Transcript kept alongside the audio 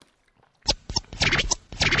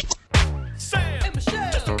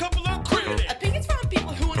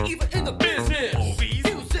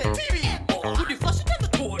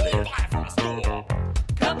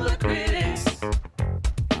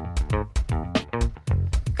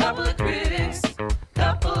critics.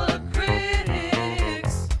 Couple of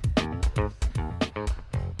critics.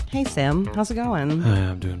 Hey Sam, how's it going? Hi,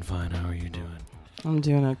 I'm doing fine. How are you doing? I'm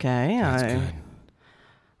doing okay. That's good.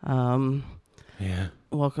 Yeah.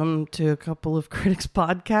 Welcome to a Couple of Critics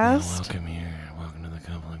podcast. Welcome here. Welcome to the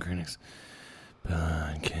Couple of Critics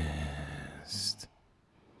podcast.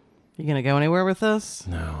 You gonna go anywhere with this?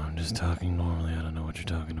 No, I'm just talking normally. I don't know what you're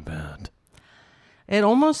talking about. It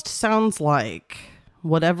almost sounds like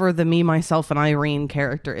whatever the Me, Myself, and Irene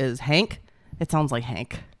character is, Hank. It sounds like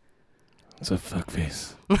Hank. It's a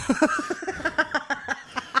fuckface.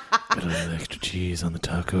 Got a little extra cheese on the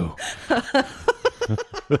taco.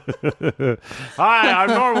 Hi, I'm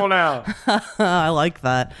normal now. I like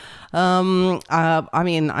that. I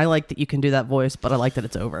mean, I like that you can do that voice, but I like that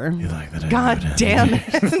it's over. You like that? God damn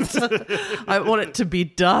it. I want it to be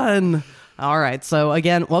done. All right. So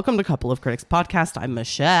again, welcome to Couple of Critics podcast. I'm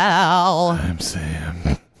Michelle. I'm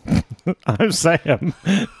Sam. I'm Sam.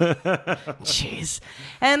 Jeez.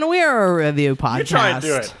 And we are a review podcast. You try and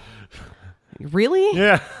do it. Really?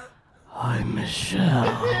 Yeah. I'm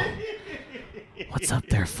Michelle. What's up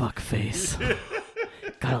there, fuckface?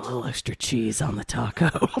 Got a little extra cheese on the taco.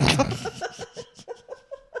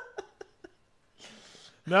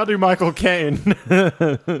 Now do Michael Caine.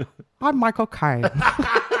 I'm Michael Caine.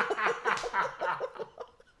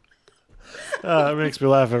 It makes me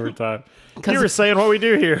laugh every time. You were saying what we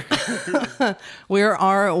do here. We're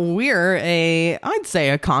I'd say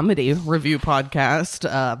a comedy review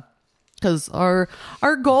podcast. Because our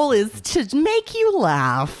goal is to make you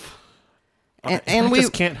laugh. And I we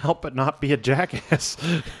just can't help but not be a jackass.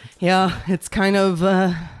 Yeah, it's kind of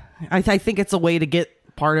I think it's a way to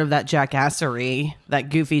get part of that jackassery,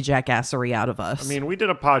 that goofy jackassery out of us. I mean, we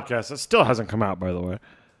did a podcast that still hasn't come out, by the way.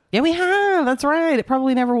 Yeah, we have. That's right. It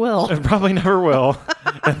probably never will. It probably never will.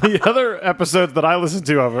 And the other episodes that I listened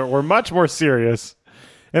to of it were much more serious.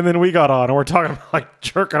 And then we got on and we're talking about like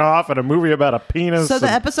jerking off and a movie about a penis. So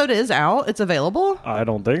the episode is out. It's available? I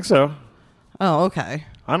don't think so. Oh, okay.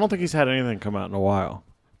 I don't think he's had anything come out in a while.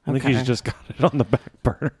 I think Okay. he's just got it on the back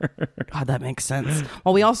burner. God, that makes sense.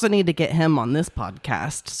 Well, we also need to get him on this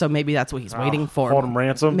podcast. So maybe that's what he's waiting for. Hold him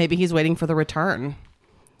ransom. Maybe he's waiting for the return.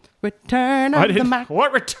 Return of the Mac.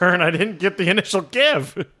 What return? I didn't get the initial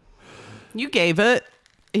give. You gave it.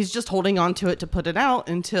 He's just holding on to it to put it out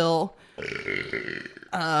until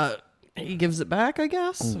he gives it back, I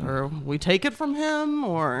guess. Or we take it from him,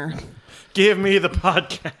 or... Give me the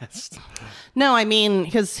podcast. No, I mean,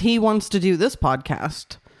 because he wants to do this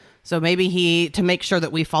podcast. So maybe he, to make sure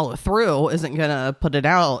that we follow through, isn't going to put it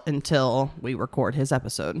out until we record his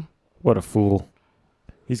episode. What a fool.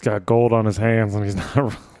 He's got gold on his hands and he's not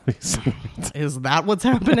releasing it. Is that what's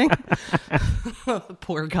happening?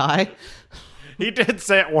 Poor guy. He did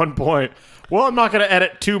say at one point, well, I'm not going to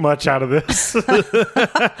edit too much out of this.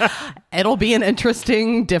 It'll be an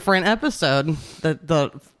interesting, different episode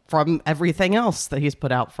from everything else that he's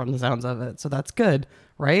put out from the sounds of it. So that's good,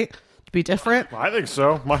 right? To be different. I think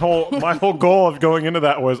so. My whole goal of going into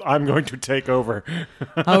that was I'm going to take over.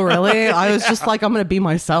 Oh, really? I was just like, I'm going to be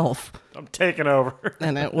myself. I'm taking over.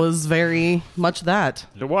 And it was very much that.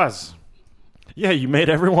 It was. Yeah, you made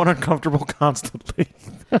everyone uncomfortable constantly.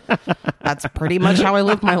 That's pretty much how I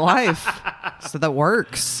live my life. So that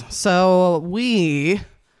works. So we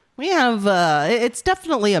have, it's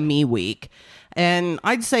definitely a me week. And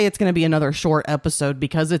I'd say it's going to be another short episode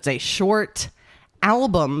because it's a short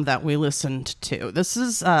album that we listened to. This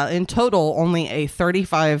is in total only a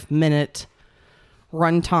 35-minute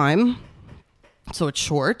runtime. So it's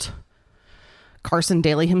short. Carson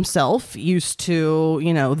Daly himself used to,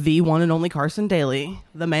 the one and only Carson Daly,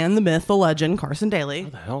 the man, the myth, the legend, Carson Daly.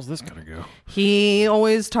 Where the hell's this going to go? He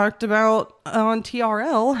always talked about on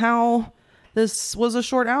TRL how this was a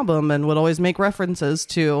short album and would always make references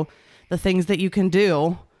to the things that you can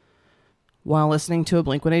do while listening to a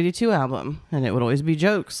Blink-182 album. And it would always be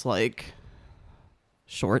jokes like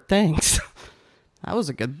short things. That was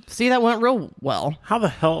a good... See, that went real well. How the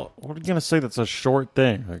hell... What are you going to say that's a short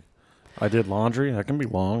thing? Like, I did laundry? That can be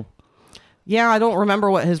long. Yeah, I don't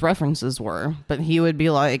remember what his references were, but he would be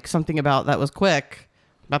like something about that was quick,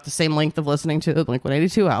 about the same length of listening to the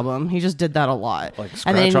Blink-182 album. He just did that a lot. Like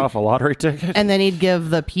scratch off a lottery ticket? And then he'd give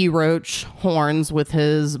the P. Roach horns with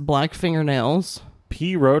his black fingernails.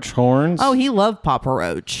 P. Roach horns? Oh, he loved Papa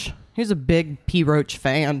Roach. He was a big P. Roach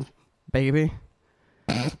fan, baby.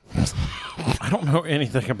 I don't know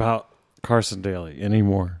anything about Carson Daly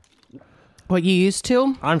anymore. What, you used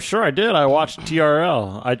to? I'm sure I did. I watched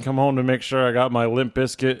TRL. I'd come home to make sure I got my Limp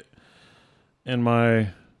Bizkit and my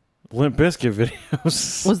Limp Bizkit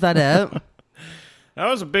videos. Was that it? That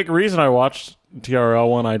was a big reason I watched TRL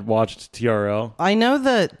one, I'd watched TRL. I know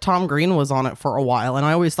that Tom Green was on it for a while, and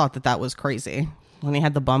I always thought that was crazy. When he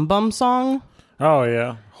had the Bum Bum song. Oh,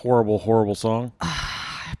 yeah. Horrible, horrible song.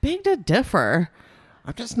 I beg to differ.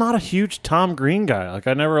 I'm just not a huge Tom Green guy. Like,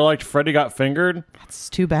 I never liked Freddie Got Fingered. That's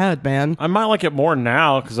too bad, man. I might like it more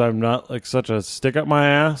now because I'm not like such a stick up my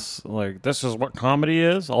ass. Like, this is what comedy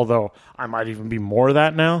is. Although I might even be more of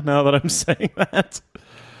that now that I'm saying that.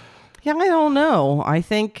 Yeah, I don't know. I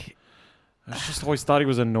think I just always thought he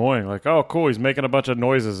was annoying. Like, oh, cool, he's making a bunch of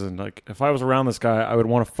noises. And, like, if I was around this guy, I would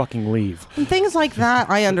want to fucking leave. and things like that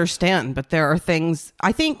I understand, but there are things,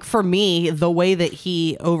 I think for me, the way that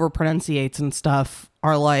he over pronunciates and stuff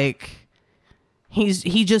are like,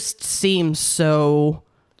 he just seems so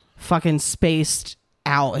fucking spaced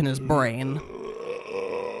out in his brain.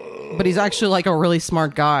 But he's actually like a really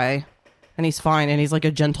smart guy, and he's fine, and he's like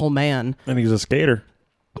a gentle man. And he's a skater.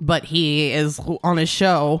 But he is on his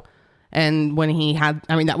show, and when he had,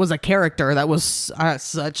 I mean, that was a character that was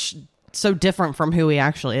so different from who he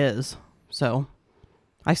actually is. So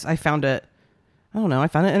I found it, I don't know, I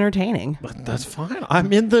found it entertaining. But that's fine.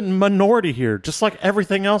 I'm in the minority here, just like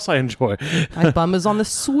everything else I enjoy. My bum is on the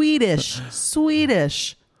Swedish.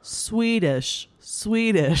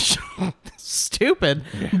 Stupid.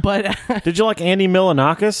 But Did you like Andy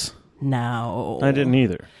Milonakis? no. I didn't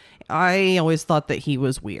either. I always thought that he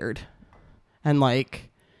was weird. And like,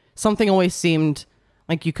 something always seemed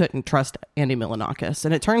like you couldn't trust Andy Milonakis.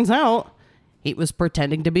 And it turns out he was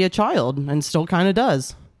pretending to be a child and still kind of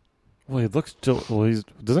does. Well, he looks still. Well,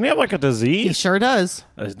 doesn't he have like a He disease? sure does.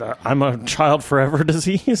 I'm a child forever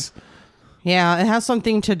disease. Yeah, it has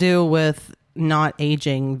something to do with not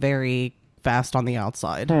aging very fast on the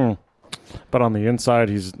outside. But on the inside,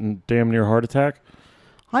 he's damn near heart attack.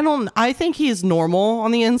 I think he's normal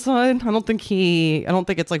on the inside. I don't think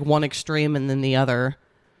it's like one extreme and then the other.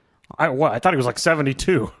 I thought he was like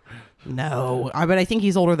 72. No, but I think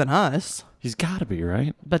he's older than us. He's got to be,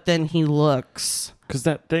 right? But then he looks Because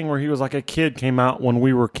that thing where he was like a kid came out when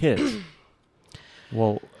we were kids.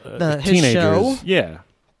 Well, his teenagers. show? Yeah,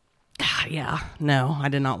 yeah. No, I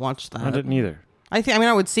did not watch that. I didn't either.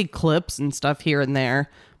 I would see clips and stuff here and there,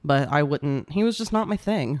 but I wouldn't. He was just not my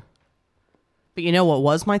thing. But you know what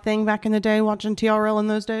was my thing back in the day watching TRL in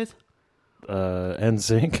those days?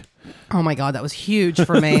 NSYNC. Oh my God, that was huge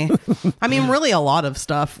for me. I mean, really a lot of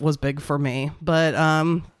stuff was big for me, but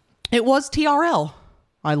it was TRL.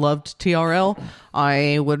 I loved TRL.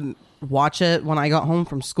 I would watch it when I got home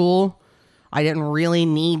from school. I didn't really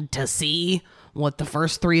need to see what the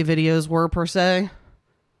first 3 videos were per se.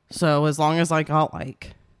 So as long as I got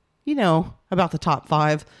like, about the top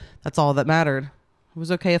 5, that's all that mattered. It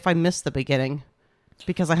was okay if I missed the beginning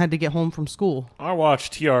because I had to get home from school. I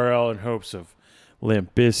watched TRL in hopes of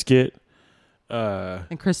Limp Bizkit,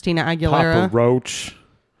 And Christina Aguilera. Papa Roach,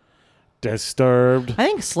 Disturbed. I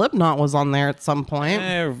think Slipknot was on there at some point.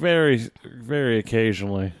 Very, very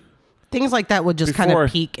occasionally. Things like that would just kind Before-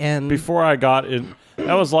 of peek in. Before I got in,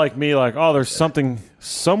 that was like me, like, oh, there's something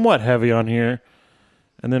somewhat heavy on here.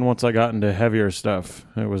 And then once I got into heavier stuff,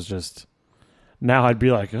 it was just, now I'd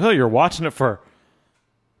be like, oh, you're watching it for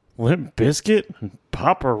Limp Bizkit and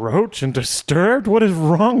Papa Roach and Disturbed? What is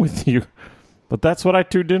wrong with you? But that's what I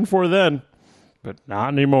tuned in for then. But not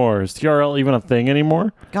anymore. Is TRL even a thing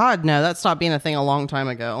anymore? God, no, that stopped being a thing a long time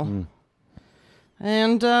ago.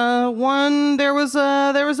 And there was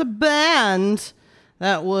a band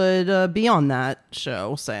that would be on that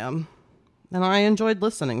show, Sam, and I enjoyed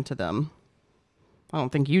listening to them. I don't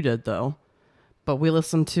think you did though, but we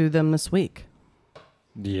listened to them this week.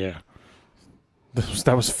 Yeah.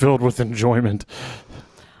 That was filled with enjoyment.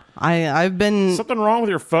 I've been Something wrong with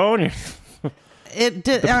your phone? it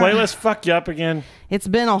did The playlist fucked you up again? It's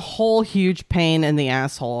been a whole huge pain in the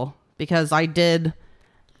asshole because I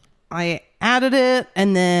added it,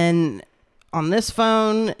 and then on this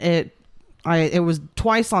phone it was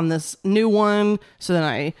twice on this new one, so then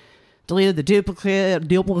I deleted the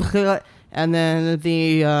duplicate, and then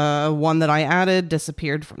the one that I added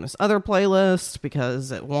disappeared from this other playlist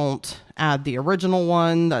because it won't add the original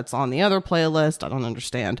one that's on the other playlist. I don't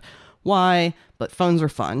understand why, but phones are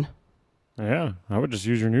fun. Yeah, I would just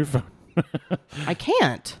use your new phone. I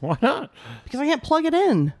can't Why not? because I can't plug it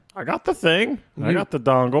in. I got the thing. I got the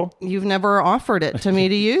dongle. You've never offered it to me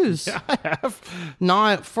to use. Yeah, I have.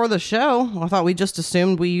 Not for the show. I thought we just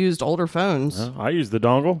assumed we used older phones. I use the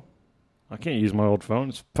dongle. I can't use my old phone.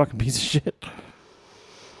 It's a fucking piece of shit.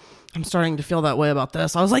 I'm starting to feel that way about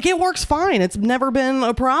this. I was like, it works fine. It's never been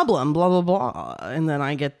a problem, blah, blah, blah. And then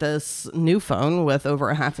I get this new phone with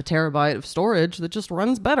over 0.5 terabyte of storage that just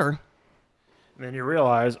runs better. And then you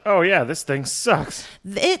realize, oh yeah, this thing sucks.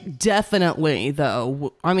 It definitely,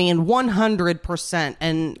 though, I mean, 100%.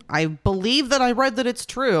 And I believe that I read that it's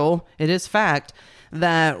true. It is fact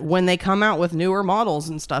that when they come out with newer models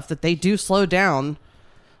and stuff, that they do slow down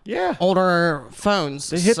Yeah. older phones.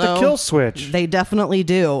 They hit the kill switch. They definitely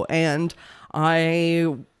do. And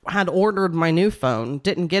I had ordered my new phone,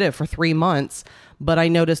 didn't get it for 3 months, but I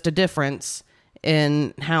noticed a difference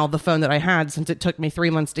in how the phone that I had, since it took me 3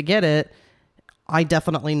 months to get it, I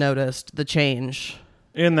definitely noticed the change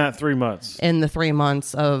In that 3 months. in the 3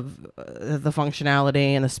 months of the functionality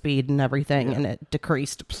and the speed and everything, and it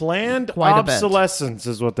decreased. Planned Quite a bit. obsolescence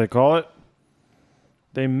is what they call it.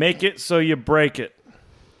 They make it so you break it.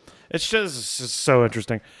 It's just so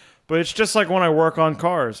interesting. But it's just like when I work on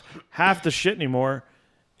cars. Half the shit anymore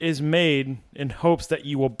is made in hopes that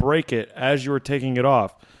you will break it as you are taking it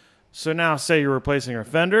off. So now, say you're replacing a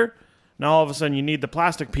fender. Now all of a sudden you need the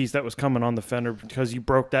plastic piece that was coming on the fender because you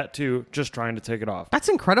broke that too, just trying to take it off. That's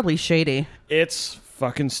incredibly shady. It's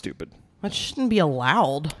fucking stupid. That shouldn't be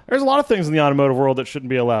allowed. There's a lot of things in the automotive world that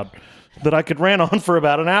shouldn't be allowed. That I could rant on for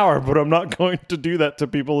about an hour, but I'm not going to do that to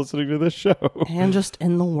people listening to this show. And just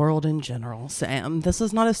in the world in general, Sam. This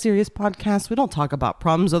is not a serious podcast. We don't talk about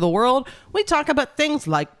problems of the world. We talk about things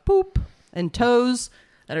like poop and toes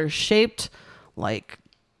that are shaped like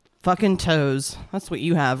fucking toes. That's what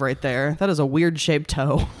you have right there. That is a weird shaped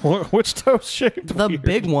toe. Which toe's shaped? The weird?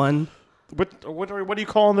 big one. What do you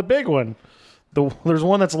call the big one? There's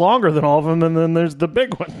one that's longer than all of them, and then there's the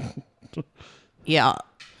big one. Yeah.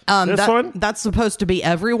 This one? That's supposed to be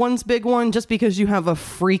everyone's big one. Just because you have a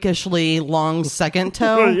freakishly long second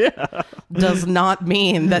toe Yeah. does not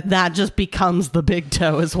mean that just becomes the big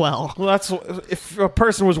toe as well. Well, that's if a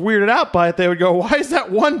person was weirded out by it, they would go, "Why is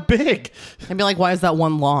that one big?" I'd be like, why is that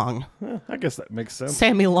one long? I guess that makes sense.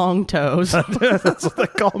 Sammy Long Toes. That's what they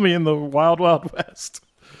call me in the Wild Wild West.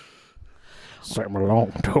 Sammy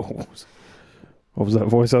Long Toes. What was that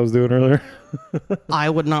voice I was doing earlier? I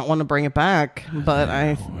would not want to bring it back,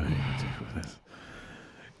 but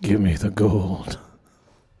Give me the gold.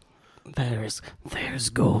 there's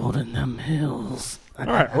gold in them hills. All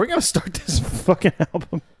right, we're gonna start this fucking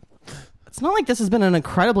album. It's not like this has been an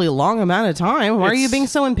incredibly long amount of time. Why are you It's- being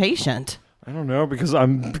so impatient? I don't know because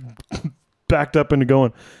I'm backed up into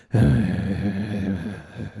going.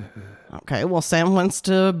 Okay, well, Sam wants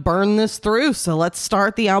to burn this through, so let's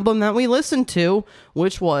start the album that we listened to,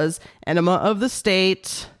 which was Enema of the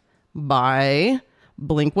State by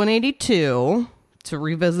Blink-182, to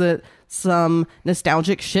revisit some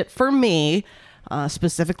nostalgic shit for me,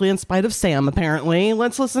 specifically in spite of Sam, apparently.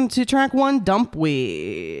 Let's listen to track 1,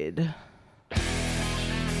 Dumpweed.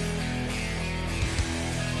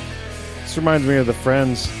 This reminds me of the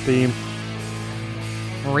Friends theme.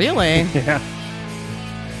 Really? Yeah.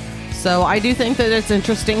 So I do think that it's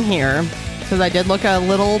interesting here, because I did look a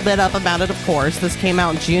little bit up about it, of course. This came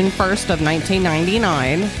out June 1st of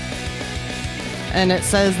 1999. And it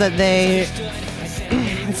says that they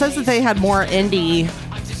had more indie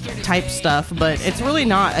type stuff, but it's really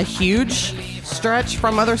not a huge stretch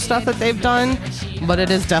from other stuff that they've done, but it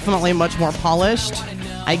is definitely much more polished.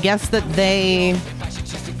 I guess that they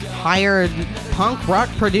hired punk rock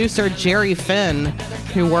producer Jerry Finn,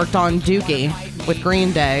 who worked on Dookie with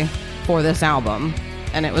Green Day, for this album.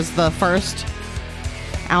 And it was the first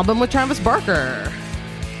album with Travis Barker.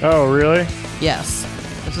 Oh, really? Yes.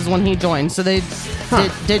 This is when he joined. So they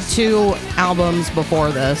did 2 albums before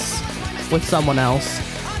this with someone else.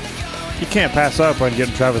 You can't pass up on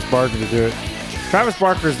getting Travis Barker to do it. Travis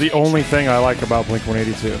Barker is the only thing I like about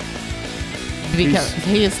Blink-182. Because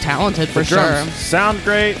he is talented for The sure. drums sound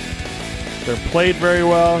great. They're played very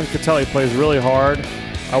well. You can tell he plays really hard.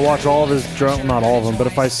 I watch all of his drum, not all of them, but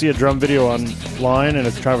if I see a drum video online and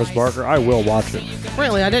it's Travis Barker, I will watch it.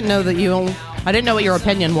 Really, I didn't know what your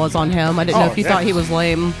opinion was on him. I didn't know if you thought he was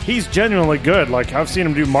lame. He's genuinely good. Like, I've seen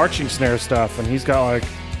him do marching snare stuff, and he's got, like,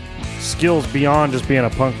 skills beyond just being a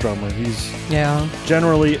punk drummer. He's Yeah.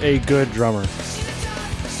 generally a good drummer.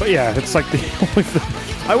 But yeah, it's like the only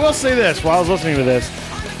thing. I will say this, while I was listening to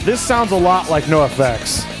this sounds a lot like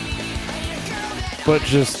NoFX. But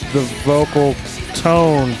just the vocal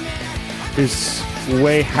tone is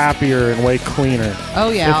way happier and way cleaner.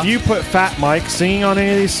 Oh, yeah. If you put Fat Mike singing on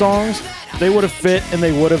any of these songs, they would have fit and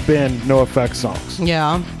they would have been NoFX songs.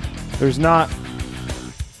 Yeah. There's not...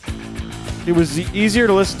 It was easier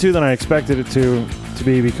to listen to than I expected it to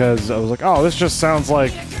be, because I was like, oh, this just sounds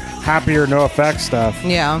like happier NoFX stuff.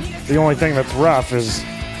 Yeah. The only thing that's rough is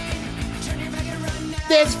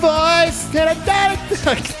this voice.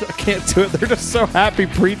 I can't do it. They're just so happy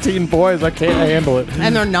preteen boys. I can't handle it.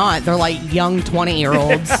 And they're not. They're like young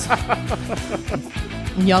 20-year-olds.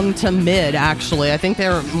 Young to mid, actually. I think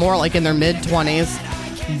they're more like in their mid-20s.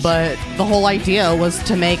 But the whole idea was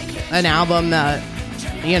to make an album that,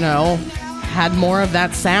 you know, had more of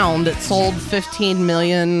that sound. It sold 15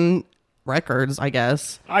 million records, I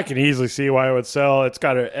guess. I can easily see why it would sell. It's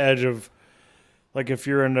got an edge of, like, if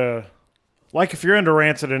you're into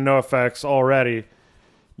Rancid and NoFX already,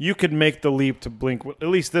 you could make the leap to Blink. At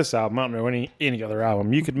least this album. I don't know any other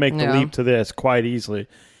album. You could make the leap to this quite easily,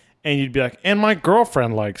 and you'd be like, and my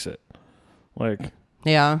girlfriend likes it, like,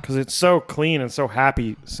 Yeah. because it's so clean and so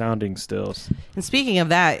happy sounding still. And speaking of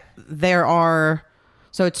that,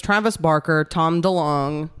 so it's Travis Barker, Tom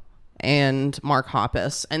DeLonge, and Mark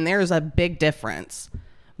Hoppus. And there's a big difference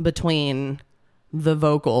between the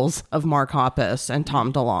vocals of Mark Hoppus and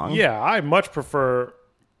Tom DeLonge. Yeah, I much prefer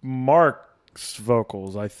Mark's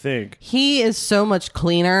vocals, I think. He is so much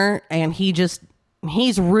cleaner, and he's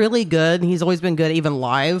really good. He's always been good, even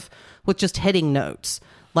live, with just hitting notes.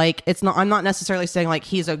 Like, I'm not necessarily saying like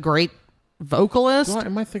he's a great vocalist.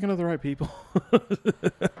 Am I thinking of the right people?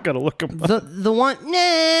 Gotta look him up. The one,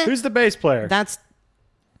 nah. Who's the bass player? That's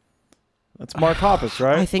Mark Hoppus,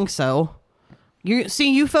 right? I think so.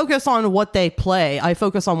 You focus on what they play. I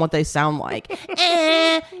focus on what they sound like.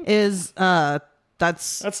 That's Tom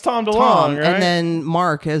DeLonge, Tom, right? and then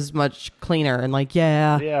Mark is much cleaner and like,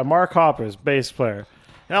 yeah. Yeah, Mark Hoppus, bass player.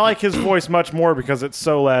 And I like his voice much more because it's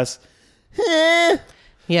so less.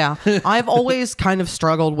 Yeah. I've always kind of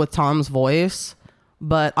struggled with Tom's voice,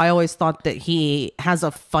 but I always thought that he has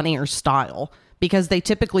a funnier style because they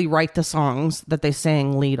typically write the songs that they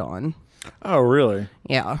sing lead on. Oh, really?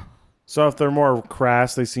 Yeah. So if they're more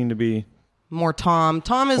crass, they seem to be... More Tom.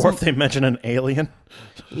 Tom is... Or if they mention an alien.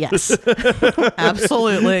 Yes.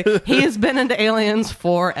 Absolutely. He has been into aliens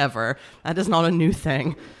forever. That is not a new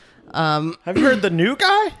thing. Have you heard the new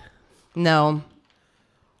guy? No.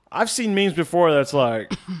 I've seen memes before that's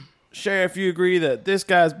like, Sheriff, you agree that this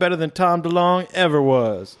guy's better than Tom DeLonge ever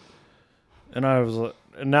was. And I was like...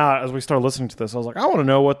 And now, as we start listening to this, I was like, I want to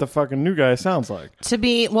know what the fucking new guy sounds like.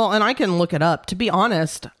 And I can look it up. To be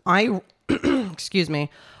honest, excuse me,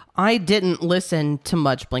 I didn't listen to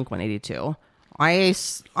much Blink-182.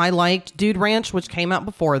 I liked Dude Ranch, which came out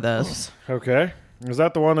before this. Okay. Is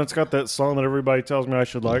that the one that's got that song that everybody tells me I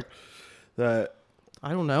should like? That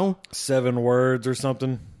I don't know. 7 words or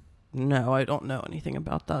something? No, I don't know anything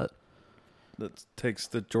about that. That takes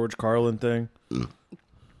the George Carlin thing?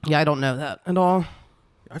 Yeah, I don't know that at all.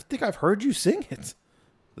 I think I've heard you sing it.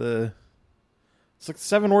 It's like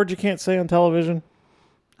 7 words you can't say on television.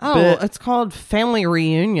 Oh, it's called Family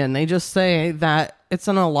Reunion. They just say that it's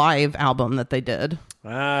an Alive album that they did.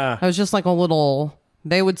 Ah. It was just like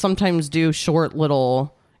they would sometimes do short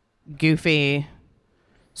little goofy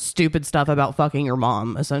stupid stuff about fucking your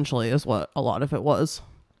mom, essentially, is what a lot of it was.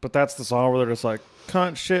 But that's the song where they're just like,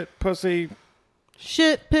 cunt, shit, pussy.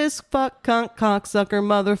 Shit, piss, fuck, cunt, cocksucker,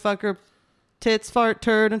 motherfucker, tits, fart,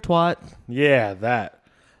 turd, and twat. Yeah, that.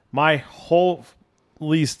 My whole,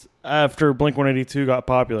 least after Blink-182 got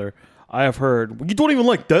popular, I have heard, you don't even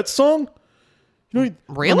like that song? You know,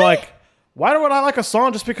 Really? I'm like, why would I like a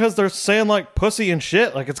song just because they're saying like pussy and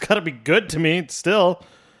shit? Like, it's got to be good to me still.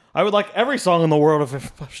 I would like every song in the world if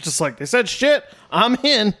it was just like, they said shit, I'm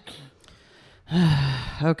in.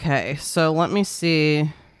 Okay, so let me see.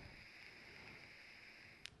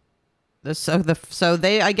 So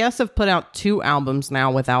they, I guess, have put out 2 albums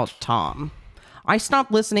now without Tom. I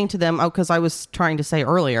stopped listening to them because I was trying to say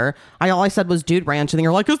earlier. All I said was Dude Ranch, and then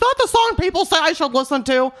you're like, "Is that the song people say I should listen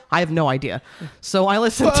to?" I have no idea. So I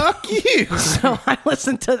listened. Fuck you. So I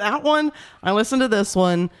listened to that one. I listened to this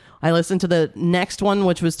one. I listened to the next one,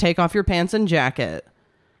 which was Take Off Your Pants and Jacket,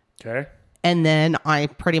 Okay. and then I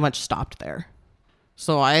pretty much stopped there.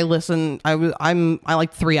 So I listened. I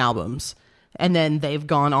like 3 albums, and then they've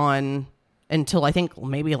gone on until I think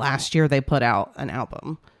maybe last year they put out an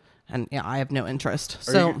album, and yeah, I have no interest.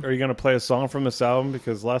 Are you going to play a song from this album?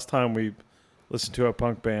 Because last time we listened to a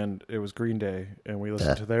punk band, it was Green Day, and we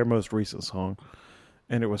listened to their most recent song,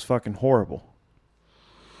 and it was fucking horrible.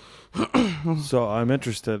 So I'm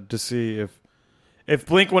interested to see if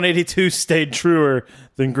Blink-182 stayed truer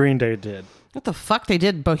than Green Day did. What the fuck? They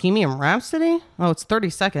did Bohemian Rhapsody? Oh, it's 30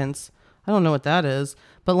 seconds. I don't know what that is.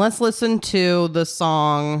 But let's listen to the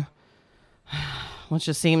song, which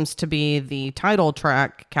just seems to be the title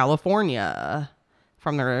track, California.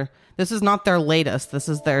 This is not their latest. This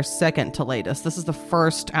is their second to latest. This is the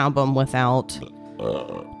first album without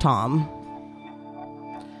Tom.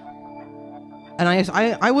 And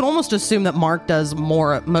I would almost assume that Mark does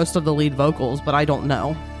most of the lead vocals, but I don't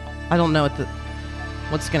know. I don't know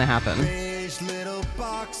what's gonna happen. Little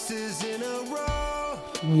boxes in a row.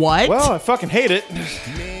 What? Well, I fucking hate it.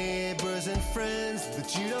 Neighbors and friends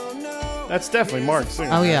that you don't know. That's definitely Mark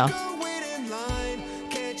singing. Oh yeah. Go wait in line.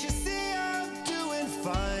 Can't you see I'm doing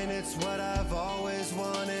fine? It's what I've always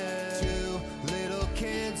wanted. Two little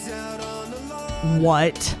kids out on the lawn.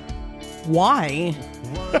 What? Why?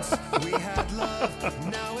 Once we had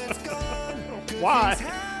love, now it's gone. Good Why? things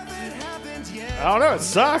haven't happened yet. I don't know. It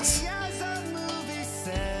sucks. As a movie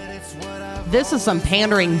said, it's what I've This is some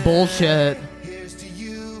pandering bullshit. Here's to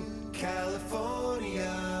you,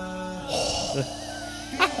 California.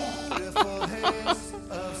 Beautiful haze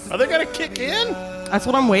of Are they gonna kick in? That's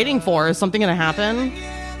what I'm waiting for. Is something gonna happen?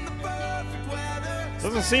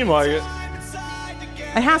 Doesn't seem like it.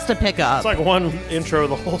 It has to pick up. It's like one intro of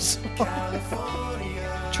the whole song.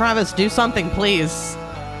 Travis, do something, please.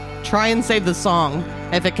 Try and save the song.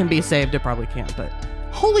 If it can be saved, it probably can't, but...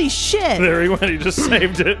 Holy shit! There he went. He just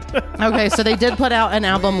saved it. Okay, so they did put out an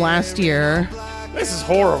album last year. This is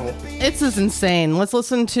horrible. It's is insane. Let's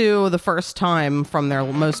listen to The First Time from their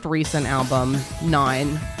most recent album,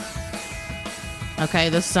 9. Okay,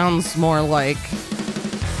 this sounds more like...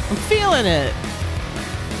 I'm feeling it.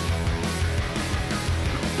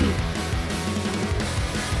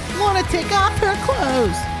 Wanna take off her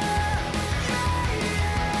clothes.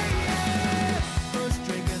 first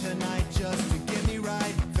drink of the night just to get me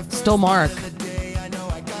right. The first Still Mark. of the day, I know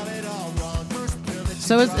I got it all wrong. First pill that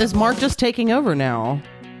So is Mark just taking over now?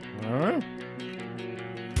 All right.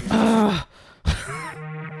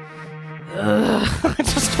 I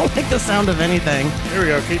just don't like the sound of anything. Here we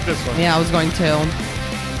go. Keep this one. Yeah, I was going to.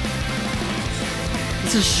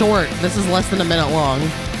 This is short. This is less than a minute long.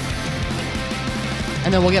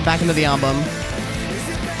 And then we'll get back into the album.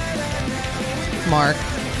 Mark.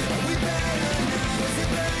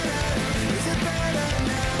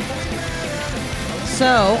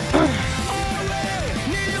 So,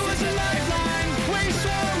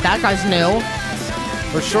 that guy's new.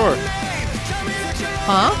 For sure.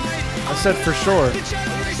 Huh? I said for sure.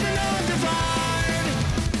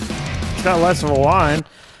 It's got less of a whine.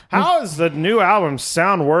 How does the new album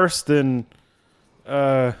sound worse than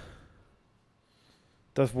the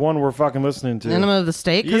one we're fucking listening to? Enema of the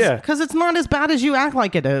State? Yeah. Because it's not as bad as you act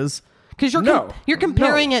like it is. Because you're, No. you're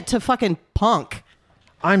comparing No. it to fucking punk.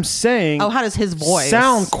 I'm saying Oh, how does his voice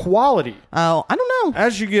sound quality. Oh, I don't know.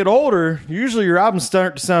 As you get older, usually your albums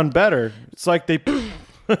start to sound better. It's like they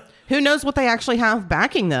Who knows what they actually have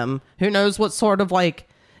backing them? Who knows what sort of like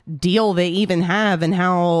deal they even have and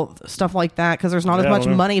how stuff like that? Because there's not as Yeah, I much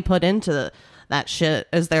don't know. money put into that shit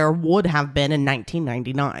as there would have been in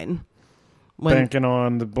 1999. When banking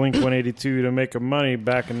on the Blink 182 to make a money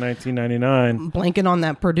back in 1999. blanking on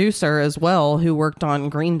that producer as well, who worked on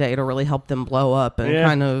Green Day to really help them blow up and Yeah.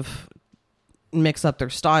 kind of mix up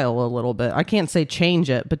their style a little bit. I can't say change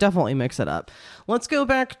it, but definitely mix it up. Let's go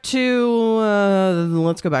back to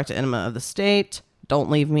Enema of the State.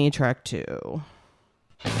 Don't Leave Me, track 2.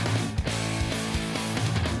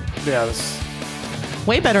 Yeah, this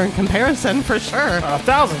Way better in comparison for sure.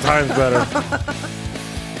 1,000 times better.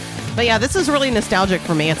 But yeah, this is really nostalgic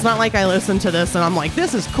for me. It's not like I listen to this and I'm like,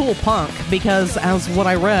 this is cool punk, because as what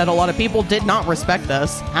I read, a lot of people did not respect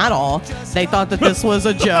this at all. They thought that this was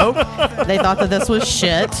a joke. They thought that this was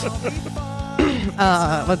shit.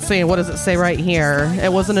 Let's see, what does it say right here?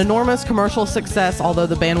 It was an enormous commercial success, although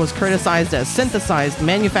the band was criticized as synthesized,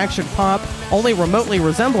 manufactured pop, only remotely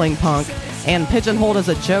resembling punk, and pigeonholed as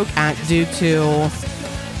a joke act due to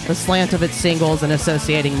the slant of its singles and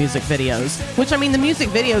associating music videos. Which, I mean, the music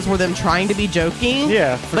videos were them trying to be jokey.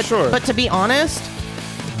 Yeah, for sure. But to be honest,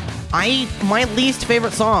 my least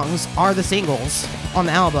favorite songs are the singles on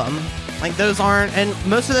the album. Like, those aren't, and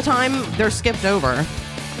most of the time, they're skipped over.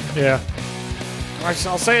 Yeah.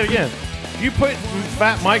 I'll say it again. If you put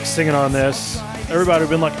Fat Mike singing on this, everybody would have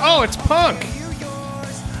been like, oh, it's punk.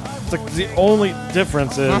 It's like the only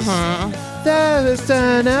difference is... That was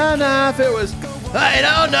done enough. It was... I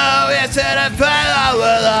don't know. It's in a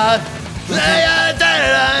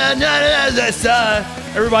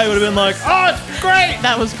Everybody would have been like, oh, it's great.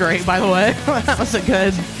 That was great, by the way. That was a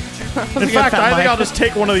good... In fact, I think I'll just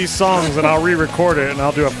take one of these songs and I'll re-record it and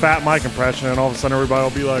I'll do a Fat Mike impression, and all of a sudden everybody will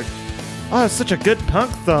be like, oh, it's such a good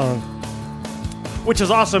punk song. Which is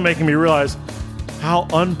also making me realize how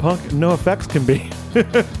unpunk NoFX can be.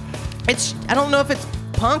 I don't know if it's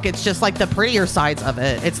punk, it's just like the prettier sides of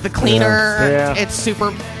it. It's the cleaner, Yeah. it's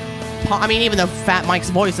super... I mean, even though Fat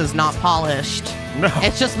Mike's voice is not polished, No.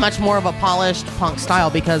 it's just much more of a polished punk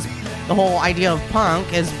style, because the whole idea of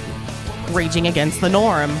punk is raging against the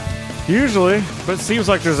norm. Usually, but it seems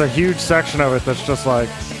like there's a huge section of it that's just like,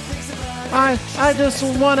 I just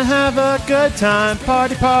want to have a good time,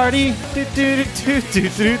 party, do do do do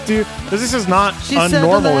do do. Because this is not She said to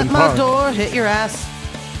unnormal let in my punk. door hit your ass.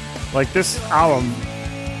 Like this album,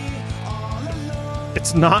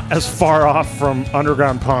 it's not as far off from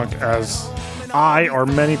underground punk as I or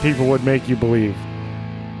many people would make you believe.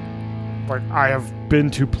 Like I have been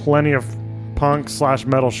to plenty of punk /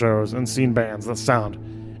 metal shows and seen bands that sound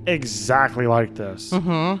exactly like this.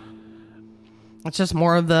 It's just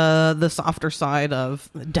more of the softer side of,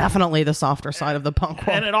 definitely the softer side of the punk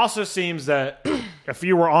world. And it also seems that if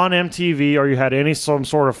you were on MTV or you had some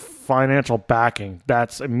sort of financial backing,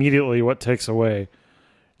 that's immediately what takes away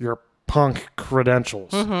your punk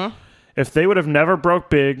credentials. If they would have never broke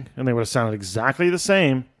big and they would have sounded exactly the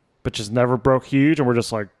same, but just never broke huge and were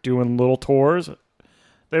just like doing little tours,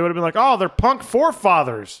 they would have been like, oh, they're punk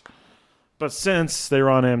forefathers. But since they were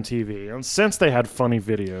on MTV and since they had funny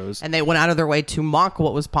videos, And they went out of their way to mock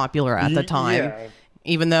what was popular at the time. yeah.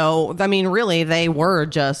 Even though, I mean, really, they were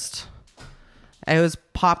just, it was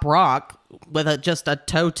pop rock with just a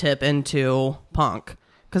toe tip into punk.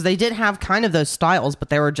 Because they did have kind of those styles, but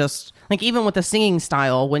they were just, like, even with the singing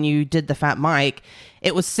style, when you did the Fat Mike,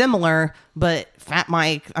 it was similar, but Fat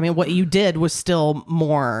Mike, I mean, what you did was still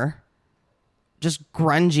more just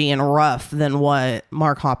grungy and rough than what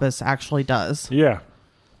Mark Hoppus actually does. Yeah.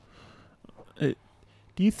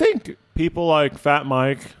 Do you think people like Fat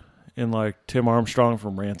Mike and like Tim Armstrong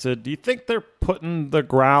from Rancid, do you think they're putting the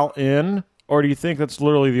growl in, or do you think that's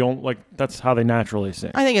literally the only, like, that's how they naturally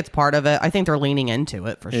sing? I think it's part of it. I think they're leaning into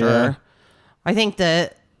it for Yeah. sure. I think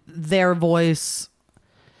that their voice,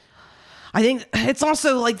 I think it's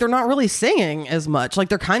also like they're not really singing as much. Like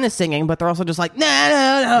they're kind of singing, but they're also just like, no,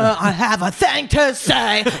 I have a thing to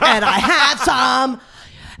say and I have some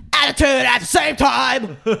attitude at the same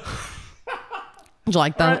time. Would you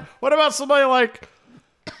like that? What about somebody like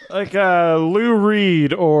Lou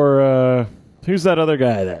Reed or who's that other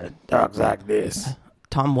guy that talks like this?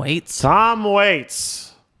 Tom Waits. Tom Waits.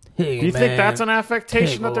 Do Hey, you think man. that's an affectation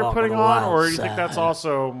Take that a they're walk putting on the on, or wild do you think that's side.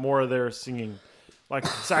 also more their singing? Like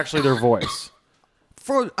it's actually their voice.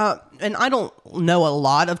 And I don't know a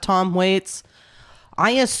lot of Tom Waits.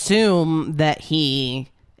 I assume that he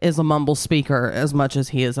is a mumble speaker as much as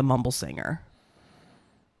he is a mumble singer.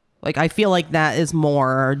 Like I feel like that is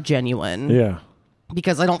more genuine Yeah.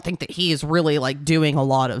 because I don't think that he is really like doing a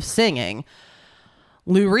lot of singing.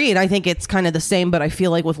 Lou Reed, I think it's kind of the same, but I feel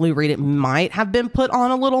like with Lou Reed it might have been put on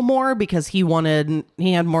a little more because he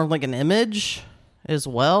had more like an image as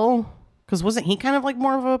well. Because wasn't he kind of like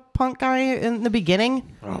more of a punk guy in the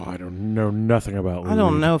beginning? Oh, I don't know nothing about Lou I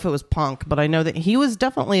don't Reed. know if it was punk, but I know that he was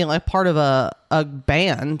definitely like part of a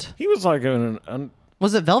band. He was like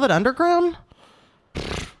Was it Velvet Underground?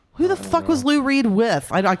 Who the fuck was Lou Reed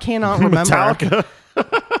with? I cannot remember. Metallica.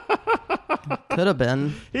 Could have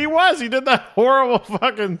been. He was. He did that horrible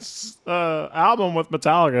fucking album with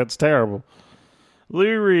Metallica. It's terrible.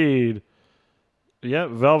 Lou Reed. Yep,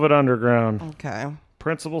 Velvet Underground. Okay.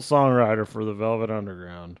 Principal songwriter for the Velvet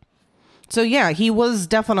Underground. So yeah, he was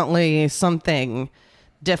definitely something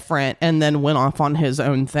different and then went off on his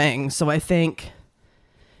own thing. So I think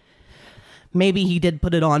maybe he did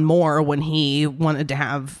put it on more when he wanted to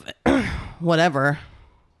have whatever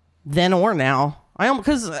then or now.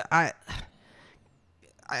 Because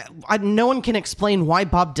no one can explain why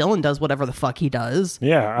Bob Dylan does whatever the fuck he does.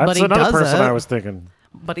 Yeah, But that's he another does person it. I was thinking.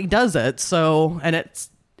 But he does it. So, and it's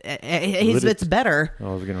better. I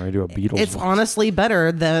was getting ready to do a Beatles It's voice. honestly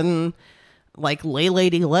better than like Lay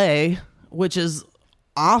Lady Lay, which is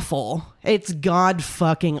awful. It's god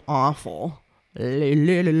fucking awful. Lay,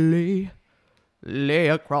 lay, lay, lay, lay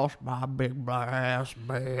across my big brass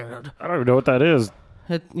bed. I don't even know what that is.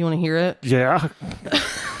 You want to hear it? Yeah.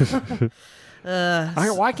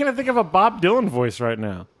 Why can't I think of a Bob Dylan voice right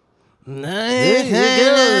now?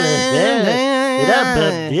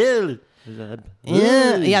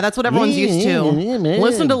 Yeah, that's what everyone's used to.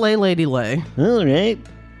 Listen to Lay Lady Lay. All right.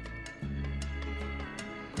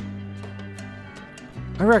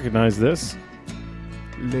 I recognize this.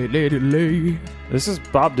 Lay Lady Lay. This is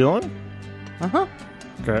Bob Dylan? Uh-huh.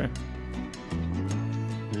 Okay.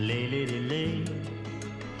 Lay, lady, lay,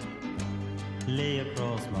 lay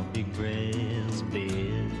across my big brass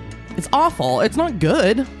bed. It's awful. It's not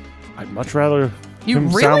good. I'd much rather You him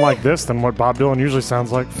really? sound like this than what Bob Dylan usually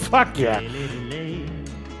sounds like. Fuck yeah. Lay, lady, lay,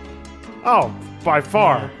 Oh, by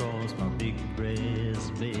far. across my big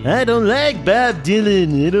brass bed. I don't like Bob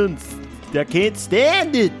Dylan. I can't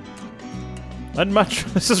stand it. I'd much.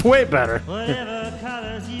 This is way better. Whatever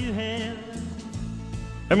colors you have,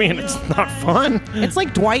 I mean, it's not fun. It's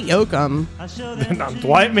like Dwight Yoakam.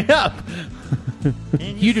 Light me up.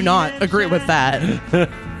 You do not agree with that.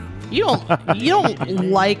 You don't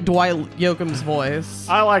like Dwight Yoakam's voice.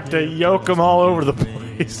 I like to yoke them all over the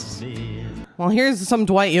place. Well, here's some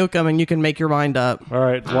Dwight Yoakam, and you can make your mind up. All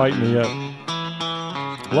right, light me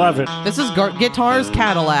up. Love it. This is Guitars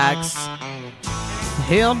Cadillacs.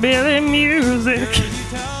 Hillbilly music.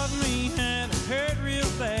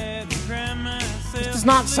 This does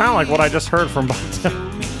not sound like what I just heard from Bob.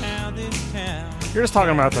 You're just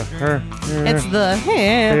talking about the her. It's the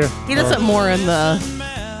he does it more in the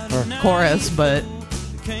chorus, but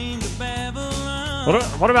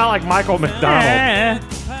What about like Michael McDonald?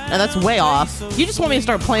 and that's way off. You just want me to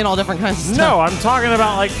start playing all different kinds of stuff. No, I'm talking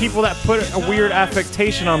about like people that put a weird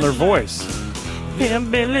affectation on their voice.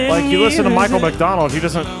 Like you listen to Michael McDonald, he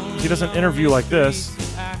doesn't interview like this.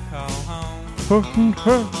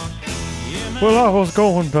 Well, I was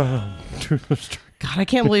going down to the street. God, I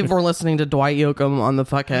can't believe we're listening to Dwight Yoakam on the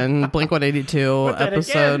fucking Blink-182 then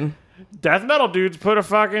episode. again, death metal dudes put a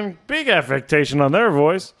fucking big affectation on their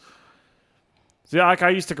voice. See, like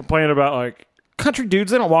I used to complain about like country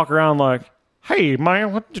dudes, they don't walk around like, hey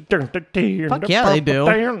man, what you doing? Fuck yeah, they do.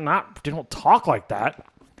 They don't talk like that.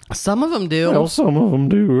 Some of them do. Well, some of them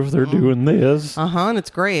do if they're doing this. And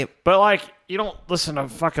it's great. But like, you don't listen to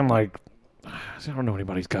fucking like, I don't know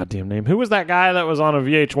anybody's goddamn name. Who was that guy that was on a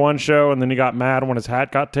VH1 show and then he got mad when his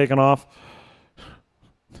hat got taken off?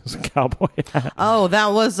 It was a cowboy hat. Oh, that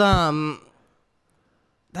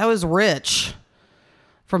was Rich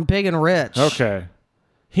from Big and Rich. Okay.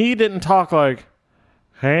 He didn't talk like,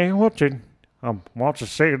 hey, what you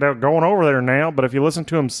see they're going over there now. But if you listen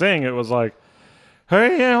to him sing, it was like,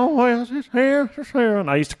 hey, here. And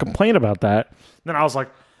I used to complain about that. Then I was like,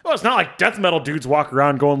 well, it's not like death metal dudes walk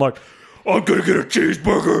around going like, I'm gonna get a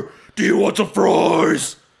cheeseburger. Do you want some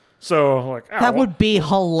fries? So like, That would be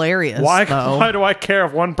hilarious, why though. do I care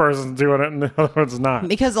if one person's doing it and the other one's not?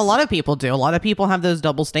 Because a lot of people do. A lot of people have those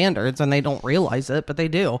double standards and they don't realize it, but they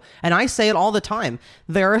do. And I say it all the time.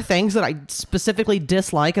 There are things that I specifically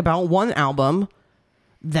dislike about one album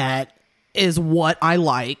that is what I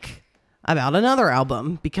like about another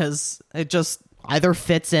album because it just either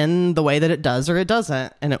fits in the way that it does or it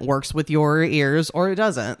doesn't. And it works with your ears or it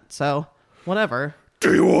doesn't. So, whatever.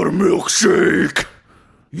 Do you want a milkshake?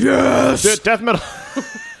 Yes. Death metal.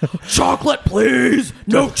 Chocolate, please.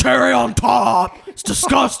 No cherry on top. It's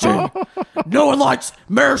disgusting. No one likes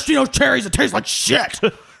maraschino cherries. It tastes like shit.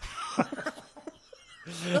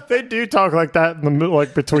 They do talk like that in the middle,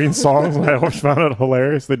 like between songs. I always found it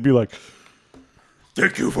hilarious. They'd be like,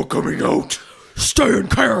 "Thank you for coming out. Stay in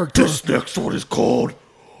character. This next one is called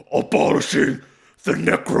Abolishing the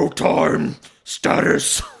Necro Time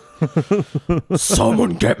Status."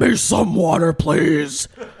 Someone get me some water, please.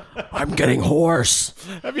 I'm getting hoarse.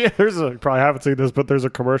 You probably haven't seen this, but there's a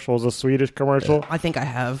commercial. It's a Swedish commercial I think I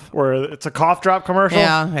have. where it's a cough drop commercial.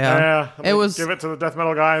 Yeah. And It was- give it to the death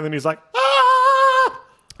metal guy, and then he's like, "Ah!"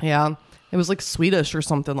 Yeah. It was like Swedish or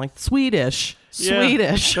something like Swedish. Yeah.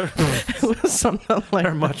 Swedish. It was something like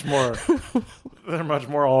They're much more. They're much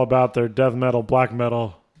more all about their death metal, black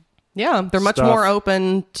metal. Yeah, they're much stuff. more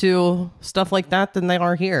open to stuff like that than they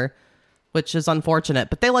are here, which is unfortunate.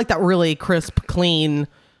 But they like that really crisp, clean,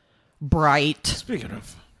 bright. Speaking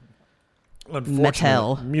of Metal.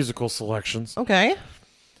 unfortunate musical selections, Okay.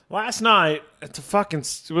 last night it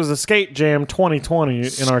was a skate jam 2020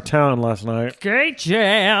 in our town last night. Skate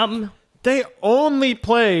Jam. They only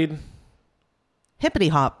played Hippity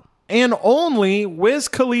Hop. and only Wiz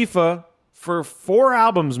Khalifa for 4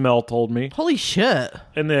 albums. Mel told me, Holy shit.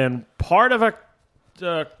 and then part of a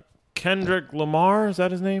Kendrick Lamar, is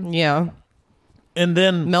that his name? Yeah. And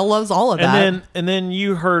then Mel loves all of that. and then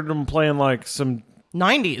you heard them playing like some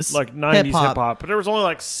 90s. like 90s hip hop, but there was only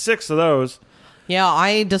like 6 of those. Yeah,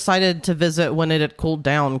 I decided to visit when it had cooled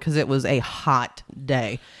down because it was a hot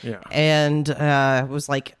day. Yeah. And it was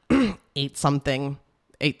like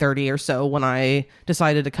 8:30 or so when I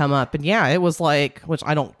decided to come up. And yeah, it was like, which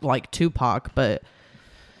I don't like Tupac, but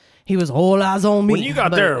he was all eyes on me. When you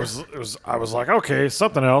got But- there, it was I was like, okay,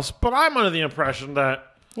 something else. But I'm under the impression that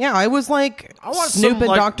yeah, I was like want Snoop some, and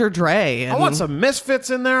like- Dr. Dre. I want some Misfits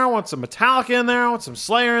in there. I want some Metallica in there. I want some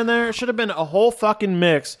Slayer in there. It should have been a whole fucking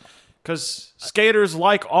mix because skaters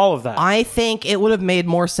like all of that. I think it would have made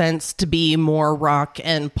more sense to be more rock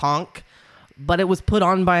and punk, but it was put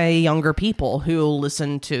on by younger people who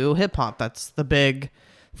listen to hip hop. That's the big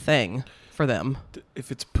thing for them. If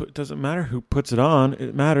it's put, doesn't matter who puts it on.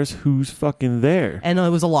 It matters who's fucking there. And it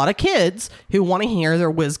was a lot of kids who want to hear their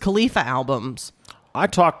Wiz Khalifa albums. I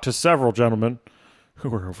talked to several gentlemen who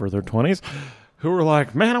were over their 20s who were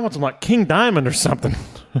like, man, I want some like King Diamond or something.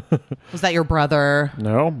 Was that your brother?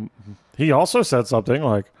 No, he also said something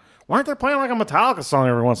like, why aren't they playing like a Metallica song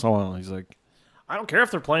every once in a while? He's like, I don't care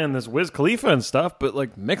if they're playing this Wiz Khalifa and stuff, but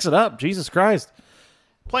like mix it up. Jesus Christ.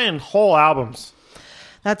 Playing whole albums.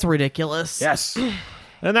 That's ridiculous. Yes.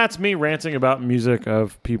 And that's me ranting about music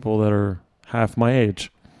of people that are half my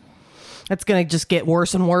age. It's going to just get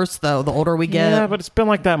worse and worse, though, the older we get. Yeah, but it's been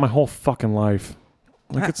like that my whole fucking life.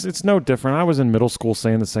 Like it's no different. I was in middle school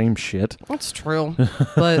saying the same shit. That's true.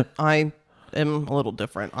 But I am a little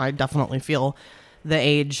different. I definitely feel the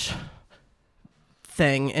age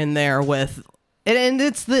thing in there with... And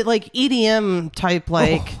it's the like EDM type,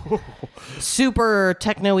 like super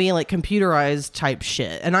techno-y, like computerized type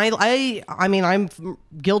shit. And I mean, I'm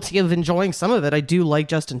guilty of enjoying some of it. I do like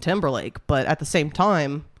Justin Timberlake, but at the same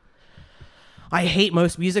time, I hate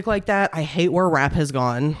most music like that. I hate where rap has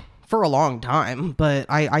gone for a long time, but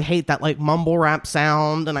I hate that like mumble rap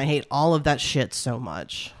sound, and I hate all of that shit so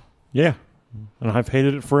much. Yeah. And I've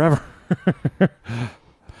hated it forever.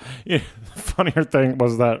 Yeah, the funnier thing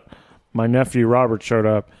was that my nephew Robert showed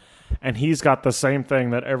up, and he's got the same thing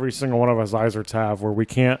that every single one of us Izards have, where we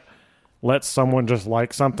can't let someone just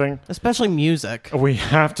like something. Especially music. We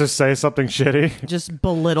have to say something shitty. Just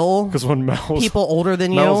belittle Because when Mel was, people older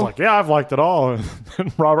than Mel was you. like, yeah, I've liked it all.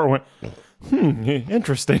 And Robert went,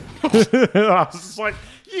 interesting. I was just like,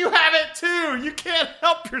 you have it too. You can't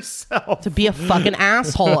help yourself. To be a fucking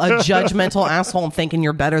asshole, a judgmental asshole, and thinking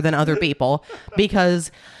you're better than other people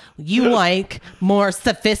because you like more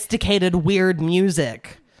sophisticated, weird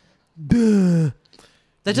music. Duh.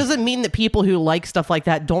 That doesn't mean that people who like stuff like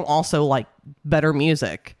that don't also like better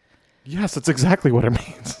music. Yes, that's exactly what it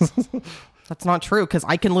means. That's not true, because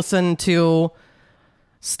I can listen to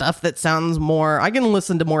stuff that sounds more... I can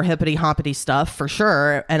listen to more hippity-hoppity stuff, for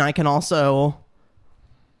sure, and I can also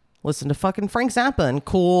listen to fucking Frank Zappa and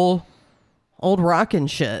cool old rock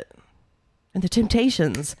and shit. And the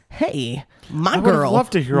Temptations. Hey, my I would girl. have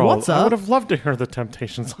loved to hear What's I up? would have loved to hear the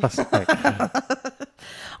Temptations last night.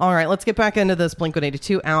 All right, let's get back into this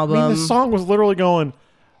Blink-182 album. I mean, the song was literally going,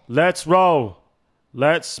 let's roll,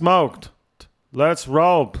 let's smoke, let's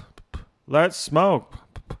roll, let's smoke,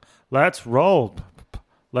 let's roll,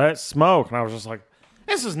 let's smoke. And I was just like,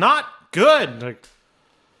 this is not good. Like,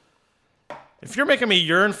 if you're making me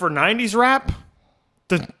yearn for 90s rap,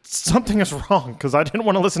 then something is wrong, because I didn't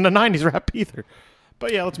want to listen to 90s rap either.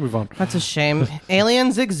 But yeah, let's move on. That's a shame.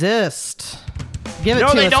 Aliens exist. Give it No,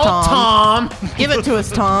 to they us, don't, Tom. Give it to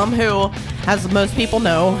us, Tom, who, as most people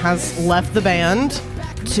know, has left the band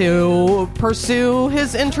to pursue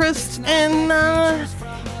his interest in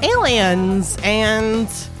aliens and,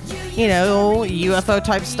 you know, UFO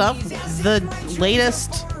type stuff. The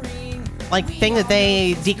latest, like, thing that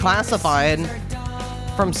they declassified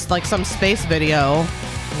from, like, some space video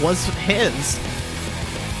was his.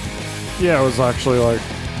 Yeah, it was actually like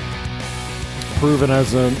proven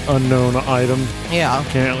as an unknown item. Yeah,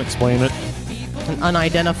 Can't explain it. an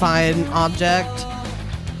unidentified object.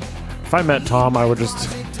 If I met Tom, I would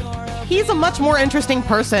just... He's a much more interesting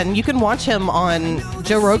person. You can watch him on...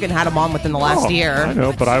 Joe Rogan had him on within the last Oh, year. I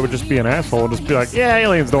know, but I would just be an asshole and just be like, yeah,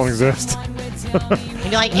 aliens don't exist. He'd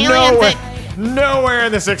be like, aliens... Nowhere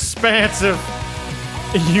in this expansive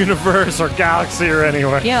universe or galaxy or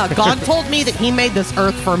anywhere. Yeah, God told me that he made this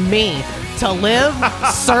earth for me to live,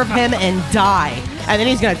 serve him, and die. And then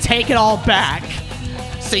he's going to take it all back.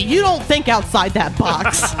 So you don't think outside that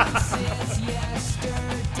box.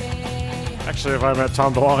 Actually, if I met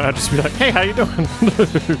Tom DeLonge, I'd just be like, hey, how you doing?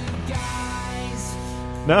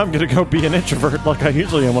 Now I'm going to go be an introvert like I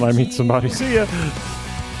usually am when I meet somebody. See ya.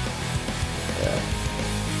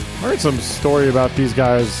 I heard some story about these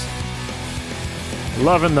guys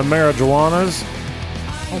loving the marijuanas.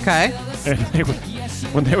 Okay. And they would,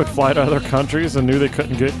 when they would fly to other countries and knew they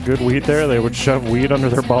couldn't get good weed there, they would shove weed under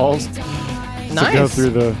their balls to go Nice.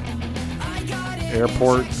 through the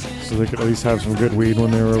airport so they could at least have some good weed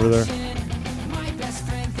when they were over there.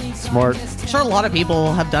 Smart. I'm sure a lot of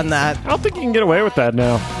people have done that. I don't think you can get away with that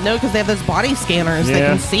now. No, because they have those body scanners. They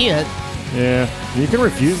Yeah. can see it. Yeah. You can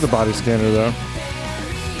refuse the body scanner, though.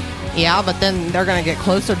 Yeah, but then they're going to get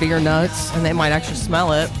closer to your nuts, and they might actually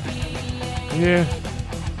smell it. Yeah.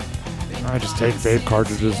 I just take vape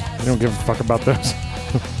cartridges. I don't give a fuck about those.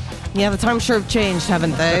 Yeah, the times sure have changed,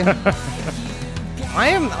 haven't they?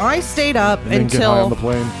 I stayed up then get high on until the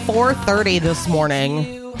plane. 4:30 this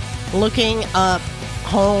morning looking up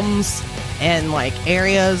homes and like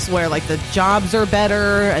areas where like the jobs are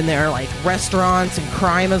better and there are like restaurants and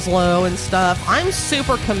crime is low and stuff. I'm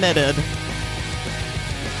super committed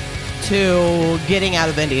to getting out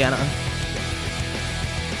of Indiana.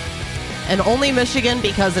 And only Michigan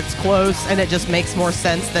because it's close and it just makes more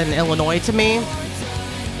sense than Illinois to me.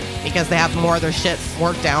 Because they have more of their shit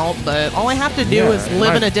worked out. But all I have to do Yeah, is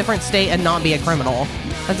live in a different state and not be a criminal.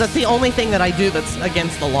 That's the only thing that I do that's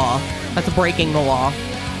against the law. That's breaking the law.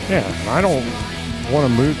 Yeah, I don't want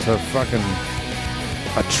to move to fucking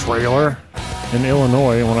a trailer in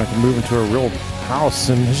Illinois when I can move into a real house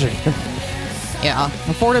in Michigan. Yeah,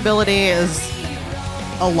 affordability is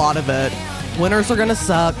a lot of it. Winters are gonna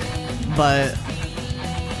suck, but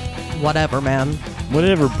whatever, man.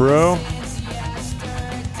 Whatever, bro.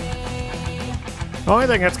 The only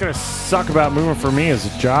thing that's gonna suck about moving for me is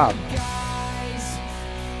a job.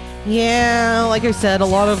 Yeah, like I said, a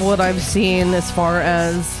lot of what I've seen as far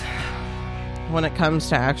as when it comes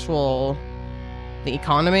to actual the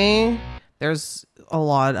economy, there's a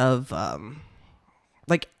lot of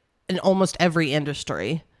like in almost every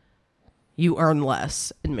industry, you earn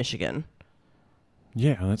less in Michigan.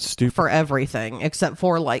 Yeah, that's stupid. For everything except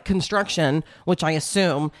for like construction, which I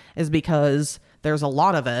assume is because there's a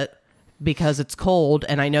lot of it because it's cold,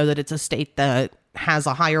 and I know that it's a state that has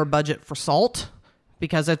a higher budget for salt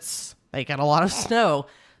because they get a lot of snow.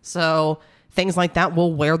 So things like that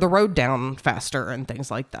will wear the road down faster and things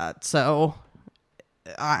like that. So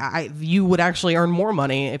you would actually earn more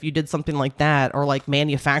money if you did something like that, or like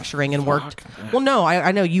manufacturing and worked. Well, no,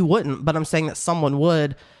 I know you wouldn't, but I'm saying that someone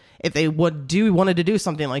would. If they wanted to do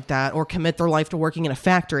something like that or commit their life to working in a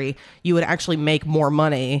factory, you would actually make more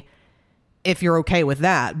money if you're okay with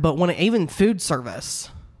that. But when even food service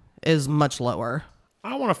is much lower.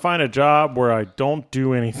 I want to find a job where I don't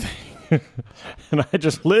do anything and I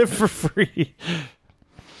just live for free.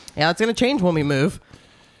 Yeah, it's going to change when we move.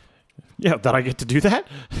 Yeah, did I get to do that?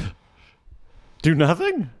 Do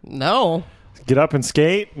nothing? No. Get up and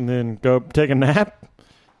skate and then go take a nap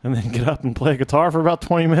and then get up and play guitar for about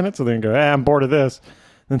 20 minutes and then go, I'm bored of this.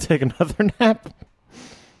 Then take another nap.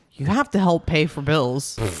 You have to help pay for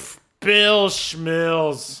bills. Bill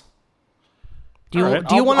Schmills. Do you, All right,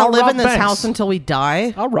 do you I'll- want to I'll live rob in this banks. house until we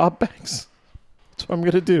die? I'll rob banks. That's what I'm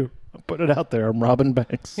going to do. I'll put it out there. I'm robbing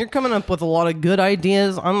banks. You're coming up with a lot of good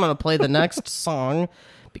ideas. I'm going to play the next song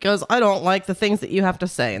because I don't like the things that you have to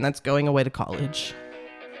say, and that's going away to college.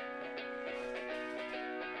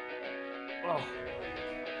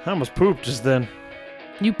 I almost pooped just then.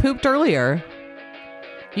 You pooped earlier.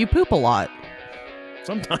 You poop a lot.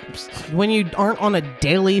 Sometimes. When you aren't on a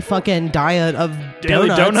daily fucking diet of Daily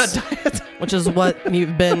donuts, donut diet. which is what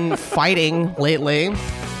you've been fighting lately.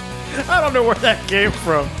 I don't know where that came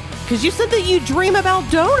from. Because you said that you dream about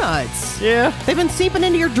donuts. Yeah. They've been seeping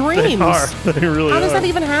into your dreams. They are. They really How does are. that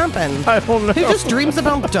even happen? I don't know. Who just dreams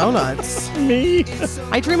about donuts? Me?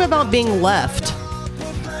 I dream about being left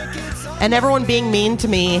and everyone being mean to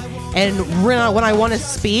me. And when I want to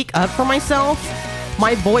speak up for myself,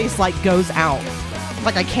 my voice like goes out.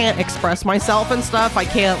 Like I can't express myself and stuff. I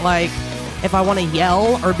can't like, if I want to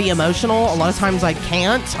yell or be emotional, a lot of times I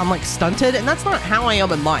can't. I'm like stunted, and that's not how I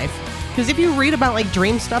am in life. Because if you read about like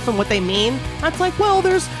dream stuff and what they mean, that's like, well,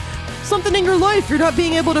 there's something in your life you're not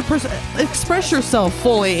being able to express yourself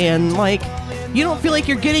fully in. Like, you don't feel like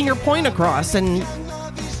you're getting your point across, and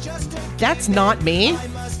that's not me.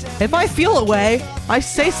 If I feel a way, I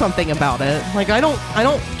say something about it. Like I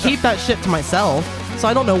don't keep that shit to myself. So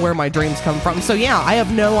I don't know where my dreams come from. So yeah, I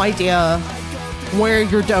have no idea where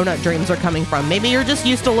your donut dreams are coming from. Maybe you're just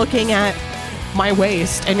used to looking at my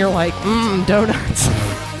waist and you're like, donuts.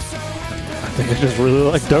 I think I just really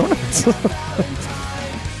like donuts.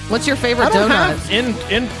 What's your favorite I don't donut? have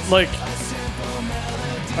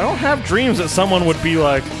I don't have dreams that someone would be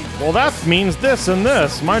like, well, that means this and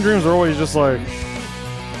this. My dreams are always just like,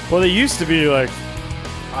 well, they used to be like,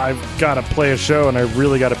 I've got to play a show and I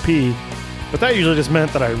really got to pee. But that usually just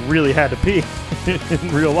meant that I really had to pee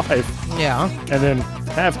in real life. Yeah. And then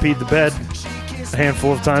have peed the bed a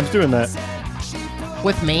handful of times doing that.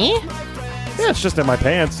 With me? Yeah, it's just in my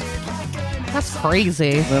pants. That's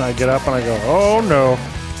crazy. Then I get up and I go, oh no.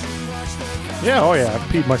 Yeah, oh yeah, I've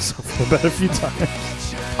peed myself in the bed a few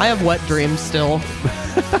times. I have wet dreams still.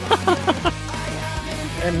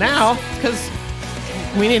 And now, Because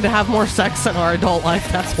we need to have more sex in our adult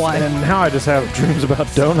life. That's why. and now I just have dreams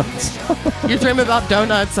about donuts. You dream about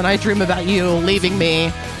donuts and I dream about you leaving me.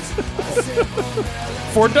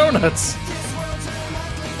 For donuts.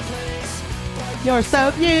 You're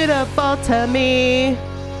so beautiful to me.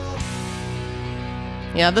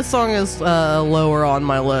 Yeah, this song is lower on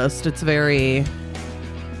my list. It's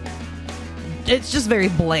just very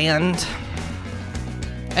bland.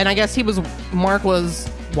 And I guess Mark was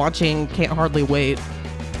watching Can't Hardly Wait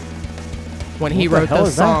when he What the wrote hell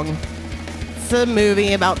this is that? song. It's a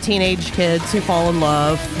movie about teenage kids who fall in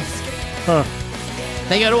love.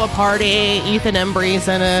 They go to a party. Ethan Embry's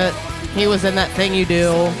in it. He was in That Thing You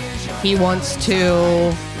Do. He wants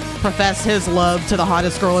to profess his love to the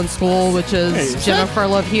hottest girl in school, which is Hey, is Jennifer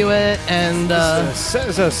Love Hewitt. And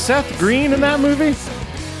Is Seth Green in that movie?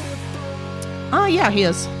 yeah, he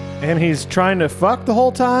is. And he's trying to fuck the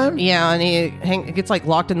whole time? Yeah, and he gets like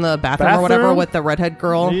locked in the bathroom or whatever Bathroom? with the redhead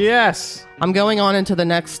girl. Yes. I'm going on into the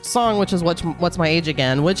next song, which is What's My Age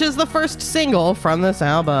Again, which is the first single from this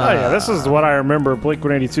album. Oh, yeah, this is what I remember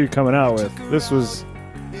Blink-182 coming out with. This was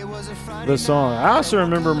the song. I also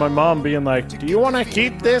remember my mom being like, do you want to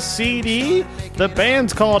keep this CD? The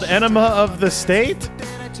band's called Enema of the State.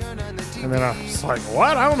 And then I was like,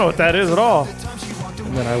 what? I don't know what that is at all.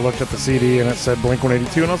 And then I looked at the CD and it said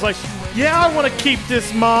Blink-182 and I was like, yeah, I want to keep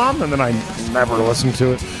this, Mom. And then I never listened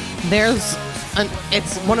to it.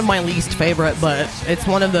 It's one of my least favorite, but it's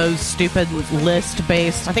one of those stupid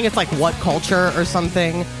list-based, I think it's like What Culture or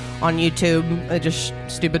something on YouTube. They're just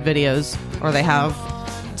stupid videos, or they have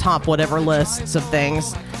top whatever lists of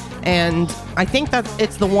things. And I think that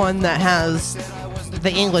it's the one that has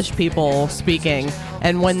the English people speaking.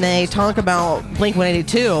 And when they talk about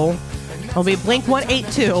Blink-182, it'll be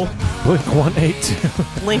Blink-182.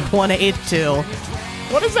 Blink-182. Blink-182.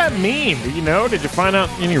 What does that mean? Do you know? Did you find out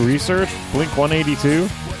any research? Blink-182?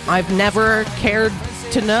 I've never cared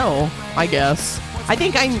to know, I guess. I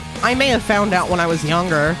think I may have found out when I was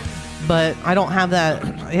younger, but I don't have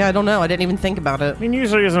that. Yeah, I don't know. I didn't even think about it. I mean,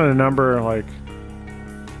 usually isn't a number like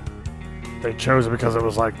they chose it because it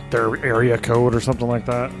was like their area code or something like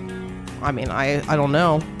that? I mean, I don't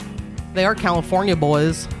know. They are California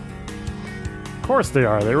boys. Of course they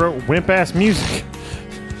are. They wrote wimp-ass music.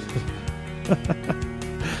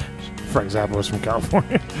 For example, was from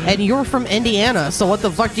California. And you're from Indiana, so what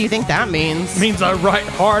the fuck do you think that means? Means I write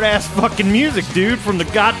hard-ass fucking music, dude, from the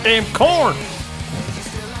goddamn corn.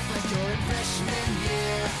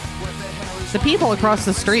 The people across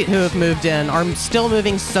the street who have moved in are still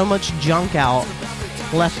moving so much junk out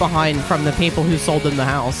left behind from the people who sold them the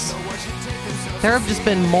house. There have just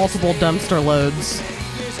been multiple dumpster loads.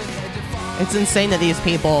 It's insane that these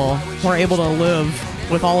people were able to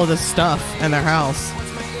live with all of this stuff in their house.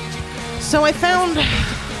 So I found...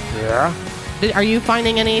 Yeah? Are you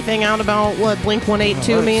finding anything out about what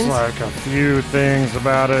Blink-182 means? There's like a few things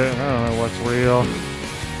about it. I don't know what's real.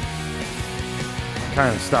 I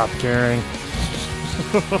kind of stopped caring.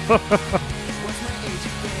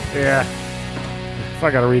 Yeah. If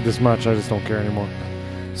I gotta read this much, I just don't care anymore.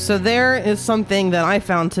 So there is something that I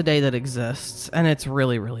found today that exists, and it's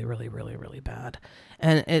really, really, really, really, really bad.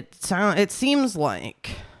 And it seems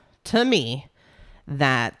like, to me,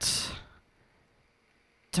 that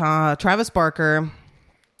Travis Barker,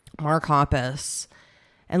 Mark Hoppus,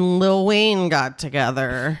 and Lil Wayne got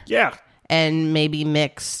together Yeah. and maybe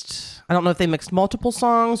mixed. I don't know if they mixed multiple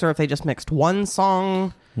songs or if they just mixed one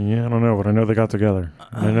song. Yeah, I don't know, but I know they got together.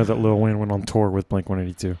 And I know that Lil Wayne went on tour with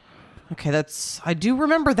Blink-182. Okay, I do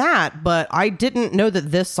remember that, but I didn't know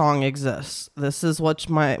that this song exists. This is What's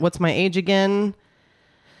My Age Again?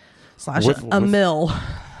 / a mill.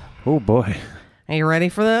 Oh, boy. Are you ready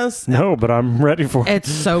for this? No, but I'm ready for it.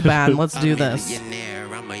 It's so bad. Let's do this.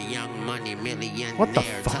 What the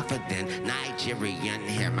fuck? Tougher than Nigerian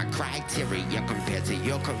hair. My criteria compared to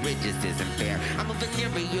your courageous isn't fair. I'm a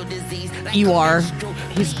venereal disease. Like You are. a stroke.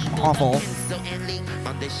 He's awful. So ending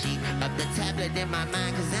on the sheet of the tablet in my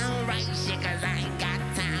mind. 'Cause I don't write shit 'cause I ain't got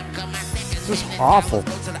time. 'Cause my seconds This is awful.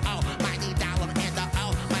 go to the almighty dollar and the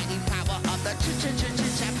almighty power of the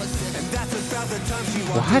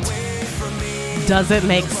What? Does it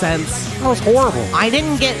make sense? That was horrible. I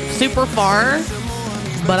didn't get super far,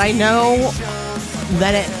 but I know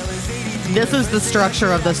that this is the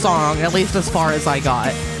structure of the song, at least as far as I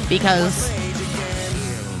got. Because,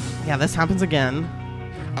 yeah, this happens again.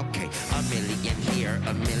 Okay, a million here,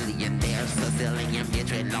 a million there, Sicilian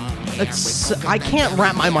bitch with long hair. I can't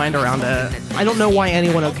wrap my mind around it. I don't know why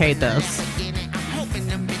anyone okayed this.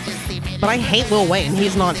 But I hate Lil Wayne.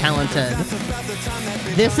 He's not talented.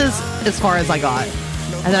 This is as far as I got.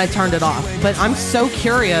 And then I turned it off. But I'm so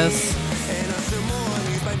curious.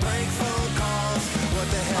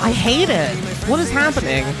 I hate it. What is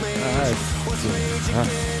happening?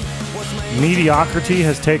 Mediocrity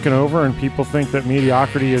has taken over, and people think that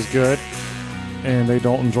mediocrity is good, and they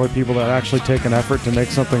don't enjoy people that actually take an effort to make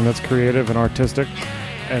something that's creative and artistic,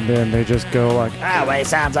 and then they just go like, well, he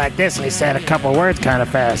sounds like this, and he said a couple words kind of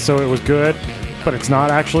fast, so it was good, but it's not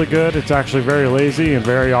actually good. It's actually very lazy and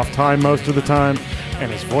very off time most of the time, and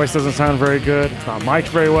his voice doesn't sound very good. It's not mic'd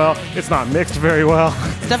very well. It's not mixed very well.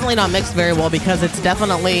 It's definitely not mixed very well because it's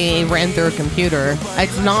definitely ran through a computer.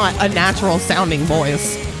 It's not a natural sounding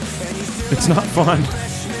voice. It's not fun.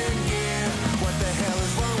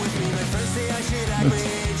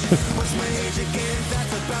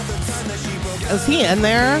 Is he in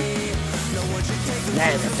there?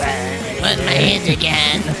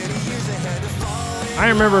 I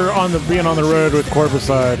remember being on the road with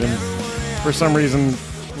Corpicide, and for some reason,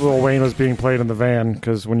 Lil Wayne was being played in the van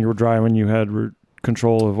because when you were driving, you had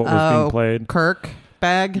control of what was being played. Kirk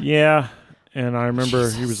bag. Yeah, and I remember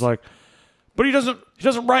he was like, "But he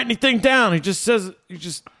doesn't write anything down. He just says he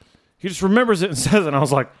just remembers it and says it." And I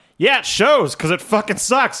was like, "Yeah, it shows because it fucking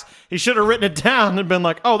sucks. He should have written it down and been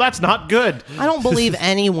like, oh, that's not good." I don't believe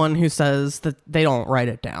anyone who says that they don't write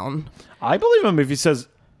it down. I believe him if he says,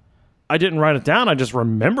 "I didn't write it down. I just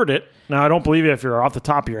remembered it." Now, I don't believe you if you're off the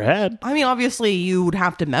top of your head. I mean, obviously, you would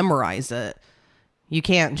have to memorize it. You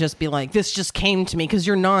can't just be like, this just came to me, because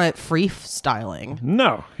you're not freestyling.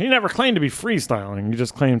 No, he never claimed to be freestyling. He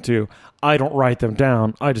just claimed to, I don't write them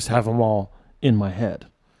down. I just have them all in my head.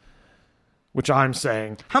 Which I'm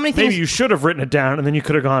saying, How many maybe things- you should have written it down, and then you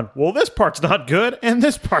could have gone, well, this part's not good, and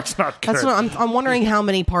this part's not good. That's what I'm wondering how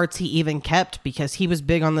many parts he even kept, because he was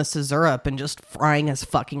big on the Scissorp and just frying his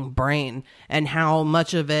fucking brain, and how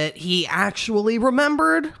much of it he actually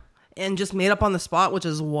remembered and just made up on the spot, which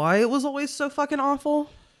is why it was always so fucking awful.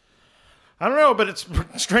 I don't know, but it's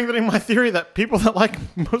strengthening my theory that people that like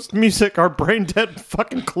most music are brain dead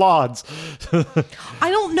fucking clods. I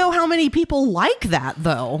don't know how many people like that,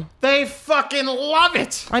 though. They fucking love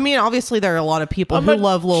it. I mean, obviously there are a lot of people A who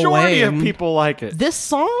love Lil majority Wayne. of people like it. This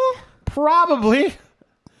song? Probably.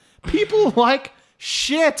 People like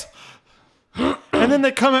shit. And then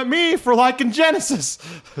they come at me for liking Genesis.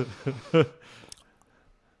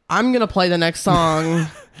 I'm gonna play the next song.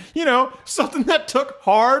 You know, something that took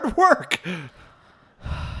hard work.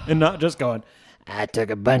 And not just going, I took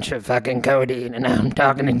a bunch of fucking codeine and I'm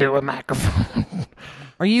talking into a microphone.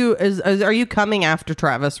 Are you coming after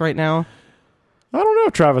Travis right now? I don't know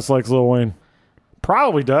if Travis likes Lil Wayne.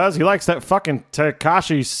 Probably does. He likes that fucking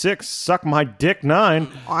Tekashi 6 Suck My Dick 9.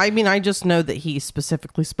 I mean, I just know that he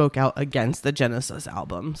specifically spoke out against the Genesis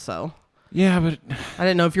album, so Yeah, but I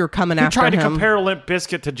didn't know if you were coming he after tried to him. compare Limp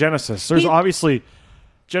Bizkit to Genesis. There's obviously...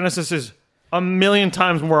 Genesis is a million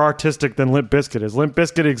times more artistic than Limp Bizkit is. Limp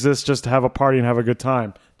Bizkit exists just to have a party and have a good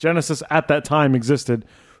time. Genesis at that time existed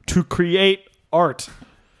to create art.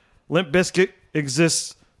 Limp Bizkit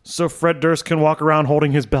exists so Fred Durst can walk around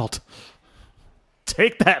holding his belt.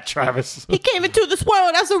 Take that, Travis. He came into this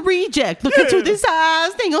world as a reject. Look into these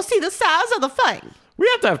eyes, then you'll see the size of the thing. We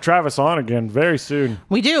have to have Travis on again very soon.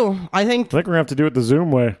 We do. I think I think we're going to have to do it the Zoom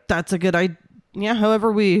way. that's a good idea. Yeah,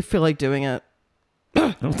 however we feel like doing it.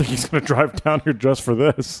 I don't think he's going to drive down here just for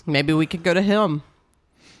this. Maybe we could go to him.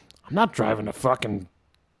 I'm not driving to fucking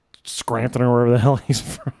Scranton or wherever the hell he's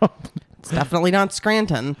from. It's definitely not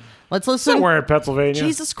Scranton. Let's listen. Somewhere in Pennsylvania.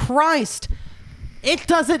 Jesus Christ. It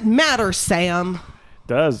doesn't matter, Sam.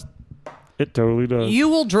 Does. It totally does. You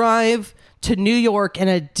will drive to New York in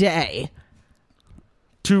a day,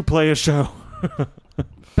 To play a show.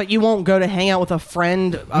 but you won't go to hang out with a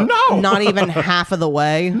friend No. not even half of the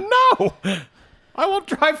way. No! I won't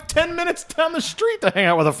drive 10 minutes down the street to hang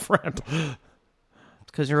out with a friend.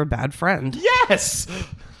 Because you're a bad friend. Yes!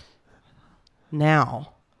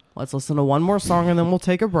 Now, let's listen to one more song and then we'll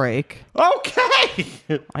take a break. Okay!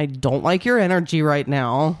 I don't like your energy right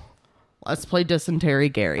now. Let's play Dysentery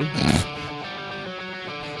Gary.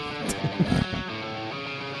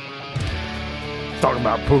 Talking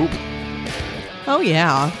about poop. Oh,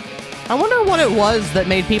 yeah. I wonder what it was that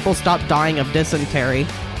made people stop dying of dysentery.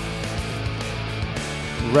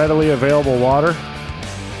 Readily available water.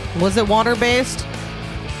 Was it water-based?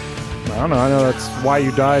 I don't know. I know that's why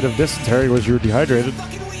you died of dysentery was you were dehydrated.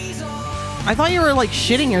 I thought you were, like,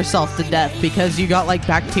 shitting yourself to death because you got, like,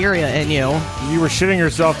 bacteria in you. You were shitting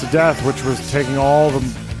yourself to death, which was taking all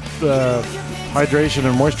the hydration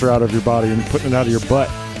and moisture out of your body and putting it out of your butt.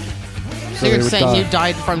 So they you're would saying die. you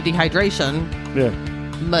died from dehydration, Yeah.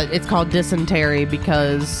 but it's called dysentery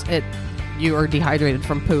because you are dehydrated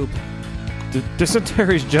from poop.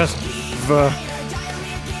 Dysentery is just the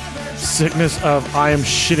sickness of I am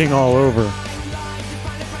shitting all over.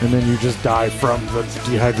 And then you just die from the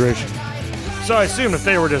dehydration. So I assume if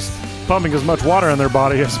they were just pumping as much water in their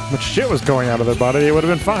body as much shit was going out of their body, it would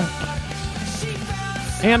have been fine.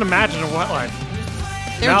 And imagine what, like...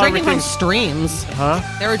 They were now drinking from everything's- streams.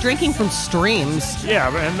 Huh? They were drinking from streams.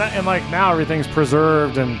 Yeah, and like now everything's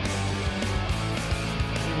preserved and...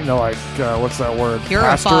 You know, like, what's that word? Purified.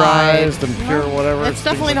 Pasteurized and pure whatever. It's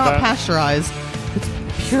definitely things not like that. pasteurized.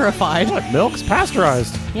 It's purified. What? Milk's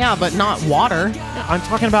pasteurized. Yeah, but not water. I'm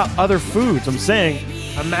talking about other foods. I'm saying,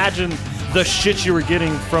 imagine the shit you were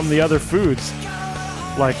getting from the other foods,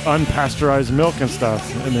 like unpasteurized milk and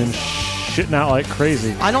stuff, and then shitting out like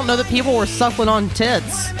crazy. I don't know that people were suckling on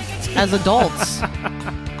tits as adults.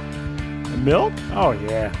 Milk? Oh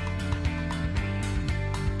yeah.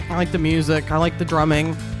 I like the music. I like the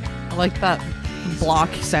drumming. I like that block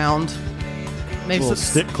sound. Makes Little it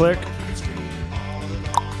stick click.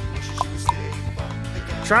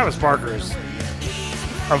 Travis Barker is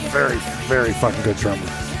a very, very fucking good drummer.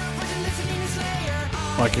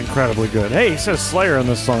 Like incredibly good. Hey, he says Slayer in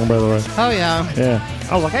this song, by the way. Oh yeah, Yeah.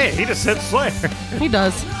 I was like, hey, he just said Slayer. he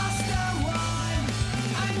does.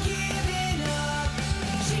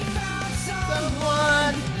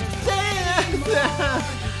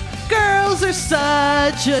 Girls are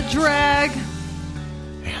such a drag.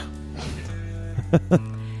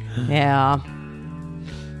 Yeah.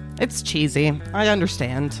 It's cheesy. I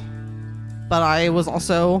understand. But I was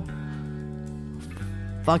also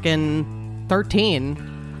fucking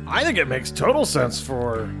 13. I think it makes total sense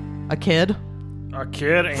for A kid. a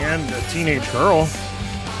kid and a teenage girl.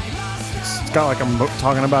 It's got like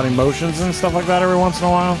talking about emotions and stuff like that every once in a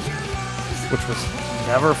while, which was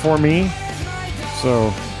never for me. So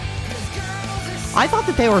I thought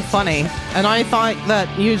that they were funny. And I thought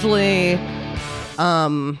that usually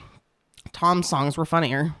Tom's songs were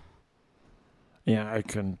funnier. yeah, I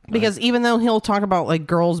couldn't. Because even though he'll talk about like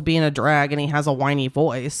girls being a drag and he has a whiny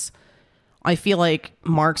voice, I feel like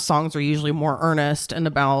Mark's songs are usually more earnest and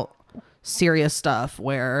about serious stuff,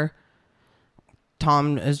 where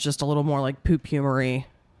Tom is just a little more like poop humory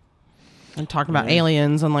and talking about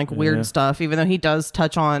aliens and like weird stuff. Even though he does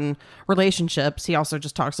touch on relationships, he also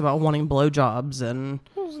just talks about wanting blowjobs and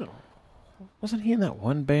Wasn't he in that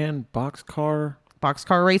one band, Boxcar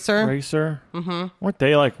Boxcar Racer. Racer? Mm-hmm. Weren't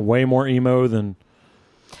they like way more emo than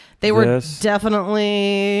They were this?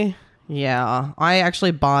 definitely, yeah. I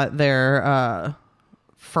actually bought their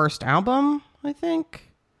first album, I think.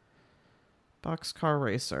 Boxcar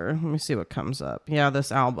Racer. Let me see what comes up. Yeah,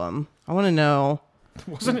 this album. I want to know.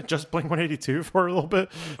 Wasn't it just Blink-182 for a little bit?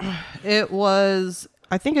 It was,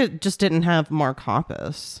 I think it just didn't have Mark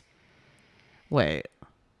Hoppus. Wait.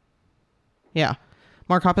 Yeah.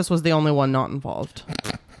 Mark Hoppus was the only one not involved.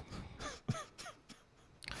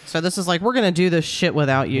 So this is like, we're going to do this shit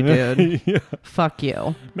without you, dude. Yeah. Fuck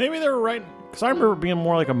you. Maybe they were right, because I remember it being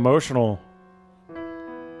more like emotional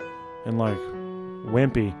and like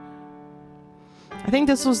wimpy. I think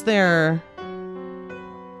this was their...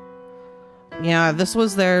 Yeah, this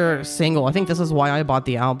was their single. I think this is why I bought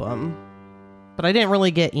the album. But I didn't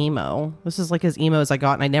really get emo. This is like as emo as I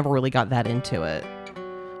got, and I never really got that into it.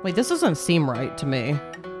 Wait, this doesn't seem right to me.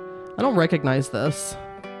 I don't recognize this.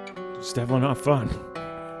 It's definitely not fun.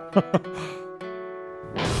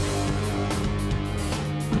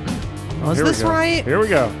 Oh, is Here we this go. right? Here we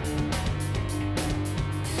go.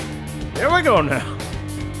 Here we go now.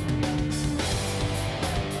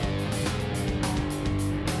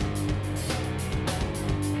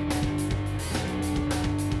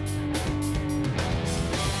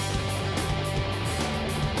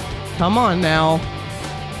 Come on now.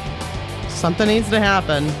 Something needs to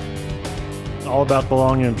happen. All about the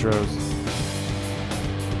long intros.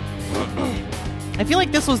 I feel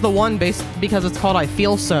like this was the one based because it's called I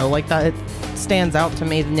Feel So. Like that it stands out to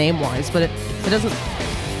me name-wise, but it doesn't...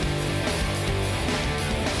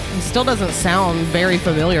 It still doesn't sound very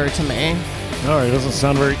familiar to me. No, it doesn't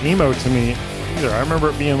sound very emo to me either. I remember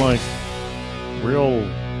it being like real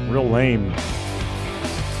lame.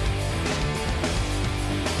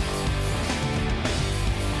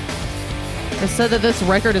 It said that this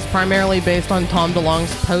record is primarily based on Tom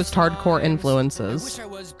DeLonge's post-hardcore influences. Wish I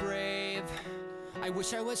was brave. I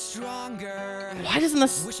wish I was stronger. Why doesn't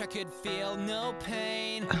this... Wish I could feel no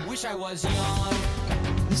pain. Wish I was young.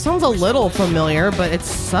 This sounds a little familiar, but it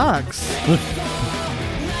sucks. Let's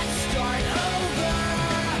start over.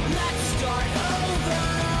 Let's start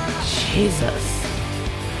over. Jesus.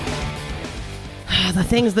 The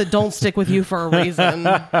things that don't stick with you for a reason.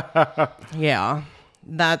 Yeah,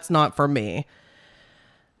 that's not for me.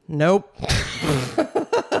 Nope.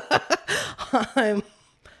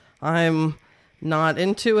 I'm not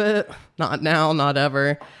into it. Not now, not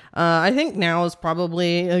ever. I think now is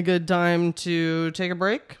probably a good time to take a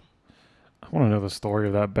break. I want to know the story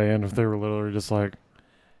of that band, if they were literally just like,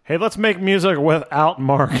 hey, let's make music without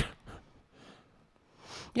Mark.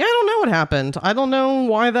 Yeah, I don't know what happened. I don't know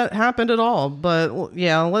why that happened at all. But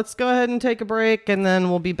yeah, let's go ahead and take a break, and then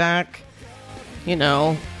we'll be back, you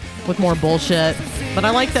know, with more bullshit. But I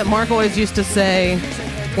like that Mark always used to say,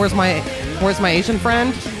 where's my Asian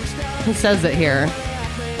friend? He says it here.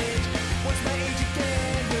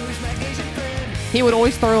 he would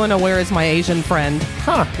always throw in a "Where is my Asian friend?"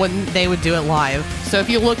 when they would do it live. So if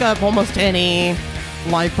you look up almost any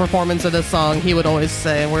live performance of this song, he would always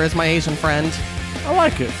say, "Where is my Asian friend?" I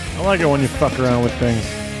like it. I like it when you fuck around with things.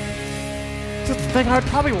 That's the thing. I'd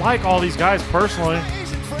probably like all these guys personally.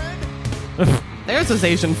 There's his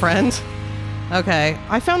Asian friend. Okay,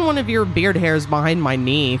 I found one of your beard hairs behind my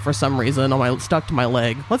knee for some reason, stuck to my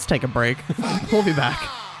leg. Let's take a break. We'll be back.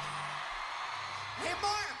 Hey,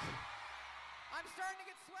 Mark! I'm starting to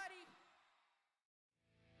get sweaty.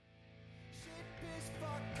 Shit, piss,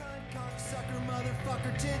 fuck, cunt, cocksucker,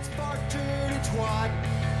 motherfucker, tits, fart, dirty twat.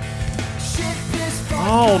 Shit, piss, fuck,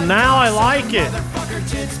 Oh, cunt, now I cocksucker, like it. motherfucker,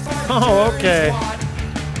 tits, fart, Oh, dirty okay. twat.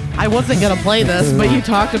 I wasn't gonna play this, but you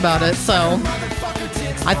talked about it, so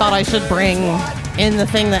I thought I should bring in the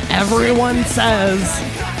thing that everyone says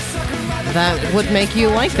that would make you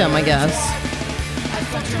like them, I guess.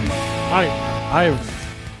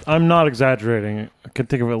 I'm not exaggerating. I can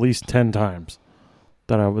think of at least 10 times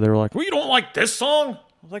that they were like, "Well, you don't like this song?" I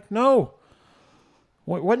was like, "No."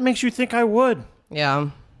 What makes you think I would? Yeah.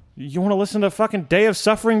 You want to listen to fucking "Day of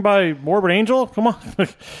Suffering" by Morbid Angel? Come on.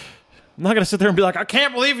 I'm not going to sit there and be like, "I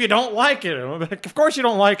can't believe you don't like it." I'm like, of course you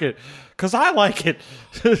don't like it, because I like it.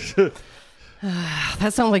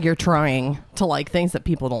 That sounds like you're trying to like things that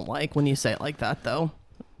people don't like when you say it like that, though.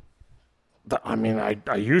 I mean, I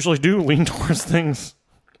usually do lean towards things.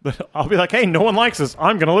 But I'll be like, "Hey, no one likes this.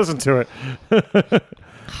 I'm going to listen to it."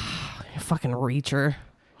 You fucking reacher.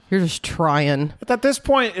 You're just trying. But at this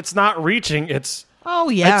point, it's not reaching. It's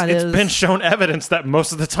yeah, it's been shown evidence that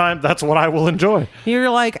most of the time that's what I will enjoy. You're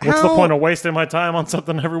like, What's the point of wasting my time on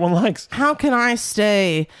something everyone likes? How can I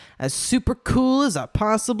stay as super cool as I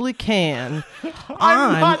possibly can?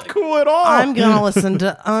 I'm not cool at all. I'm gonna listen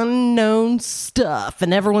to unknown stuff,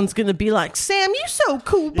 and everyone's gonna be like, "Sam, you so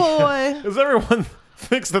cool, boy." Because everyone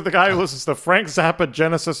thinks that the guy who listens to Frank Zappa,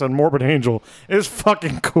 Genesis, and Morbid Angel is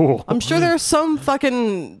fucking cool. I'm sure there are some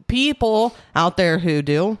fucking people out there who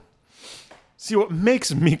do. See, what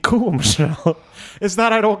makes me cool, Michelle, is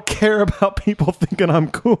that I don't care about people thinking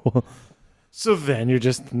I'm cool. So then you're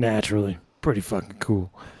just naturally pretty fucking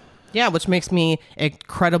cool. Yeah, which makes me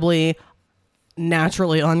incredibly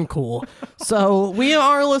naturally uncool. So we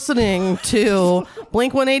are listening to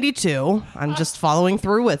Blink-182. I'm just following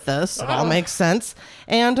through with this. It all makes sense.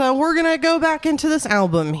 And we're going to go back into this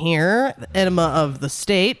album here, Enema of the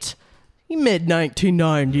State,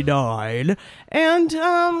 mid-1999. And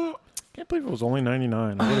I can't believe it was only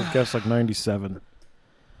 99. I would have guessed like 97.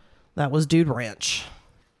 that was Dude Ranch.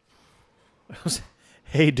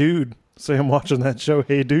 Hey, dude. Say I'm watching that show,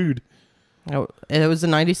 Hey Dude. Oh, it was in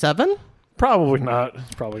 97? Probably not.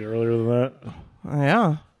 It's probably earlier than that.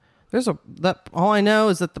 Yeah. All I know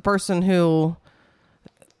is that the person who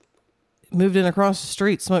moved in across the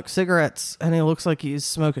street smoked cigarettes, and he looks like he's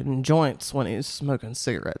smoking joints when he's smoking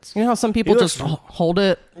cigarettes. You know how some people looks- just hold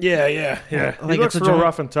it? Yeah. Like He looks it's a real joint.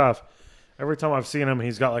 rough and tough. Every time I've seen him,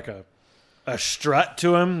 he's got like a strut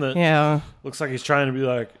to him that Yeah. looks like he's trying to be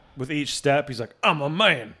like, with each step, he's like, "I'm a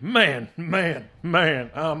man. I'm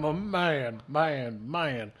a man,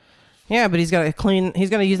 man." Yeah, but he's got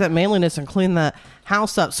to use that manliness and clean that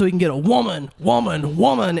house up so he can get a woman in What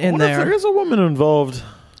if there. there is a woman involved?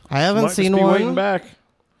 I haven't Might just seen be waiting one. back.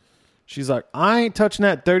 She's like, "I ain't touching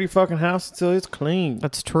that dirty fucking house until it's clean."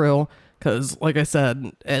 That's true. Because, like I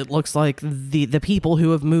said, it looks like the people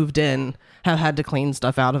who have moved in have had to clean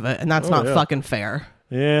stuff out of it, and that's not yeah. fucking fair.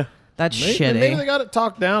 Yeah. That's Maybe shitty. they got it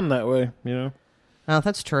talked down that way, you know. Oh,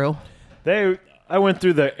 that's true. I went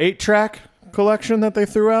through the 8-track collection that they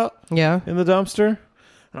threw out Yeah. in the dumpster,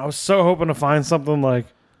 and I was so hoping to find something like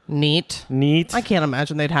Neat. neat. I can't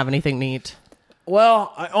imagine they'd have anything neat.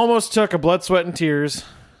 Well, I almost took a Blood, Sweat, and Tears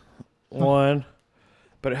one,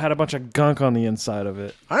 but it had a bunch of gunk on the inside of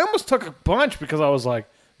it. I almost took a bunch because I was like,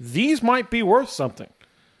 these might be worth something.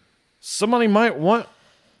 Somebody might want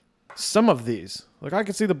some of these. Like, I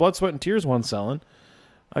could see the Blood, Sweat, and Tears one selling.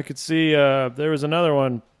 I could see there was another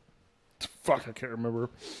one. Fuck, I can't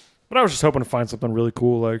remember. But I was just hoping to find something really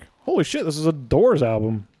cool. Like, holy shit, this is a Doors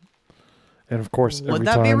album. And of course, Would every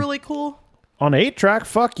that be time- really cool? on 8-track,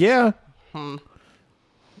 fuck yeah.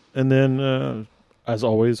 And then, as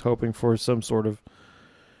always, hoping for some sort of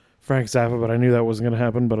Frank Zappa, but I knew that wasn't going to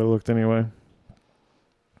happen, but I looked anyway.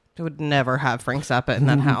 They would never have Frank Zappa in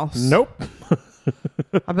that house. Nope.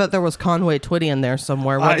 I bet there was Conway Twitty in there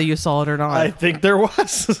somewhere, whether you saw it or not. I think there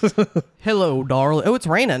was. Hello, darling. Oh, it's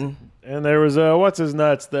raining. And there was, what's his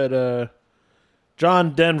nuts, that,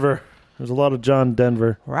 John Denver. There's a lot of John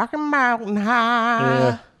Denver. Rocky Mountain High.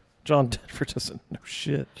 Yeah. John Denver doesn't know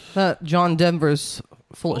shit. That John Denver's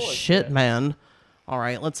full of shit, man. All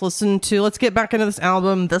right, let's get back into this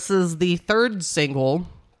album. This is the third single.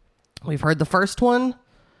 We've heard the first one.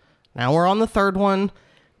 Now we're on the third one.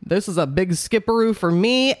 This is a big skipperoo for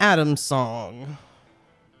me, Adam's song.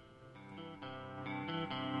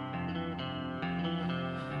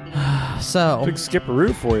 So, Big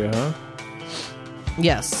skipperoo for you, huh?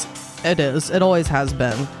 yes, it is. It always has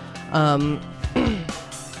been.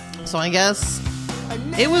 So I guess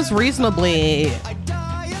it was reasonably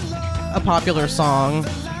a popular song.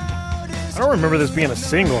 I don't remember this being a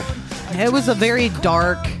single. It was a very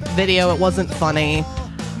dark video. It wasn't funny.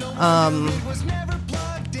 And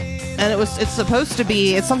it's supposed to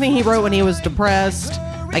be, it's something he wrote when he was depressed.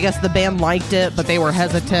 I guess the band liked it, but they were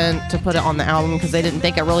hesitant to put it on the album because they didn't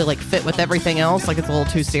think it really fit with everything else. Like, it's a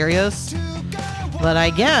little too serious. But I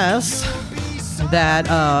guess that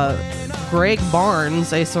Greg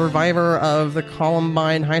Barnes, a survivor of the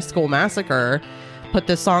Columbine High School Massacre, put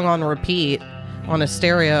this song on repeat on a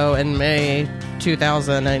stereo in May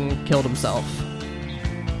 2000 and killed himself.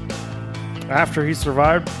 After he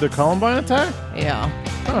survived the Columbine attack? Yeah.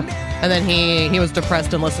 Huh. And then he was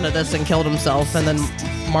depressed and listened to this and killed himself. And then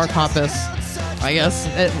Mark Hoppus, I guess,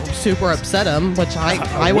 it super upset him, which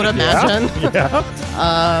I would imagine.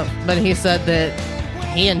 Yeah. But he said that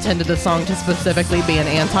he intended the song to specifically be an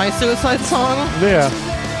anti-suicide song. Yeah.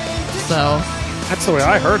 So, That's the way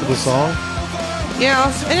I heard the song.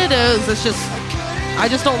 yeah, and it is. It's just, I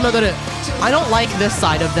just don't know that I don't like this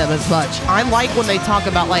side of them as much. I like when they talk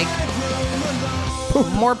about, like,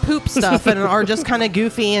 more poop stuff and are just kind of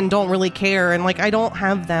goofy and don't really care. And, like, I don't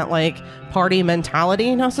have that, like, party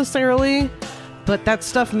mentality necessarily. But that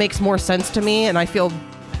stuff makes more sense to me, and I feel,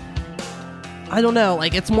 I don't know,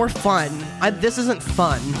 like, it's more fun. This isn't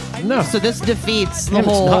fun. No. So this defeats the And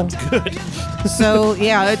whole... it's not good. So,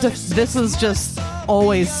 yeah, this is just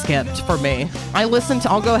always skipped for me.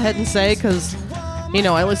 I'll go ahead and say, because, you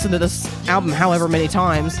know, I listened to this album however many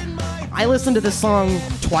times. I listened to this song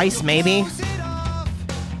twice, maybe,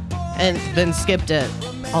 and then skipped it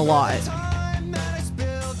a lot.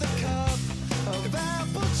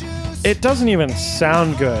 It doesn't even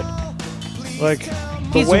sound good. Like,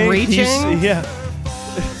 the He's way reaching? yeah.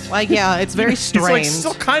 Like, yeah, it's very He's strange. like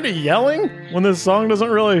still kind of yelling when this song doesn't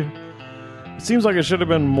really... It seems like it should have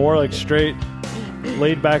been more like straight,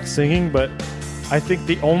 laid back singing, but I think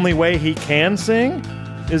the only way he can sing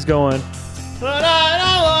is going...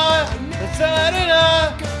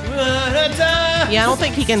 Yeah, I don't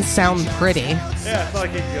think he can sound pretty, Yeah, it's like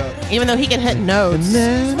he can go... even though he can hit notes.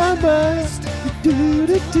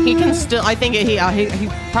 He can still. I think he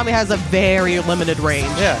probably has a very limited range.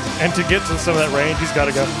 Yeah, and to get to some of that range, he's got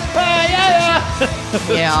to go...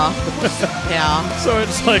 Yeah, yeah. So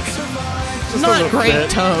it's like... just Not doesn't great fit.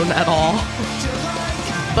 tone at all.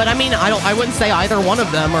 But I mean, I wouldn't say either one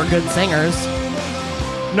of them are good singers.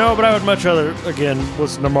 No, but I would much rather, again,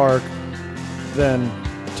 listen to Mark than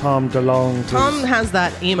Tom DeLonge. Tom has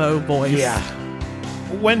that emo voice. Yeah.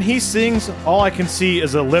 When he sings, all I can see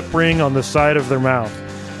is a lip ring on the side of their mouth.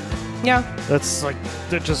 Yeah. That's like,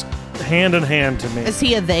 they're just hand in hand to me. Is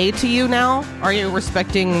he a they to you now? Are you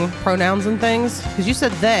respecting pronouns and things? Because you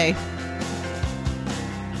said they.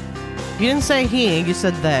 You didn't say he, you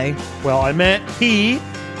said they. Well, I meant he.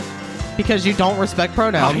 Because you don't respect I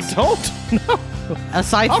pronouns. don't. No.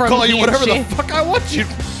 Aside I'll from call you he and whatever she. the fuck I want you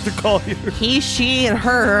to call you. He, she, and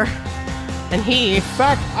her, and he. In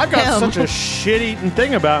fact, I've got Him. such a shit-eating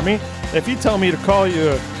thing about me. If you tell me to call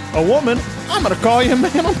you a woman, I'm going to call you a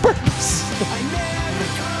man on purpose.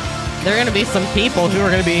 There are going to be some people who are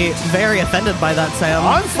going to be very offended by that, Sam.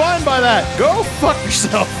 I'm fine by that. Go fuck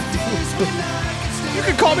yourself. You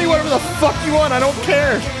can call me whatever the fuck you want. I don't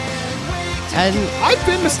care. And I've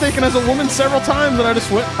been mistaken as a woman several times, and I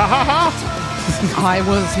just went, ha ha ha. I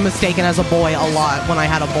was mistaken as a boy a lot when I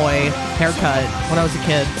had a boy haircut when I was a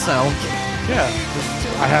kid, so. Yeah,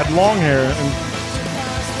 I had long hair,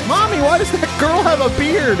 and Mommy, why does that girl have a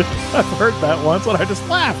beard? I've heard that once, and I just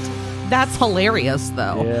laughed. That's hilarious,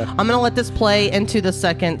 though. Yeah. I'm going to let this play into the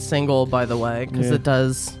second single, by the way, because Yeah. it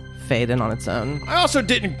does fade in on its own. I also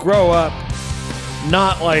didn't grow up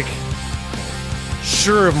not, like,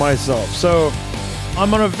 sure of myself, so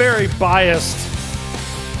I'm on a very biased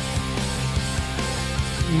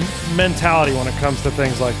mentality when it comes to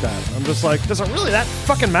things like that. I'm just like, does it really that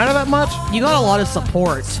fucking matter that much? You got a lot of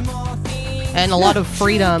support and a lot of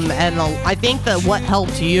freedom, and I think that what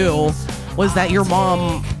helped you was that your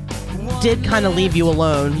mom did kind of leave you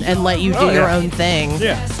alone and let you do Oh, your yeah. own thing.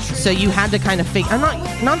 Yeah. So you had to kind of figure.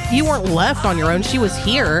 Not you weren't left on your own. She was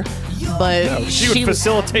here, but No, she would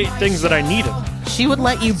facilitate things that I needed. she would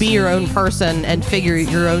let you be your own person and figure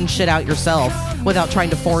your own shit out yourself without trying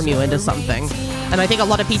to form you into something. And I think a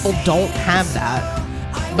lot of people don't have that.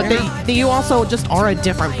 But you also just are a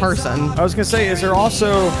different person. I was gonna say, is there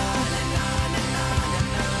also?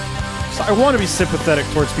 So I want to be sympathetic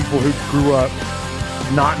towards people who grew up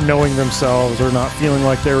not knowing themselves or not feeling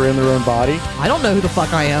like they were in their own body. I don't know who the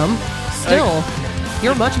fuck I am. Still,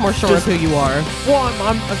 you're much more sure of who you are. Well,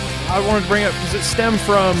 I wanted to bring it up because it stemmed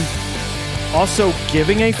from also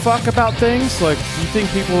giving a fuck about things. Like, you think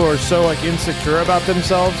people who are so like insecure about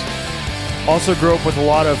themselves also grew up with a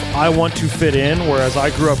lot of I want to fit in, whereas I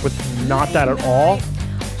grew up with not that at all.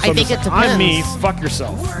 So I think it depends. I'm me. Fuck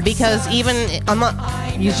yourself. Because even I'm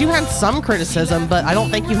not. You had some criticism, but I don't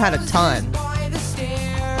think you had a ton.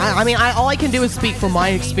 I mean, all I can do is speak from my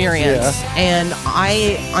experience, and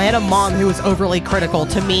I had a mom who was overly critical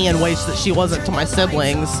to me in ways that she wasn't to my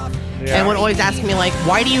siblings, and would always ask me like,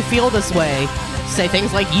 "Why do you feel this way?" Say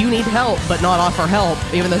things like, "You need help," but not offer help,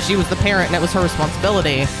 even though she was the parent and it was her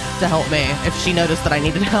responsibility to help me if she noticed that I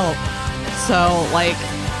needed help. So, like,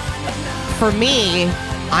 for me,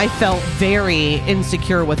 I felt very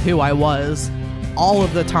insecure with who I was all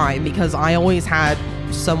of the time because I always had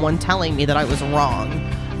someone telling me that I was wrong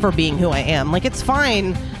for being who I am. Like, it's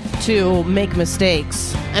fine to make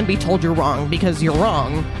mistakes and be told you're wrong because you're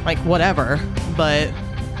wrong, like, whatever, but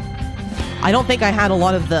I don't think I had a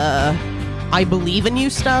lot of the I believe in you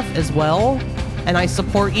stuff as well, and I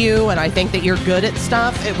support you, and I think that you're good at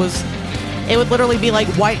stuff. It would literally be like,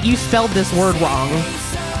 why you spelled this word wrong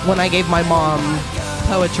when I gave my mom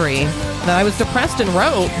poetry that I was depressed and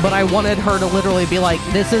wrote, but I wanted her to literally be like,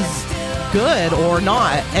 this is good or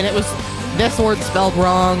not, and it was this word spelled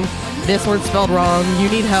wrong, this word spelled wrong, you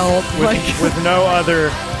need help. With no other...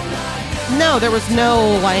 No, there was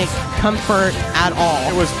no, like, comfort at all.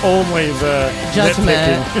 It was only the judgment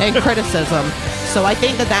nitpicking. and criticism. So I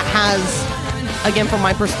think that has, again, from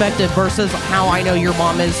my perspective versus how I know your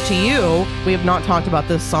mom is to you, we have not talked about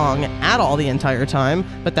this song at all the entire time,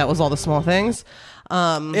 but that was all the small things.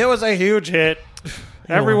 It was a huge hit.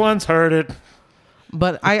 Everyone's heard it.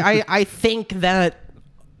 But I think that,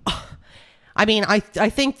 I mean, I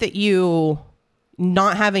think that you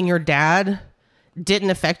not having your dad didn't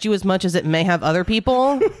affect you as much as it may have other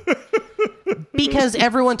people. Because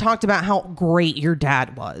everyone talked about how great your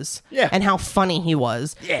dad was. Yeah. And how funny he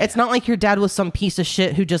was. Yeah. It's not like your dad was some piece of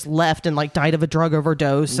shit who just left and like died of a drug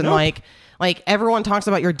overdose. And like everyone talks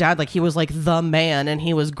about your dad like he was like the man and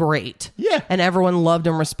he was great. Yeah. And everyone loved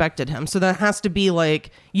and respected him. So that has to be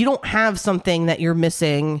like, you don't have something that you're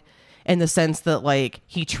missing in the sense that like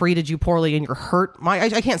he treated you poorly and you're hurt.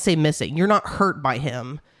 I can't say missing. You're not hurt by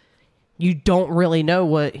him. You don't really know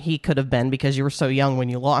what he could have been because you were so young when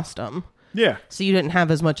you lost him. Yeah. So you didn't have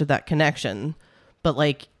as much of that connection. But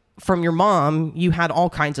like from your mom, you had all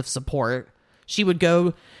kinds of support. She would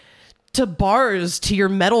go to bars to your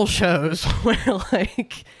metal shows where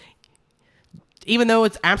like, even though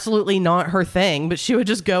it's absolutely not her thing, but she would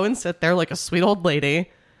just go and sit there like a sweet old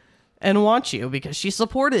lady and watch you because she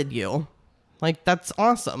supported you. Like, that's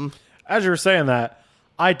awesome. As you were saying that,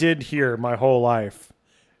 I did hear my whole life,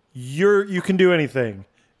 you can do anything.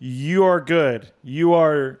 You are good. You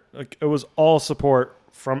are, like, it was all support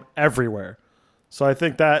from everywhere. So I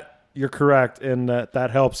think that you're correct in that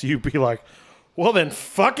helps you be like, well, then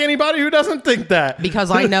fuck anybody who doesn't think that. Because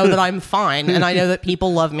I know that I'm fine, and I know that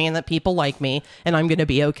people love me and that people like me, and I'm going to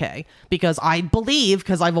be okay. Because I believe,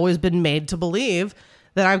 because I've always been made to believe,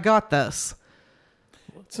 that I've got this.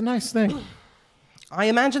 It's a nice thing. I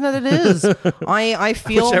imagine that it is. I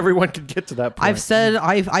feel... I wish everyone could get to that point. I've said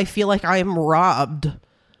I feel like I'm robbed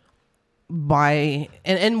by...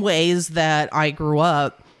 in ways that I grew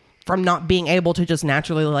up from not being able to just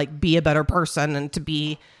naturally like be a better person and to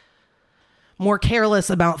be more careless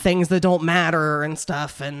about things that don't matter and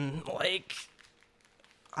stuff, and like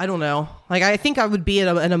I don't know, like I think I would be in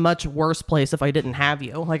a much worse place if I didn't have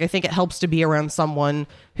you. Like I think it helps to be around someone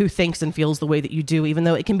who thinks and feels the way that you do, even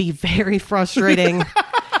though it can be very frustrating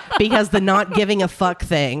because the not giving a fuck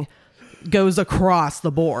thing goes across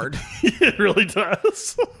the board. It really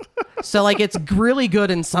does. So like it's really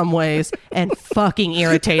good in some ways and fucking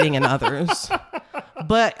irritating in others.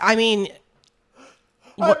 But I mean,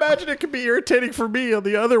 I imagine it could be irritating for me on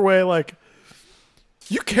the other way. Like,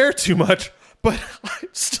 you care too much, but I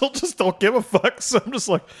still just don't give a fuck. So I'm just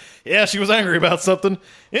like, yeah, she was angry about something.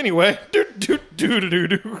 Anyway,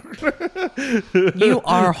 you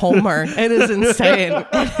are Homer. It is insane.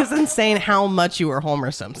 It is insane how much you are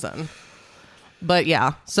Homer Simpson. But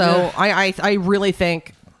yeah, so yeah. I really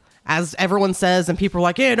think, as everyone says, and people are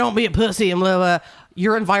like, yeah, don't be a pussy and blah, blah,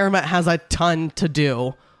 your environment has a ton to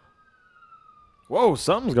do. Whoa,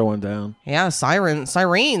 something's going down. Yeah, sirens.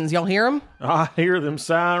 Y'all hear them? I hear them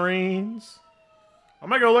sirens. I'm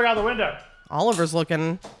gonna go look out the window. Oliver's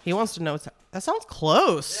looking. He wants to know. That sounds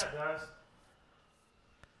close. Yeah, guys.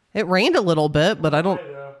 It rained a little bit, but I don't.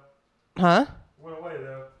 Huh? Went away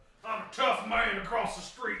though. I'm a tough man across the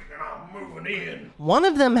street, and I'm moving in. One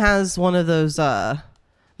of them has one of those. The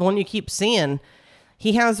one you keep seeing.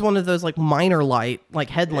 He has one of those like minor light, like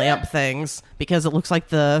headlamp things, because it looks like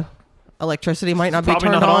the electricity might not be Probably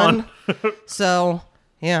turned not on. So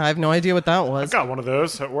yeah, I have no idea what that I was. got one of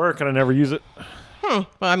those at work, and I never use it. But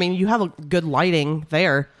I mean, you have a good lighting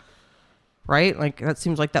there, right? Like that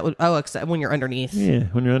seems like that would. Oh, except when you're underneath. Yeah,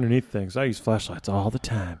 when you're underneath things. I use flashlights all the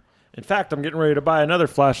time. In fact, I'm getting ready to buy another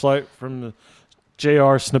flashlight from the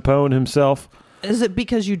J.R. Snapone himself. Is it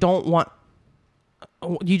because you don't want?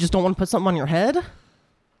 You just don't want to put something on your head?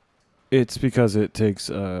 It's because it takes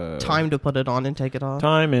Time to put it on and take it off.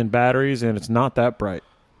 time and batteries, and it's not that bright.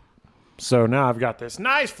 So now I've got this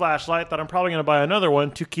nice flashlight that I'm probably going to buy another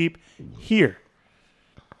one to keep here.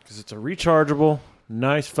 Because it's a rechargeable,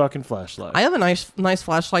 nice fucking flashlight. I have a nice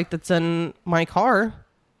flashlight that's in my car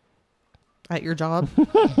at your job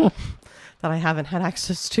that I haven't had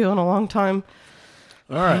access to in a long time.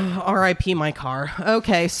 All right. R.I.P. my car.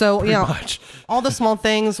 Okay, so much. All the Small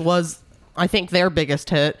Things was, I think, their biggest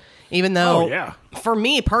hit. Even though, Oh, yeah. for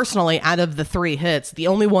me personally, out of the 3 hits, the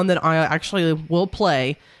only one that I actually will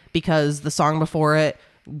play because the song before it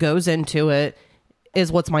goes into it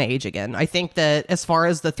is What's My Age Again. I think that as far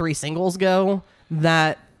as the 3 singles go,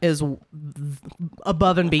 that is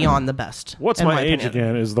above and beyond the best. What's in My Age opinion.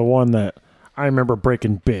 Again is the one that I remember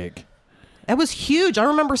breaking big. It was huge. I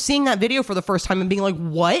remember seeing that video for the first time and being like,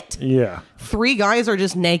 what? Yeah. 3 guys are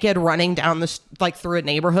just naked running down through a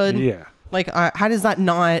neighborhood? Yeah. Like, how does that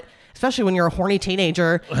not, especially when you're a horny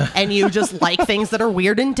teenager and you just like things that are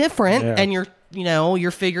weird and different, Yeah. and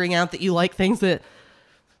you're figuring out that you like things that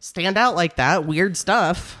stand out like that, weird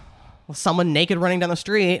stuff. Someone naked running down the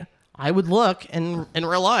street, I would look in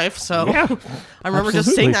real life. So Yeah, I remember just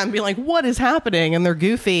absolutely. seeing that and being like, what is happening? And they're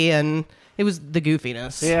goofy, and it was the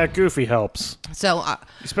goofiness. Yeah, Goofy helps. So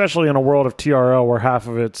Especially in a world of TRL where half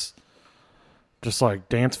of it's just like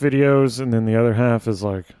dance videos and then the other half is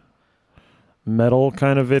like metal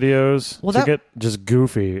kind of videos. Well, to that- get just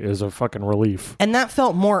Goofy is a fucking relief. and that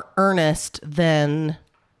felt more earnest than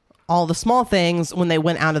All the Small Things when they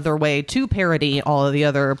went out of their way to parody all of the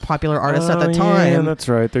other popular artists at the time. Yeah, that's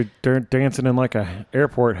right. They're dancing in like a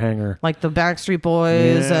airport hangar. Like the Backstreet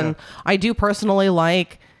Boys. Yeah. And I do personally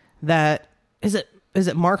like that. Is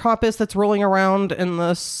it Mark Hoppus that's rolling around in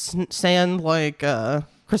the sand like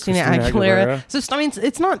Christina Aguilera? So I mean,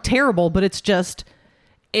 it's not terrible, but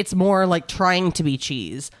it's more like trying to be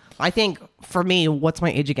cheese. I think for me, What's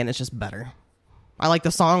My Age Again is just better. I like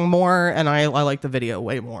the song more, and I like the video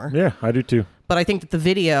way more. Yeah, I do too. But I think that the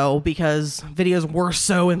video, because videos were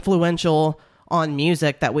so influential on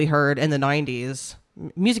music that we heard in the 90s,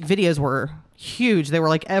 music videos were huge. They were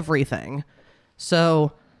like everything.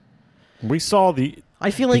 So We saw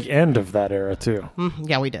I feel like, the end of that era too.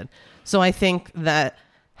 yeah, we did. So I think that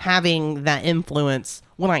having that influence,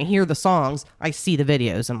 when I hear the songs, I see the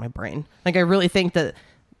videos in my brain. Like, I really think that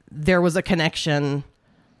there was a connection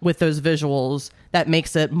with those visuals that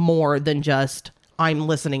makes it more than just I'm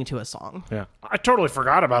listening to a song. Yeah, I totally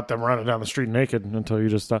forgot about them running down the street naked until you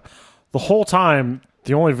just the whole time.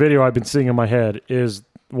 The only video I've been seeing in my head is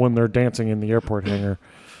when they're dancing in the airport hangar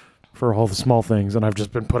for All the Small Things, and I've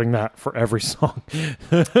just been putting that for every song.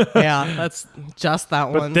 Yeah, that's just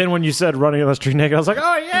that But one. then when you said running down the street naked, I was like,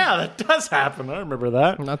 oh yeah, that does happen. I remember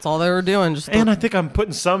that. That's all they were doing. Just And I think I'm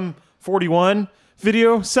putting some 41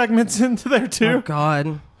 video segments into there too. oh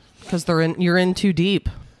God, because you're in too deep.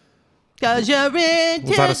 Cause you're in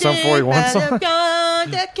Was that a Sum 41 song?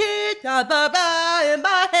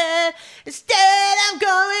 Instead, I'm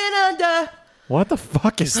going under. What the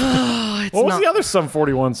fuck is that? What was not- the other Sum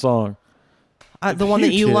 41 song? The one that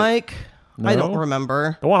Huge you hit. like? I No. don't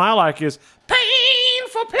remember. The one I like is Pain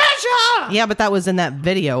for Pleasure. Yeah, but that was in that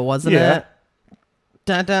video, wasn't Yeah. it?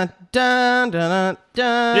 Dun dun dun dun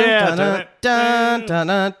dun Yeah, dun dun dun dun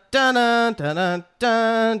dun dun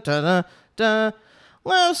dun dun dun.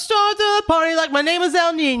 Let's start the party like my name is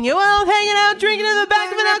El Nino. I'm hanging out, drinking in the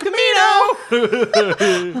back of an El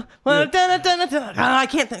Camino. I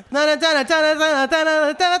can't think.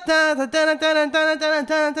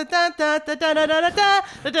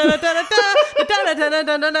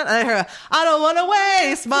 I don't want to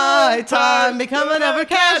waste my time becoming every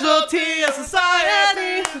casualty of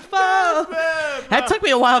society. That took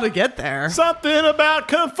me a while to get there. Something about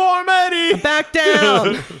conformity. Back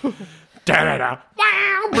down. Da-da-da.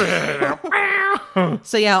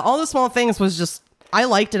 So yeah, All the Small Things was just I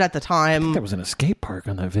liked it at the time. There was an escape park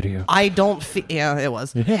on that video. I don't feel, yeah, it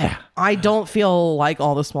was. Yeah. I don't feel like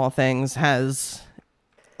All the Small Things has,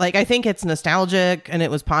 like, I think it's nostalgic and it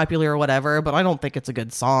was popular or whatever, but I don't think it's a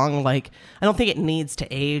good song. Like, I don't think it needs to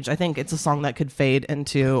age. I think it's a song that could fade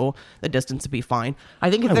into the distance and be fine. I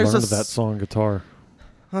think if I there's learned that song guitar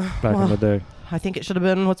back in the day. I think it should have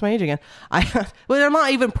been What's My Age Again. Well, I'm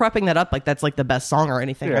not even prepping that up like that's like the best song or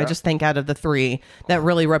anything. Yeah. I just think out of the three that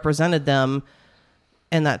really represented them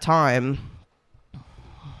in that time,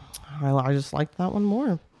 I just liked that one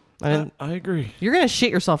more. I agree. You're gonna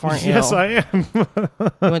shit yourself, aren't you? Yes, I am. You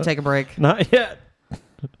want to take a break? Not yet.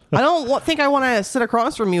 I don't think I want to sit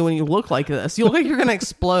across from you when you look like this. You look like you're gonna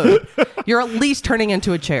explode. You're at least turning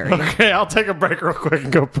into a cherry. Okay, I'll take a break real quick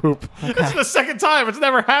and go poop. It's the second time. It's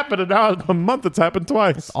never happened, and now in a month it's happened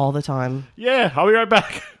twice. All the time. Yeah, I'll be right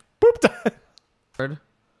back. Poop time.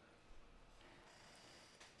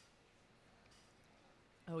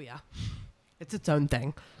 Oh yeah, it's its own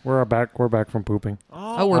thing. We're back. We're back from pooping.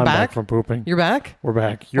 Oh, we're I'm back from pooping. You're back. We're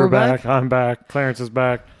back. You're We're back? back. I'm back. Clarence is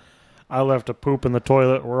back. I left a poop in the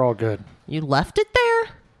toilet. We're all good. You left it there.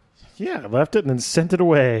 Yeah, I left it and then sent it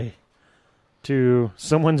away to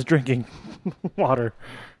someone's drinking water.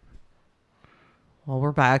 Well,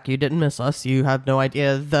 we're back. You didn't miss us. You have no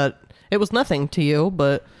idea that it was nothing to you,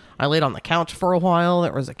 but I laid on the couch for a while.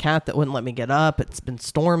 There was a cat that wouldn't let me get up. It's been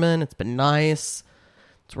storming. It's been nice.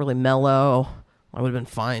 It's really mellow. I would have been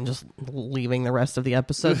fine just leaving the rest of the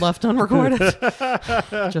episode left unrecorded.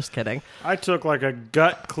 Just kidding. I took like a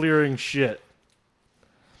gut clearing shit.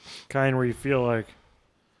 Kind where you feel like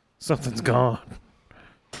something's gone.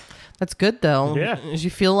 That's good though. Yeah. You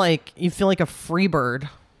feel like a free bird.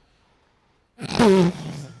 Yeah,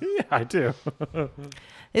 I do.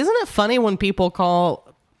 Isn't it funny when people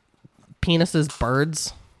call penises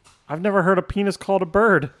birds? I've never heard a penis called a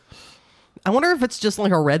bird. I wonder if it's just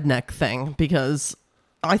like a redneck thing, because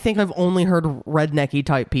I think I've only heard rednecky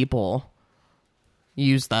type people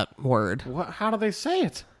use that word. What? How do they say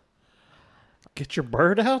it? Get your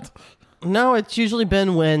bird out? No, it's usually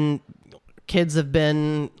been when kids have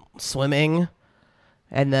been swimming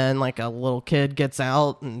and then like a little kid gets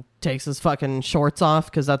out and takes his fucking shorts off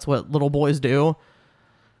because that's what little boys do.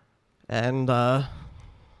 And like,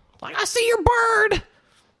 I see your bird.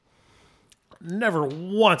 Never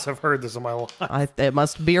once have heard this in my life. It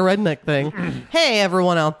must be a redneck thing. Hey,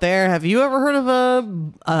 everyone out there, have you ever heard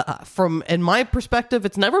of from, in my perspective,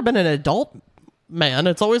 it's never been an adult man.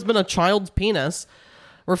 It's always been a child's penis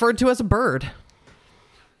referred to as a bird.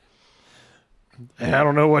 I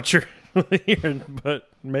don't know what you're hearing, but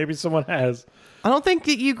maybe someone has. I don't think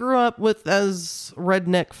that you grew up with as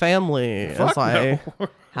redneck family as I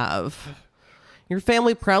have. Your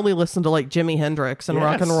family probably listened to like Jimi Hendrix and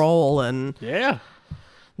rock and roll and Yeah.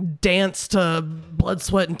 dance to Blood,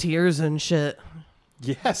 Sweat, and Tears and shit.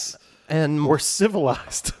 Yes. And We're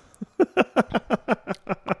civilized.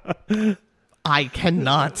 I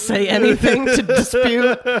cannot say anything to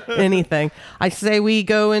dispute anything. I say we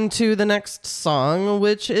go into the next song,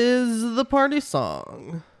 which is the party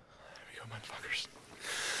song.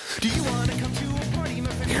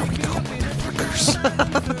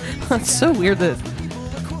 That's so weird that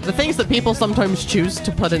the things that people sometimes choose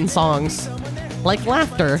to put in songs, like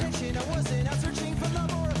laughter. I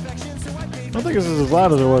don't think this is as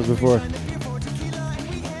loud as it was before.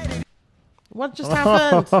 What just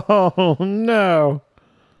happened? Oh, no.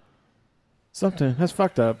 Something. That's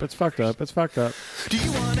fucked up. It's fucked up. It's fucked up.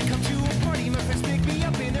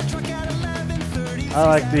 I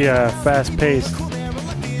like the fast-paced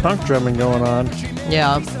punk drumming going on.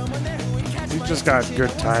 Yeah. He's just got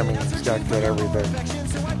good timing. He's got good everything.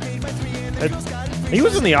 He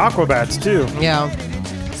was in the Aquabats, too. Yeah.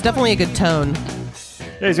 It's definitely a good tone.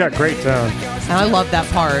 Yeah, he's got great tone. And I love that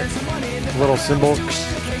part. Little cymbal.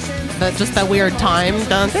 Just that weird time.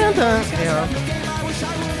 Dun, dun, dun. Yeah.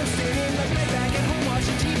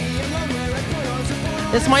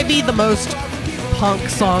 This might be the most punk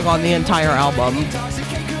song on the entire album.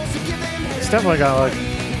 It's definitely got like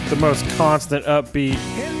the most constant upbeat.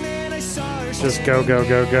 Just go, go,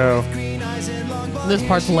 go, go. This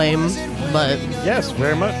part's lame, but Yes,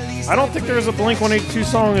 very much. I don't think there's a Blink-182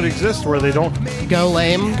 song that exists where they don't go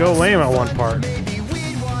lame. go lame at one part.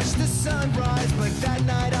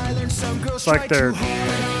 It's like they're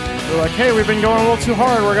like, hey, we've been going a little too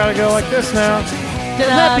hard. We're gotta go like this now.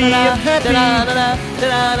 Happy, happy.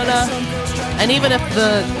 And even if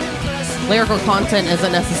the lyrical content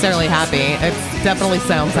isn't necessarily happy, it definitely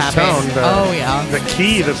sounds happy. Tone, Oh yeah. The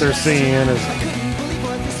key that they're singing in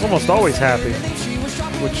is almost always happy.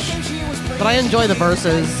 Which, But I enjoy the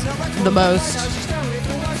verses the most.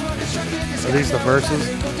 Are these the verses?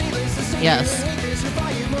 Yes.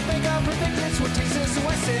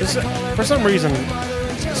 For some reason,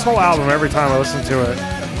 this whole album, every time I listen to it,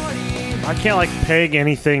 I can't like peg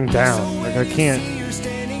anything down. Like I can't.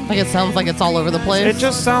 Like it sounds like it's all over the place. It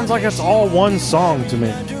just sounds like it's all one song to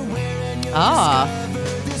me. Ah.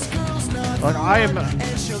 Like I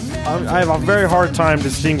have a very hard time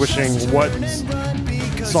distinguishing what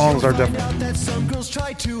songs are different.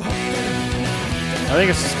 I think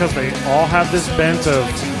it's just because they all have this bent of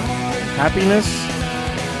happiness.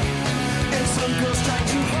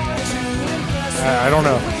 I don't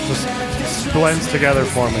know. It just blends together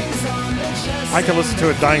for me. I could listen to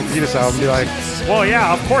a Dying Fetus album and be like, well,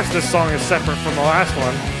 yeah, of course this song is separate from the last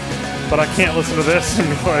one, but I can't listen to this and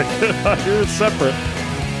be like, it's separate.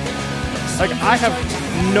 Like, I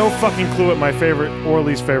have no fucking clue what my favorite or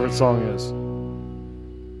least favorite song is.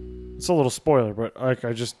 It's a little spoiler, but like,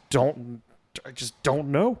 I just don't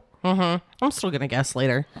know. I'm still gonna guess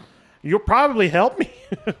later. You'll probably help me.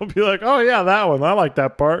 I'll be like, oh yeah, that one. I like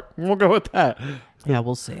that part. We'll go with that. Yeah,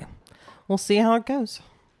 we'll see. We'll see how it goes.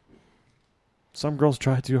 Some girls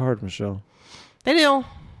try too hard, Michelle. They do.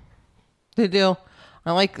 They do.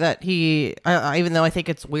 I like that I even though I think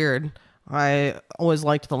it's weird, I always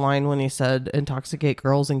liked the line when he said, intoxicate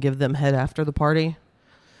girls and give them head after the party.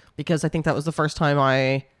 Because I think that was the first time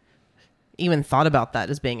I even thought about that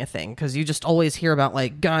as being a thing. Because you just always hear about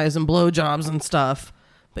like guys and blowjobs and stuff,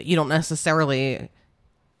 but you don't necessarily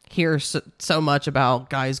hear so much about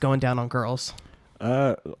guys going down on girls.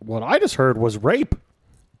 What I just heard was rape.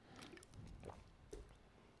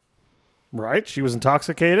 Right? She was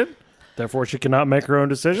intoxicated. Therefore, she cannot make her own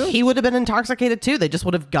decisions. He would have been intoxicated too. They just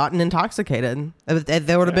would have gotten intoxicated.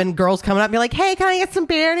 There would have been girls coming up and be like, hey, can I get some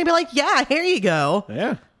beer? And he'd be like, yeah, here you go.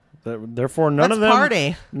 Yeah. Therefore, none Let's of them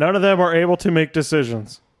party. None of them are able to make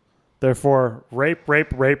decisions. Therefore, rape.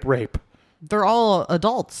 They're all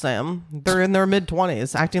adults, Sam. They're in their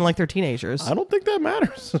mid-20s, acting like they're teenagers. I don't think that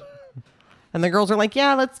matters. And the girls are like,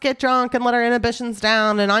 yeah, let's get drunk and let our inhibitions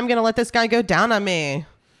down, and I'm going to let this guy go down on me.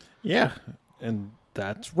 Yeah. And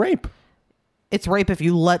that's rape. It's rape if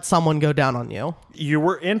you let someone go down on you. You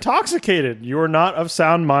were intoxicated. You are not of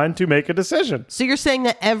sound mind to make a decision. So you're saying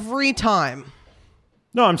that every time...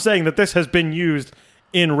 No, I'm saying that this has been used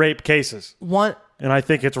in rape cases. What? And I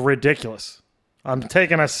think it's ridiculous. I'm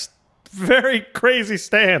taking a very crazy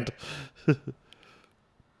stand. You've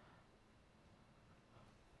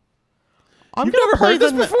never heard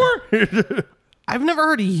this before? I've never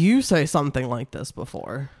heard you say something like this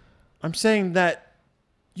before. I'm saying that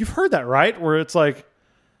you've heard that, right? Where it's like,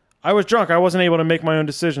 I was drunk. I wasn't able to make my own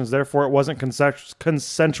decisions. Therefore, it wasn't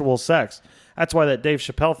consensual sex. That's why that Dave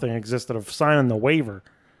Chappelle thing existed of signing the waiver.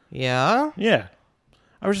 Yeah? Yeah.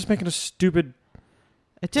 I was just making a stupid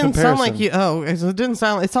It didn't sound like you... Oh, it didn't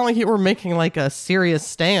sound... It sounded like you were making like a serious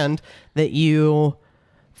stand that you're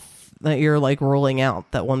like ruling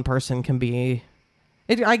out that one person can be...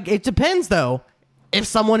 It depends, though. If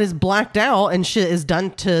someone is blacked out and shit is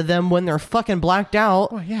done to them when they're fucking blacked out...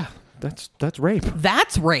 Oh, yeah. That's rape.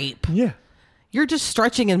 That's rape. Yeah. You're just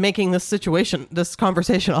stretching and making this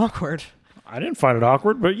conversation awkward. I didn't find it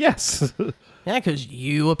awkward, but yes. Yeah, because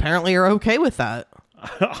you apparently are okay with that.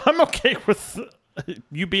 I'm okay with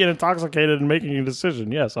you being intoxicated and making a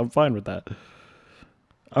decision. Yes, I'm fine with that.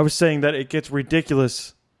 I was saying that it gets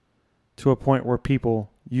ridiculous to a point where people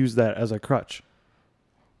use that as a crutch.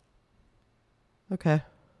 Okay.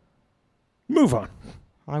 Move on.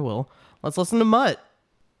 I will. Let's listen to Mutt.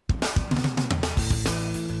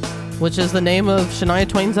 Which is the name of Shania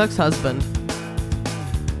Twain's ex-husband.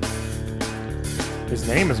 His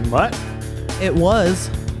name is Mutt? It was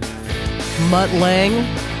Mutt Lang.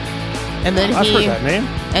 And then I've heard that name.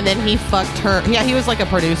 And then he fucked her. Yeah, he was like a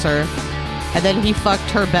producer. And then he fucked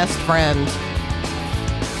her best friend.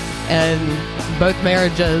 And both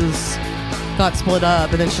marriages got split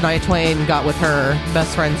up. And then Shania Twain got with her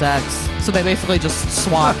best friend's ex. So they basically just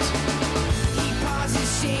swapped.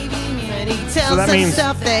 And he tells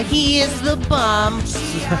himself that he is the bum.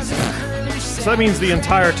 So that means the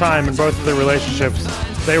entire time in both of their relationships,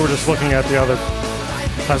 they were just looking at the other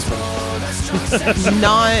husband.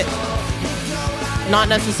 Not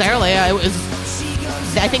necessarily.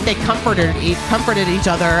 I think they comforted each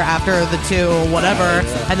other after the two whatever,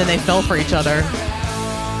 and then they fell for each other.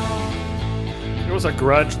 It was a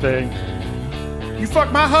grudge thing. You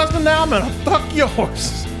fuck my husband, now I'm gonna fuck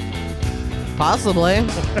yours. Possibly.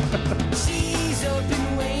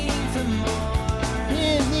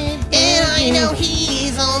 And I know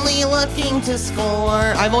he's only looking to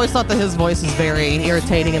score. I've always thought that his voice is very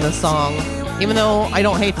irritating in the song. Even though I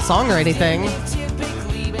don't hate the song or anything.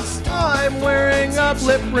 I'm wearing a top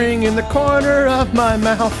lip ring in the corner of my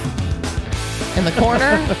mouth. In the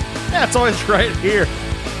corner? Yeah, it's always right here.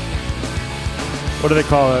 What do they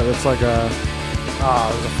call it? It's like a... Oh,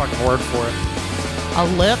 there's a fucking word for it. A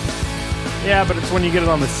lip? Yeah, but it's when you get it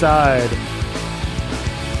on the side.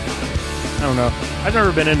 I don't know. I've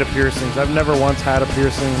never been into piercings. I've never once had a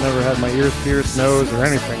piercing. Never had my ears pierced, nose, or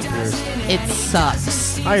anything pierced. It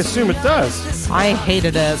sucks. I assume it does. I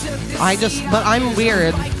hated it. But I'm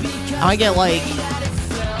weird. I get like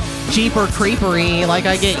Jeeper creepery, like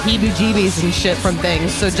I get heebie-jeebies and shit from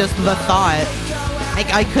things. So just the thought,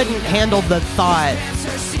 I couldn't handle the thought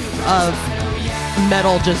of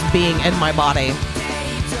metal just being in my body.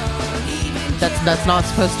 That's not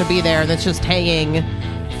supposed to be there. That's just hanging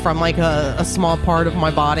from like a small part of my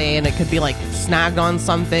body, and it could be like snagged on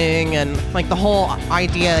something, and like the whole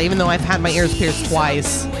idea, even though I've had my ears pierced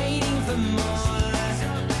twice,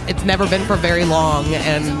 it's never been for very long,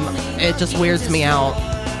 and it just weirds me out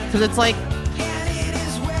because it's like,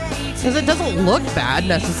 because it doesn't look bad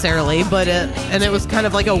necessarily, but it was kind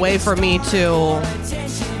of like a way for me to,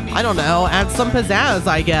 I don't know, add some pizzazz,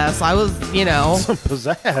 I guess. I was, Some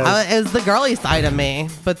pizzazz. is the girly side of me.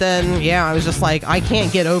 But then, yeah, I was just like, I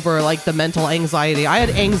can't get over like the mental anxiety. I had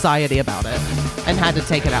anxiety about it and had to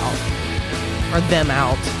take it out, or them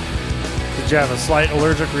out. Did you have a slight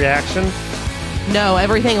allergic reaction? No,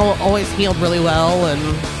 everything always healed really well, and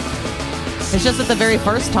it's just that the very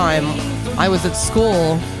first time I was at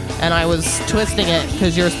school and I was twisting it,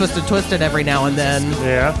 because you're supposed to twist it every now and then.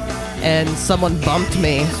 Yeah. And someone bumped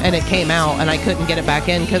me and it came out, and I couldn't get it back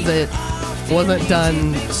in because it wasn't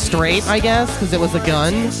done straight, I guess, because it was a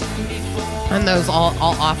gun, and those all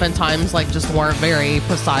oftentimes like just weren't very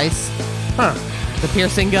precise. The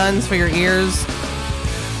piercing guns for your ears,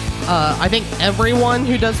 I think everyone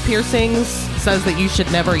who does piercings says that you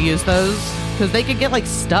should never use those because they could get like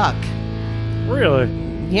stuck. Really?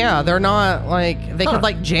 Yeah, they're not like, they could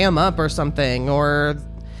like jam up or something, or...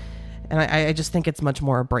 And I just think it's much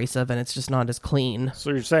more abrasive, and it's just not as clean.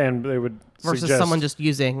 So you're saying they would versus suggest someone just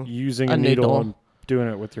using a needle and doing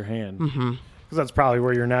it with your hand. Because that's probably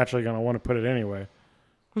where you're naturally going to want to put it anyway.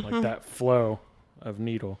 Like that flow of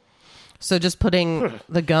needle. So just putting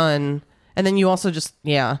the gun, and then you also just,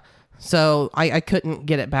 yeah. So I couldn't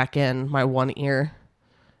get it back in my one ear.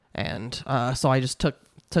 And so I just took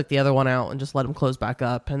the other one out and just let them close back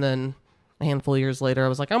up. And then a handful of years later, I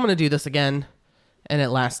was like, I'm going to do this again. And it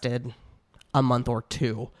lasted a month or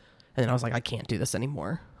two. And then I was like, I can't do this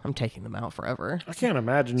anymore. I'm taking them out forever. I can't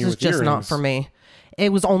imagine you This with is just earrings. not for me.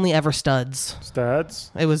 It was only ever studs.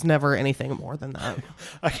 Studs? It was never anything more than that.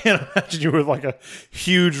 I can't imagine you with like a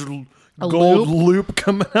huge gold loop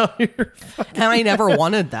coming out here. And I never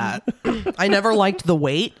wanted that. I never liked the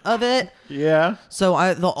weight of it. Yeah.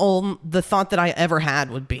 So the thought that I ever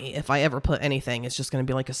had would be, if I ever put anything, it's just going to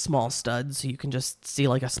be like a small stud, so you can just see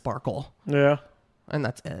like a sparkle. Yeah. And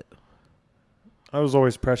that's it. I was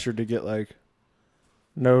always pressured to get like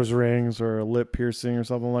nose rings or a lip piercing or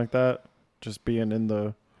something like that, just being in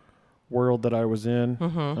the world that I was in.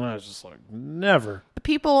 And I was just like, never. The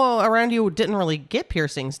people around you didn't really get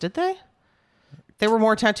piercings, did they? They were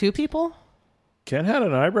more tattoo people? Ken had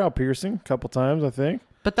an eyebrow piercing a couple times, I think.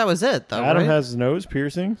 But that was it, though, Adam right? has nose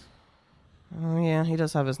piercings. Oh, yeah, he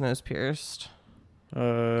does have his nose pierced. I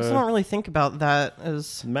don't really think about that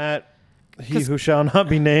as... Matt, he who shall not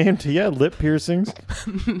be named, he had lip piercings.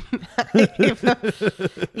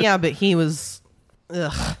 Yeah, but he was...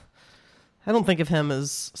 Ugh. I don't think of him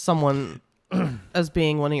as someone... as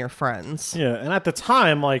being one of your friends. Yeah, and at the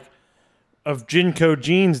time, like, of Jinko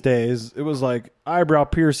Jeans days, it was like eyebrow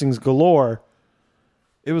piercings galore.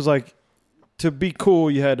 It was like, to be cool,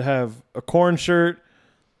 you had to have a corn shirt,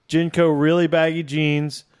 Jinko really baggy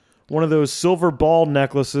jeans, one of those silver ball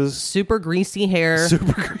necklaces. Super greasy hair.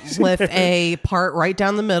 With a part right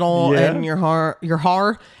down the middle, Yeah. and your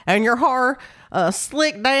hair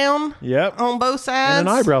slicked down Yep. on both sides. And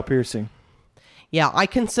an eyebrow piercing. Yeah, I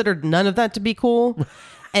considered none of that to be cool.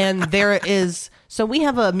 And there is... So we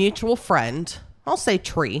have a mutual friend. I'll say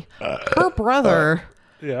Tree. Her brother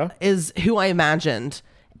Yeah. is who I imagined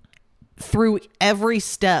through every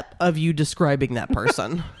step of you describing that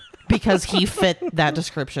person. Because he fit that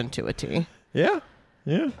description to a T. Yeah.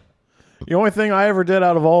 Yeah. The only thing I ever did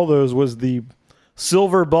out of all those was the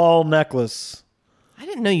silver ball necklace. I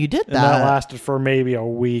didn't know you did And that that. lasted for maybe a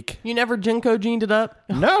week. You never Jinko jeaned it up?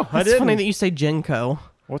 No, I It's didn't. funny that you say Jinko.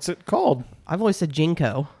 What's it called? I've always said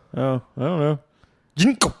Jinko. Oh, I don't know.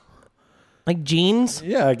 Jinko. Like jeans?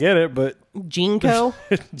 Yeah, I get it, but Jinko?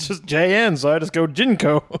 it's just JN, so I just go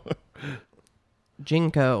Jinko.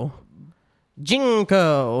 Jinko.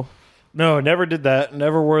 Jinko. No, never did that.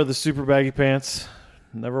 Never wore the super baggy pants.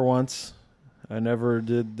 Never once. I never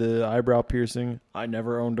did the eyebrow piercing. I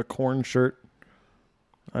never owned a Korn shirt.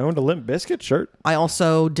 I owned a Limp Bizkit shirt. I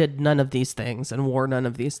also did none of these things and wore none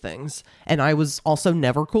of these things. And I was also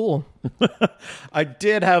never cool. I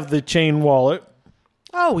did have the chain wallet,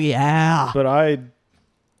 Oh, yeah. but I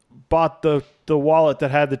bought the wallet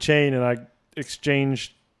that had the chain, and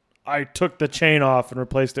I took the chain off and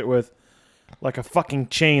replaced it with like a fucking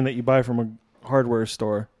chain that you buy from a hardware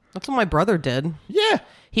store. That's what my brother did. Yeah.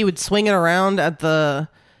 He would swing it around at the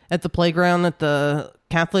playground at the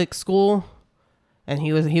Catholic school, and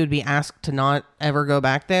he would be asked to not ever go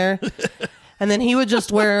back there. And then he would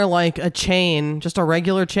just wear like a chain, just a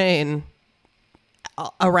regular chain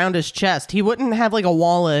around his chest. He wouldn't have like a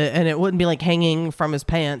wallet, and it wouldn't be like hanging from his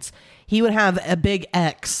pants. He would have a big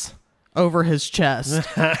X over his chest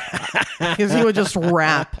because he would just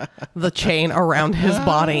wrap the chain around his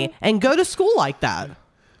body and go to school like that.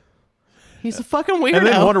 He's a fucking weirdo. And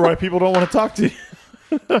then wonder why people don't want to talk to you.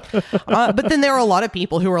 But then there were a lot of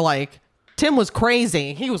people who were like, Tim was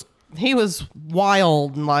crazy. He was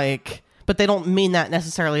wild, and like, but they don't mean that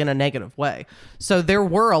necessarily in a negative way. So there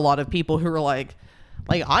were a lot of people who were like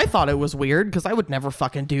I thought it was weird because I would never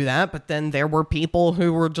fucking do that. But then there were people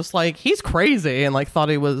who were just like, he's crazy, and like thought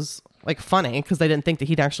he was like funny because they didn't think that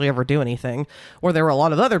he'd actually ever do anything. Or there were a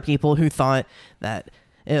lot of other people who thought that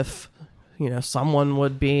if someone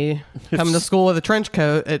would be coming to school with a trench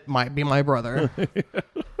coat, it might be my brother.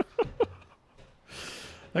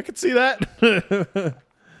 I could see that.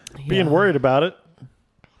 Being worried about it.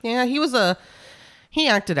 Yeah, he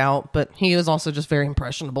acted out, but he was also just very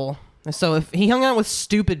impressionable. So if he hung out with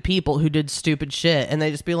stupid people who did stupid shit, and they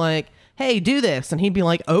just be like, hey, do this, and he'd be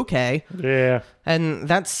like, okay. Yeah. And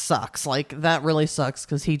that sucks. Like, that really sucks,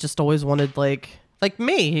 because he just always wanted, like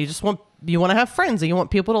me, you want to have friends, and you want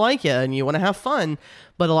people to like you, and you want to have fun.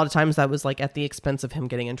 But a lot of times that was like at the expense of him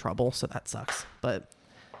getting in trouble, so that sucks. But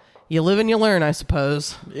you live and you learn, I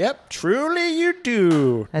suppose. Yep, truly you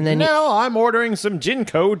do. And then now I'm ordering some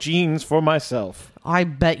Jinko jeans for myself. I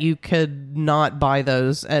bet you could not buy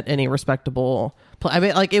those at any respectable I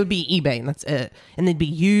mean, like, it would be eBay, and that's it. And they'd be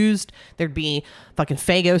used. There'd be fucking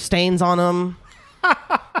Faygo stains on them.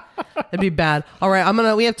 It'd be bad. All right,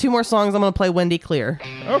 we have 2 more songs. I'm gonna play Wendy Clear.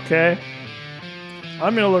 Okay.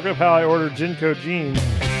 I'm gonna look up how I order Jinko jeans.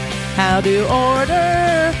 How to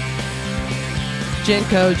order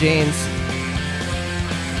Jinko jeans.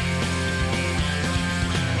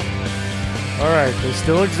 All right, they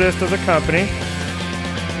still exist as a company.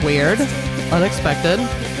 Weird. Unexpected.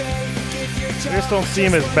 I just don't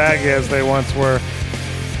seem as baggy as they once were.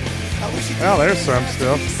 Well, there's some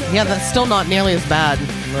still. Yeah, that's still not nearly as bad.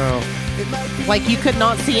 No. Like, you could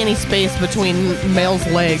not see any space between males'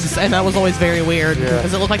 legs, and that was always very weird, Yeah.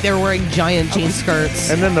 because it looked like they were wearing giant jean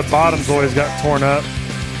skirts. And then the bottoms always got torn up.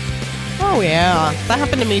 Oh, yeah. That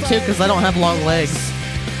happened to me, too, because I don't have long legs.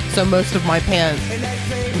 So most of my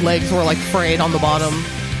legs were, like, frayed on the bottom.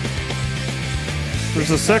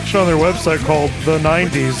 There's a section on their website called The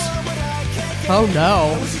 90s. Oh,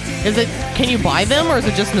 no. Can you buy them, or is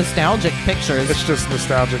it just nostalgic pictures? It's just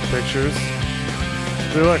nostalgic pictures.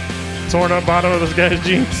 See, look, torn up bottom of this guy's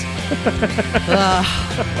jeans.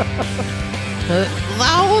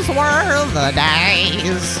 Those were the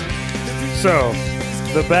days. So,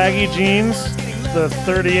 the baggy jeans, the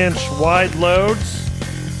 30-inch wide loads,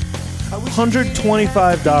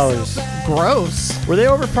 $125. Gross. Were they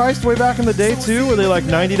overpriced way back in the day, too? Were they like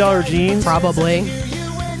 $90 jeans? Probably.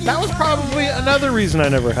 That was probably another reason I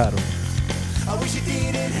never had them.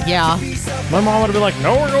 Yeah. My mom would have been like,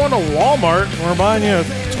 no, we're going to Walmart. We're buying you a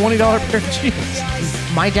 $20 pair of jeans.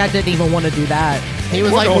 My dad didn't even want to do that. He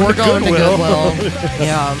was We're like, going we're to going to Goodwill." Goodwill.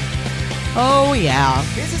 Yeah. Oh, yeah.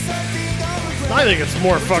 I think it's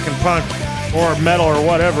more fucking punk or metal or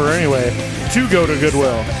whatever anyway to go to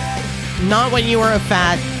Goodwill. Not when you were a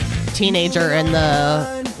fat teenager in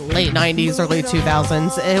the late 90s, early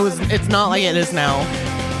 2000s. It's not like it is now.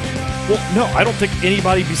 Well, no, I don't think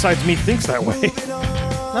anybody besides me thinks that way.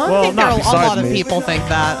 I Well, think not a besides lot of me. people think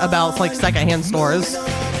that about like secondhand stores.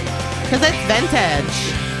 Because it's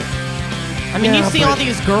vintage. I mean, Yeah, you see but- all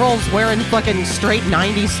these girls wearing fucking straight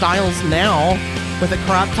 90s styles now with the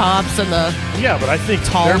crop tops and the... Yeah, but I think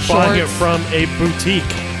Tall they're buying it shorts. from a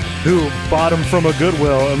boutique who bought them from a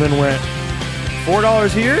Goodwill and then went $4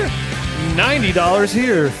 here, $90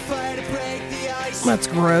 here. That's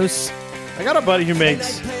gross. I got a buddy who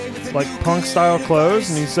makes like punk style clothes,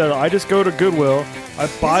 and he said, I just go to Goodwill, I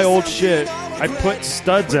buy old shit, I put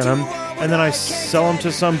studs in them, and then I sell them to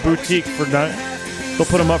some boutique for they'll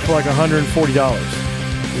put them up for like $140.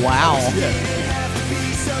 Wow. Yeah.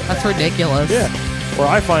 That's ridiculous. Yeah. Or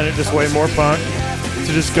I find it just way more punk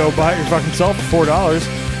to just go buy it your fucking self for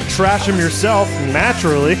 $4, trash them yourself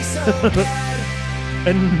naturally,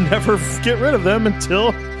 and never get rid of them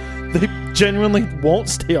until they genuinely won't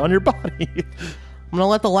stay on your body. I'm gonna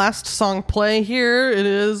let the last song play here. It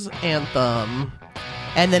is Anthem.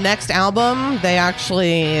 And the next album,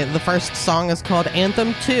 the first song is called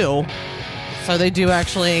Anthem 2. So they do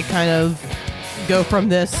actually kind of go from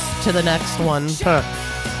this to the next one. Huh.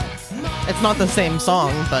 It's not the same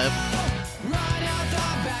song, but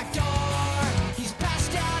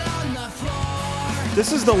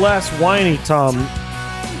This is the less whiny Tom.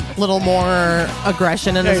 a little more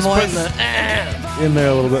aggression in his He's putting voice. the in there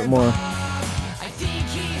a little bit more.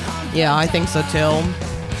 Yeah, I think so too.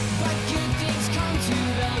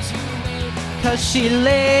 Cause she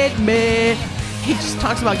laid me. He just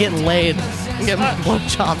talks about getting laid. And getting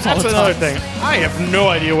blowjobs all That's the another time. thing. I have no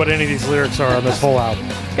idea what any of these lyrics are on this whole album.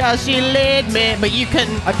 Cause she laid me. But you can,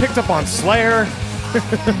 I picked up on Slayer.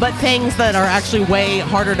 but things that are actually way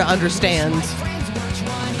harder to understand,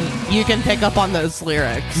 you can pick up on those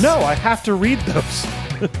lyrics. No, I have to read those.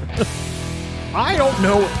 I don't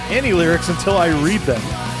know any lyrics until I read them.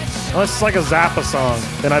 Unless it's like a Zappa song,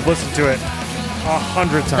 then I've listened to it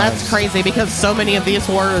 100 times. That's crazy because so many of these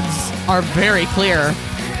words are very clear.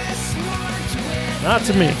 Not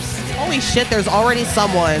to me. Holy shit, there's already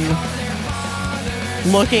someone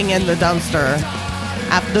looking in the dumpster.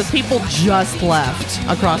 After those people just left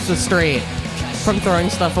across the street from throwing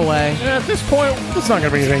stuff away. Yeah, at this point, it's not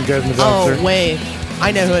going to be anything good in the dumpster. Oh, wait.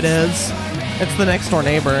 I know who it is. It's the next door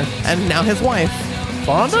neighbor. And now his wife.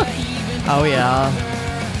 Fonda? Oh, yeah.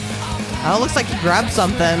 Oh, it looks like he grabbed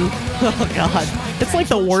something. Oh, God. It's like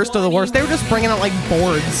the worst of the worst. They were just bringing out, like,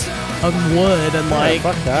 boards of wood and, like...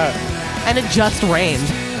 Yeah, fuck that. And it just rained.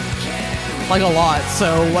 Like, a lot.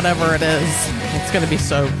 So, whatever it is, it's going to be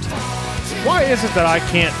soaked. Why is it that I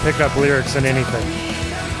can't pick up lyrics in anything?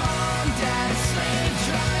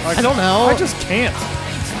 Like, I don't know. I just can't.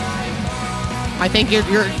 I think your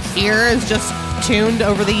ear is just tuned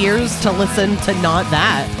over the years to listen to not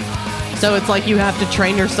that. So it's like you have to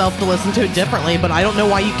train yourself to listen to it differently, but I don't know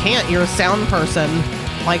why you can't. You're a sound person.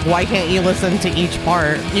 Like, why can't you listen to each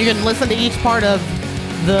part? You can listen to each part of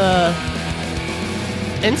the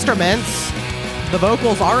instruments. The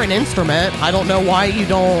vocals are an instrument. I don't know why you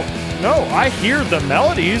don't. No, I hear the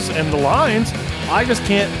melodies and the lines. I just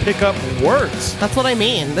can't pick up words. That's what I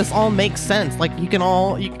mean. This all makes sense. Like, you can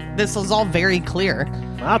all. This is all very clear.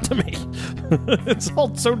 Not to me. It's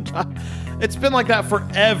all so. It's been like that for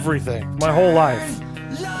everything, my whole life.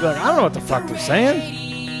 Be like, I don't know what the fuck they're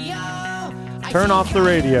saying. Turn off the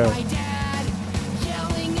radio.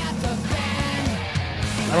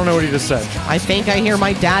 I don't know what he just said. I think I hear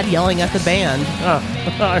my dad yelling at the band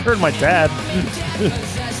I heard my dad.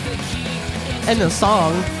 in the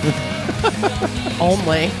song.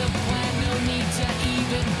 Only.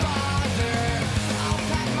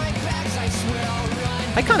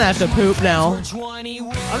 I kind of have to poop now. I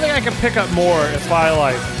think I can pick up more if I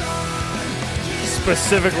like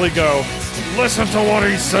specifically go, listen to what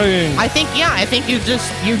he's saying. I think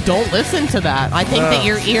you don't listen to that. I think that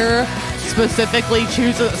your ear specifically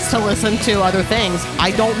chooses to listen to other things.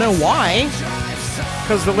 I don't know why.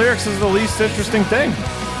 Because the lyrics is the least interesting thing.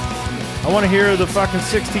 I want to hear the fucking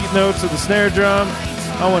 16th notes of the snare drum.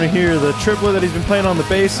 I want to hear the triplet that he's been playing on the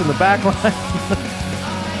bass in the back line.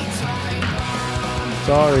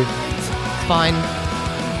 Sorry. It's fine.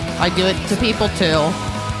 I do it to people too.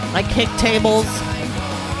 I kick tables.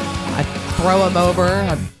 I throw them over.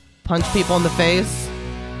 I punch people in the face.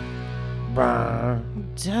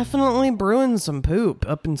 Definitely brewing some poop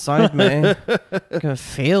up inside me. Can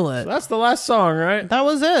feel it. That's the last song, right? That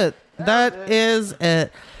was it. That is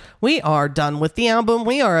it. We are done with the album.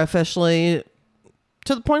 We are officially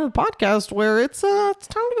to the point of the podcast where it's time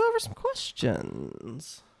to go over some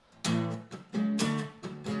questions.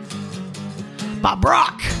 Bob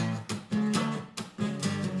Rock.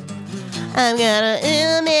 I've got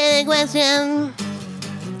a question.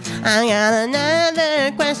 I got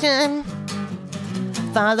another question.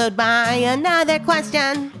 Followed by another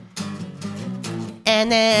question.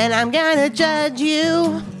 And then I'm gonna judge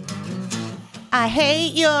you. I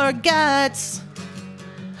hate your guts.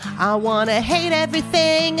 I wanna hate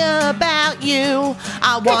everything about you.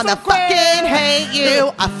 I wanna fucking hate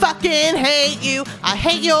you. I fucking hate you. I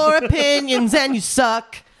hate your opinions and you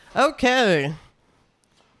suck. Okay.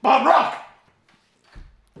 Bob Rock!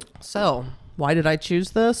 So, why did I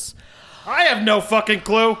choose this? I have no fucking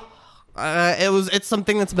clue. It's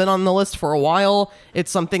something that's been on the list for a while.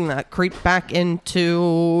 It's something that creeped back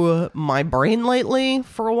into my brain lately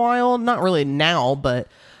for a while. Not really now, but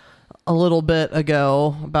a little bit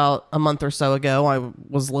ago, about a month or so ago, I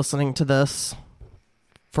was listening to this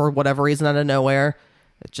for whatever reason out of nowhere.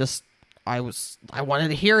 It just, I wanted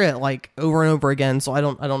to hear it like over and over again. So I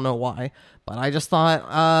don't know why, but I just thought,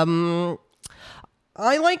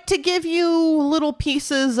 I like to give you little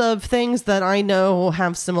pieces of things that I know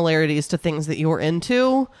have similarities to things that you're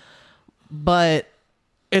into, but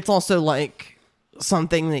it's also like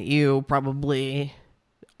something that you probably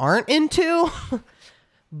aren't into.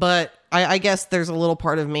 But I guess there's a little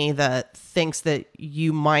part of me that thinks that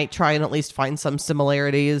you might try and at least find some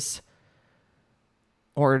similarities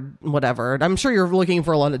or whatever. I'm sure you're looking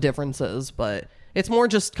for a lot of differences, but it's more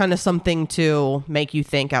just kind of something to make you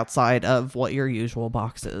think outside of what your usual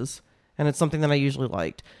box is. And it's something that I usually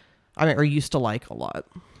liked. Or used to like a lot.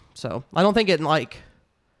 So I don't think it like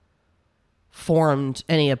formed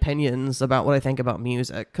any opinions about what I think about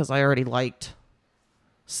music, because I already liked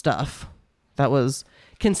stuff that was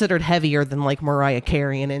considered heavier than like Mariah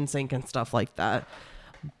Carey and NSYNC and stuff like that.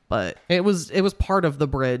 But it was part of the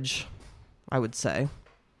bridge, I would say,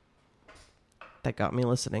 that got me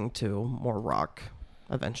listening to more rock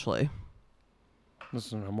eventually.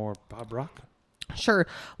 Listen to more Bob Rock. Sure.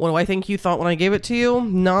 What do I think you thought when I gave it to you?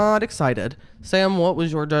 Not excited. Sam, what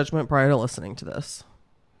was your judgment prior to listening to this?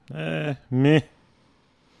 Meh.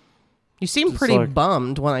 You seemed Just pretty like-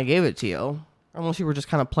 bummed when I gave it to you. Unless you were just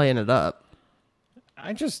kind of playing it up.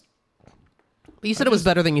 But you said it was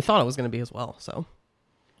better than you thought it was going to be as well, so.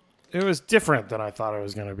 It was different than I thought it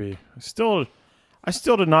was going to be. I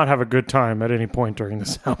still did not have a good time at any point during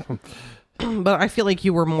this album. But I feel like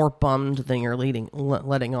you were more bummed than you're letting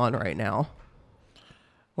on right now.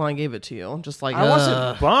 When I gave it to you. Just like, I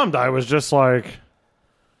wasn't bummed. I was just like...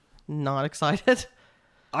 not excited.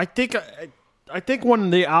 I think when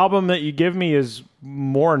the album that you give me is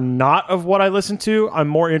more not of what I listen to, I'm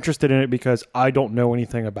more interested in it because I don't know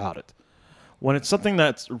anything about it. When it's something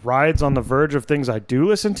that rides on the verge of things I do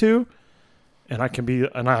listen to, and I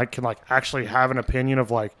can like actually have an opinion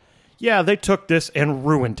of like, yeah, they took this and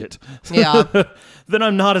ruined it. Yeah. Then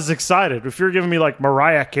I'm not as excited. If you're giving me like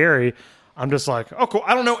Mariah Carey, I'm just like, oh cool,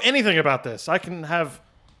 I don't know anything about this. I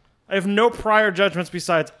have no prior judgments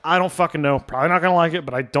besides I don't fucking know. Probably not gonna like it,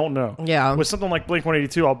 but I don't know. Yeah. With something like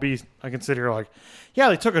Blink-182, I can sit here like, yeah,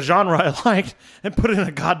 they took a genre I liked and put it in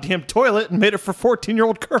a goddamn toilet and made it for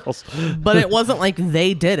 14-year-old girls. But it wasn't like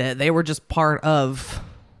they did it. They were just part of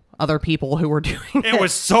other people who were doing it. It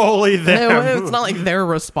was solely them. It's not like they're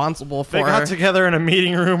responsible for They got it. together in a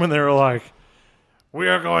meeting room and they were like, we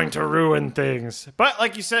are going to ruin things. But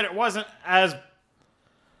like you said, it wasn't as...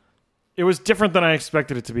 It was different than I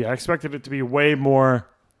expected it to be. I expected it to be way more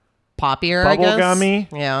poppier, I guess. bubblegummy.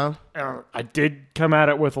 Yeah. I did come at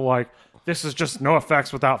it with like, this is just No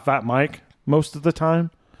Effects without Fat Mike most of the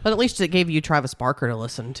time. But at least it gave you Travis Barker to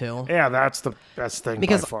listen to. Yeah, that's the best thing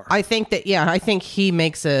Because by far. I think he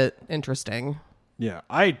makes it interesting. Yeah,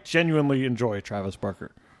 I genuinely enjoy Travis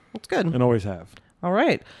Barker It's good. and always have. All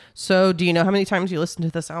right. So do you know how many times you listened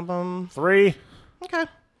to this album? 3. Okay.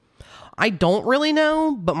 I don't really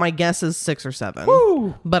know, but my guess is 6 or 7.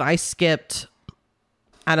 Woo! But I skipped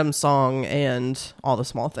Adam's Song and All the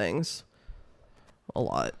Small Things a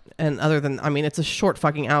lot. And other than, it's a short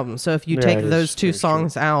fucking album. So if you Yeah, take it is those two very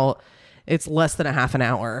songs out, it's less than a half an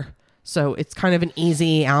hour. So it's kind of an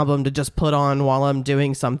easy album to just put on while I'm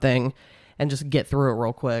doing something and just get through it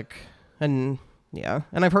real quick. And yeah,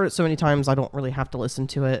 and I've heard it so many times I don't really have to listen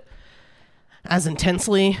to it as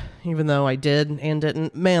intensely, even though I did and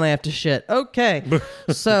didn't. Man, I have to shit. Okay.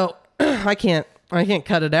 So I can't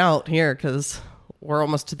cut it out here because we're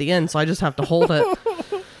almost to the end, so I just have to hold it.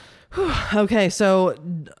 Okay, so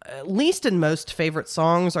least and most favorite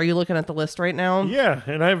songs. Are you looking at the list right now? Yeah,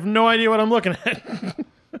 and I have no idea what I'm looking at.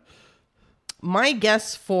 My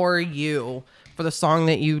guess for you, for the song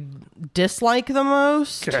that you dislike the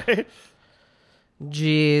most, Okay.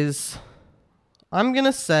 geez, I'm going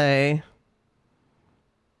to say...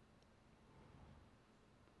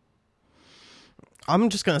 I'm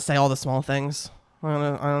just going to say All the Small Things. I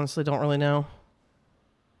honestly don't really know.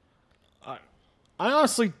 I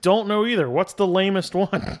honestly don't know either. What's the lamest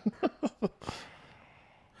one?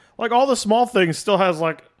 Like, All the Small Things still has,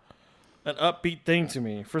 like, an upbeat thing to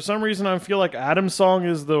me. For some reason, I feel like Adam's Song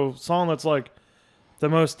is the song that's, like, the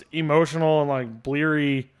most emotional and, like,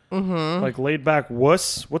 bleary, like, laid-back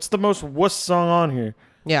wuss. What's the most wuss song on here?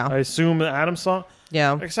 Yeah. I assume the Adam's Song?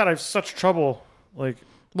 Yeah. Like I said, I have such trouble, like...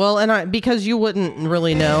 Well, and because you wouldn't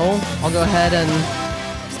really know, I'll go ahead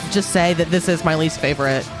and just say that this is my least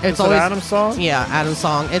favorite. It's Is it Adam's Song? Yeah, Adam's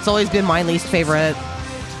Song. It's always been my least favorite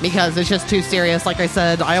because it's just too serious. Like I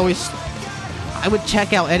said, I would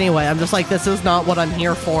check out anyway. I'm just like, this is not what I'm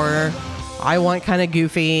here for. I want kind of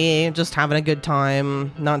goofy, just having a good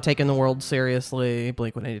time, not taking the world seriously,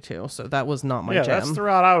 Blink-182. So that was not my Yeah, jam. that's the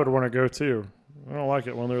route I would want to go too. I don't like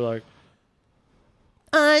it when they're like,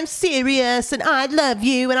 I'm serious and I love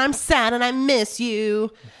you and I'm sad and I miss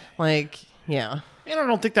you. Like, yeah. and I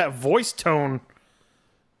don't think that voice tone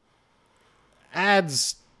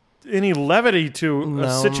adds any levity to a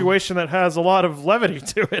No. situation that has a lot of levity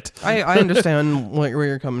to it. I understand where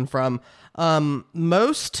you're coming from.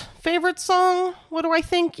 Most favorite song, what do I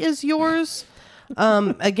think is yours?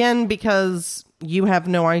 Again, because you have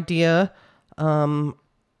no idea, I'm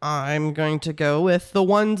going to go with the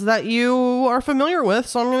ones that you are familiar with.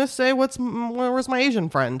 So I'm going to say, where's my Asian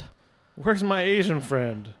friend? Where's my Asian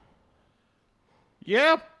friend?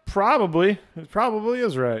 Yeah, probably. It probably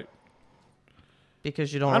is right.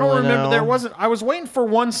 Because you don't I don't really remember. know. There wasn't. I was waiting for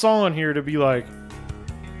one song on here to be like.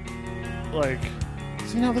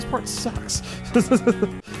 See, now this part sucks.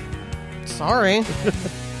 Sorry.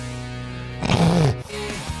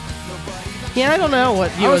 Yeah, I don't know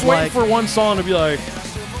what you I was would waiting like. for one song to be like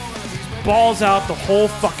balls out the whole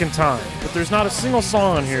fucking time, but there's not a single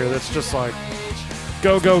song on here that's just like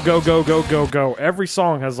go go go go go go go. Every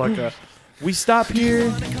song has like a we stop here.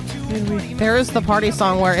 There is the party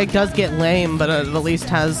song where it does get lame, but it at least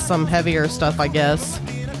has some heavier stuff, I guess.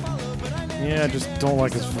 Yeah, I just don't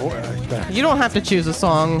like his voice. You don't have to choose a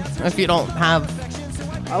song if you don't have.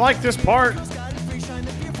 I like this part.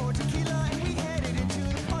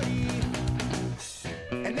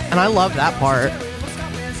 And I love that part.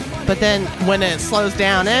 But then when it slows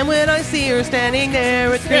down, and when I see her standing there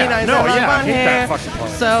with three nights no, on my yeah, I hate hair. that fucking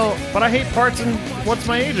part. So, But I hate parts in What's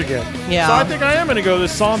My Age Again. Yeah. So I think I am going to go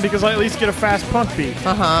this song because I at least get a fast punk beat.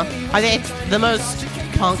 I think it's the most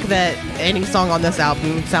punk that any song on this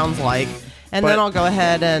album sounds like. And then But- I'll go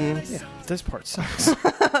ahead and Yeah, this part sucks.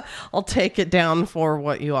 I'll take it down for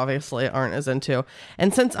what you obviously aren't as into.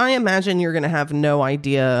 And since I imagine you're going to have no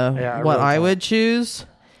idea Yeah, I what really I don't. would choose,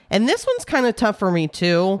 and this one's kind of tough for me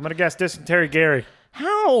too. I'm going to guess Dysentery Gary.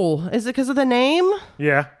 How? Is it because of the name?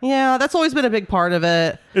 Yeah. Yeah, that's always been a big part of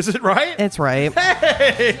it. Is it right? It's right.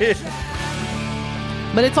 Hey!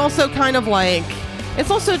 But it's also kind of like,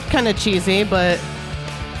 it's also kind of cheesy, but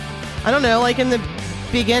I don't know, like in the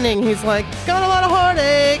beginning, he's like, got a lot of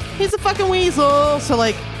heartache. He's a fucking weasel. So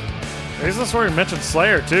like, He's the story mentioned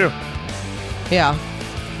Slayer, too. yeah.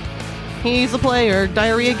 He's a player,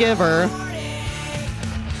 diarrhea giver.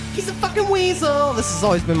 He's a fucking weasel. This has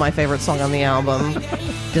always been my favorite song on the album.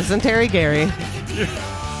 Dysentery Gary.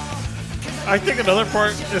 I think another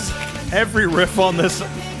part is every riff on this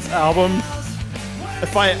album,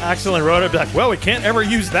 if I accidentally wrote it, I'd be like, well, we can't ever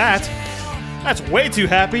use that. That's way too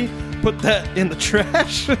happy. Put that in the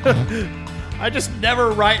trash. I just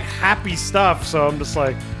never write happy stuff, so I'm just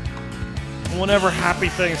like, whenever happy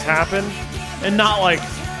things happen, and not like,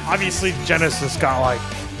 obviously Genesis got like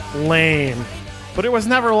lame, but it was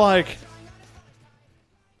never like,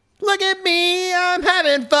 look at me, I'm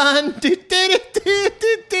having fun. Do, do, do, do,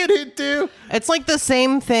 do, do, do, do. It's like the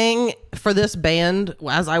same thing for this band,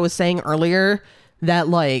 as I was saying earlier, that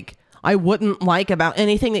like I wouldn't like about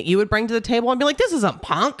anything that you would bring to the table. I'd be like, this isn't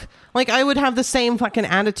punk. Like I would have the same fucking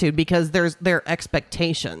attitude because there's their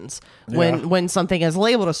expectations when something is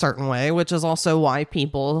labeled a certain way, which is also why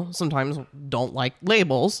people sometimes don't like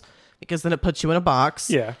labels, because then it puts you in a box.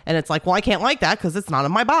 Yeah. And it's like, well, I can't like that because it's not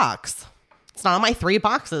in my box. It's not in my 3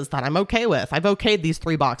 boxes that I'm okay with. I've okayed these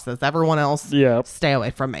 3 boxes. Everyone else, Yep. stay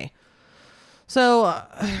away from me. So,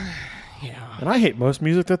 And I hate most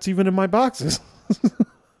music that's even in my boxes.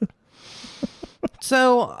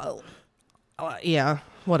 yeah,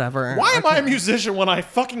 whatever. Why am I a musician when I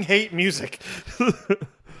fucking hate music?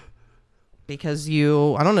 Because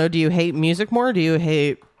I don't know, do you hate music more or do you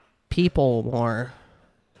hate people more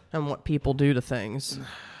and what people do to things?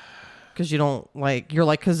 Because you don't like, you're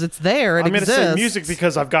like, because it's there, it I'm going to exists. say music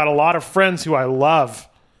because I've got a lot of friends who I love,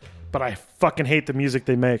 but I fucking hate the music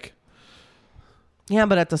they make. Yeah,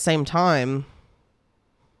 but at the same time,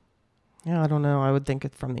 yeah, I don't know. I would think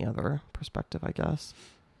it from the other perspective, I guess.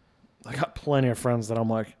 I got plenty of friends that I'm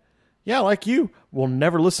like, yeah, I like you. We'll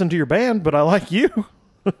never listen to your band, but I like you.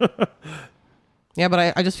 Yeah,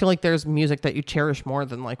 but I just feel like there's music that you cherish more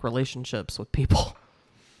than like relationships with people.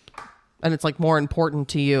 And it's like more important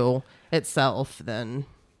to you itself than...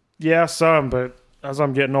 Yeah, some, but as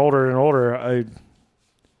I'm getting older and older,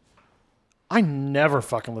 I never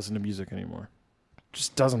fucking listen to music anymore. It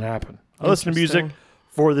just doesn't happen. I listen to music Interesting.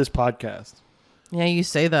 for this podcast. Yeah, you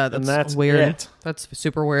say that. And That's that's weird. it. That's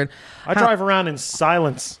super weird. I drive around in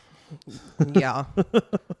silence. Yeah.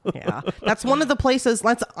 Yeah. That's one of the places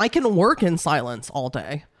I can work in silence all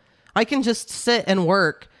day. I can just sit and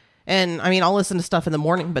work. And I mean, I'll listen to stuff in the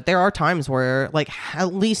morning, but there are times where like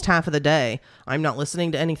at least half of the day, I'm not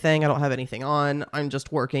listening to anything. I don't have anything on. I'm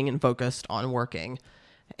just working and focused on working.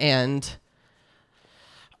 And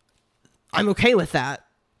I'm okay with that.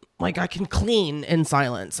 Like I can clean in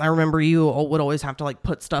silence. I remember you would always have to like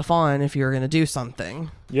put stuff on if you were going to do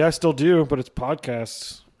something. Yeah, I still do, but it's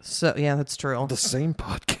podcasts. So yeah, that's true. The same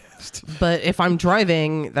podcast. But if I'm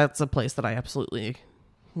driving, that's a place that I absolutely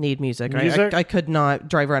need music. Music? I could not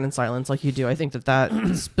drive around in silence like you do. I think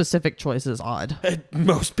that specific choice is odd.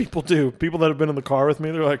 Most people do. People that have been in the car with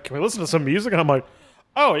me, they're like, "Can we listen to some music?" And I'm like,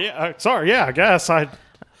 "Oh yeah, sorry, yeah, I guess I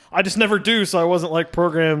just never do, so I wasn't like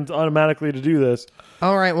programmed automatically to do this."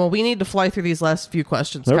 All right, well, we need to fly through these last few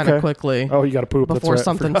questions kind Okay. of quickly. Oh, you got to poop That's before right.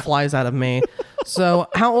 something flies out of me. So,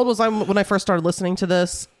 how old was I when I first started listening to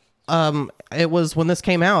this? It was when this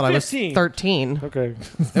came out. 15. I was 13. Okay.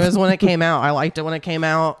 It was when it came out. I liked it when it came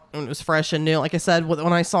out. It was fresh and new. Like I said,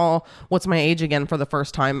 when I saw What's My Age Again for the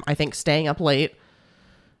first time, I think staying up late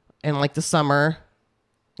in like the summer.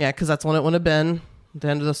 Yeah, because that's when it would have been. The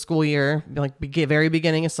end of the school year, like very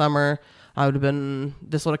beginning of summer.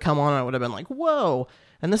 This would have come on and I would have been like, whoa.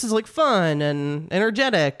 And this is like fun and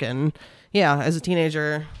energetic. And yeah, as a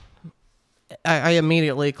teenager, I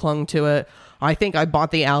immediately clung to it. I think I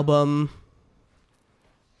bought the album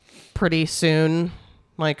pretty soon.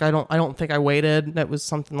 Like I don't think I waited. That was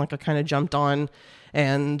something like I kind of jumped on,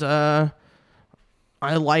 and I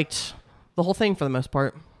liked the whole thing for the most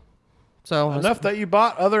part. So Enough that you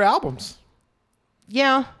bought other albums.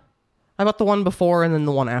 yeah, I bought the one before and then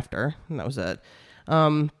the one after, and that was it.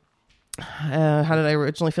 How did I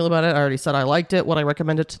originally feel about it? I already said I liked it. Would I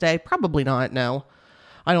recommend it today? Probably not. No,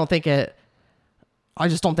 I don't think it. I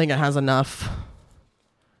just don't think it has enough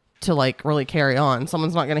to like really carry on.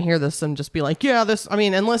 Someone's not going to hear this and just be like, yeah, this, I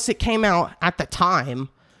mean, unless it came out at the time,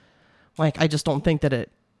 like, I just don't think that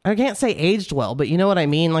I can't say aged well, but you know what I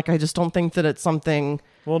mean? Like, I just don't think that it's something.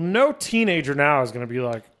 Well, no teenager now is going to be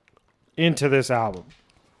like into this album.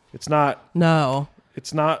 It's not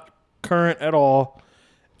current at all.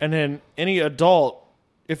 And then any adult,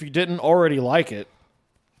 if you didn't already like it,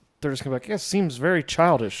 they're just gonna be like, yeah, it seems very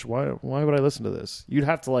childish. Why would I listen to this? You'd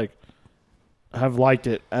have to like have liked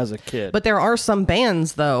it as a kid. But there are some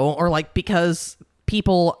bands though, or like because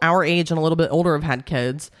people our age and a little bit older have had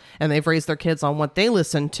kids and they've raised their kids on what they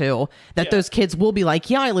listen to, that those kids will be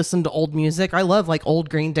like, yeah, I listen to old music. I love like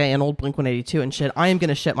old Green Day and old Blink-182 and shit. I am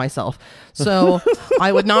gonna shit myself. So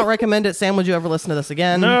I would not recommend it. Sam, would you ever listen to this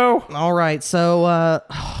again? No. All right. So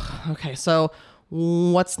okay. So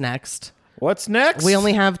what's next? What's next? We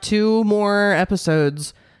only have 2 more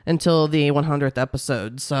episodes until the 100th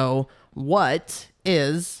episode. So what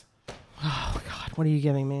is... Oh, God. What are you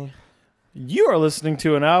giving me? You are listening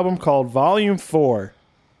to an album called Volume 4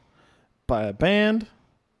 by a band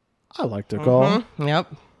I like to call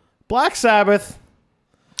Yep. Black Sabbath.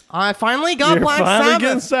 I finally got You're Black finally Sabbath.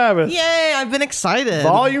 getting Sabbath. Yay, I've been excited.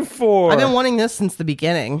 Volume 4. I've been wanting this since the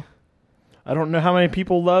beginning. I don't know how many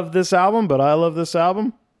people love this album, but I love this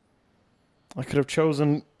album. I could have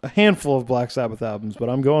chosen a handful of Black Sabbath albums, but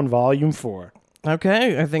I'm going Volume 4.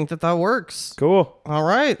 Okay, I think that works. Cool. All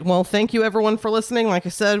right. Well, thank you everyone for listening. Like I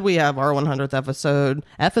said, we have our 100th episode.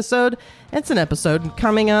 It's an episode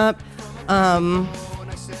coming up.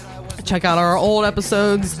 Check out our old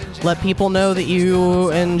episodes. Let people know that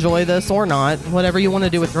you enjoy this or not. Whatever you want to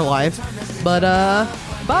do with your life. But,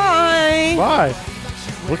 bye. Bye.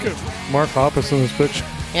 Look at Mark Hoppus in this picture.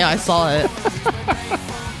 Yeah, I saw it.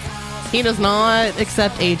 He does not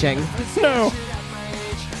accept aging. No.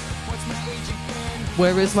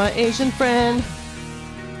 Where is my Asian friend?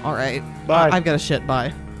 All right. Bye. I've got a shit.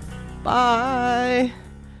 Bye. Bye.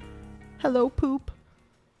 Hello, poop.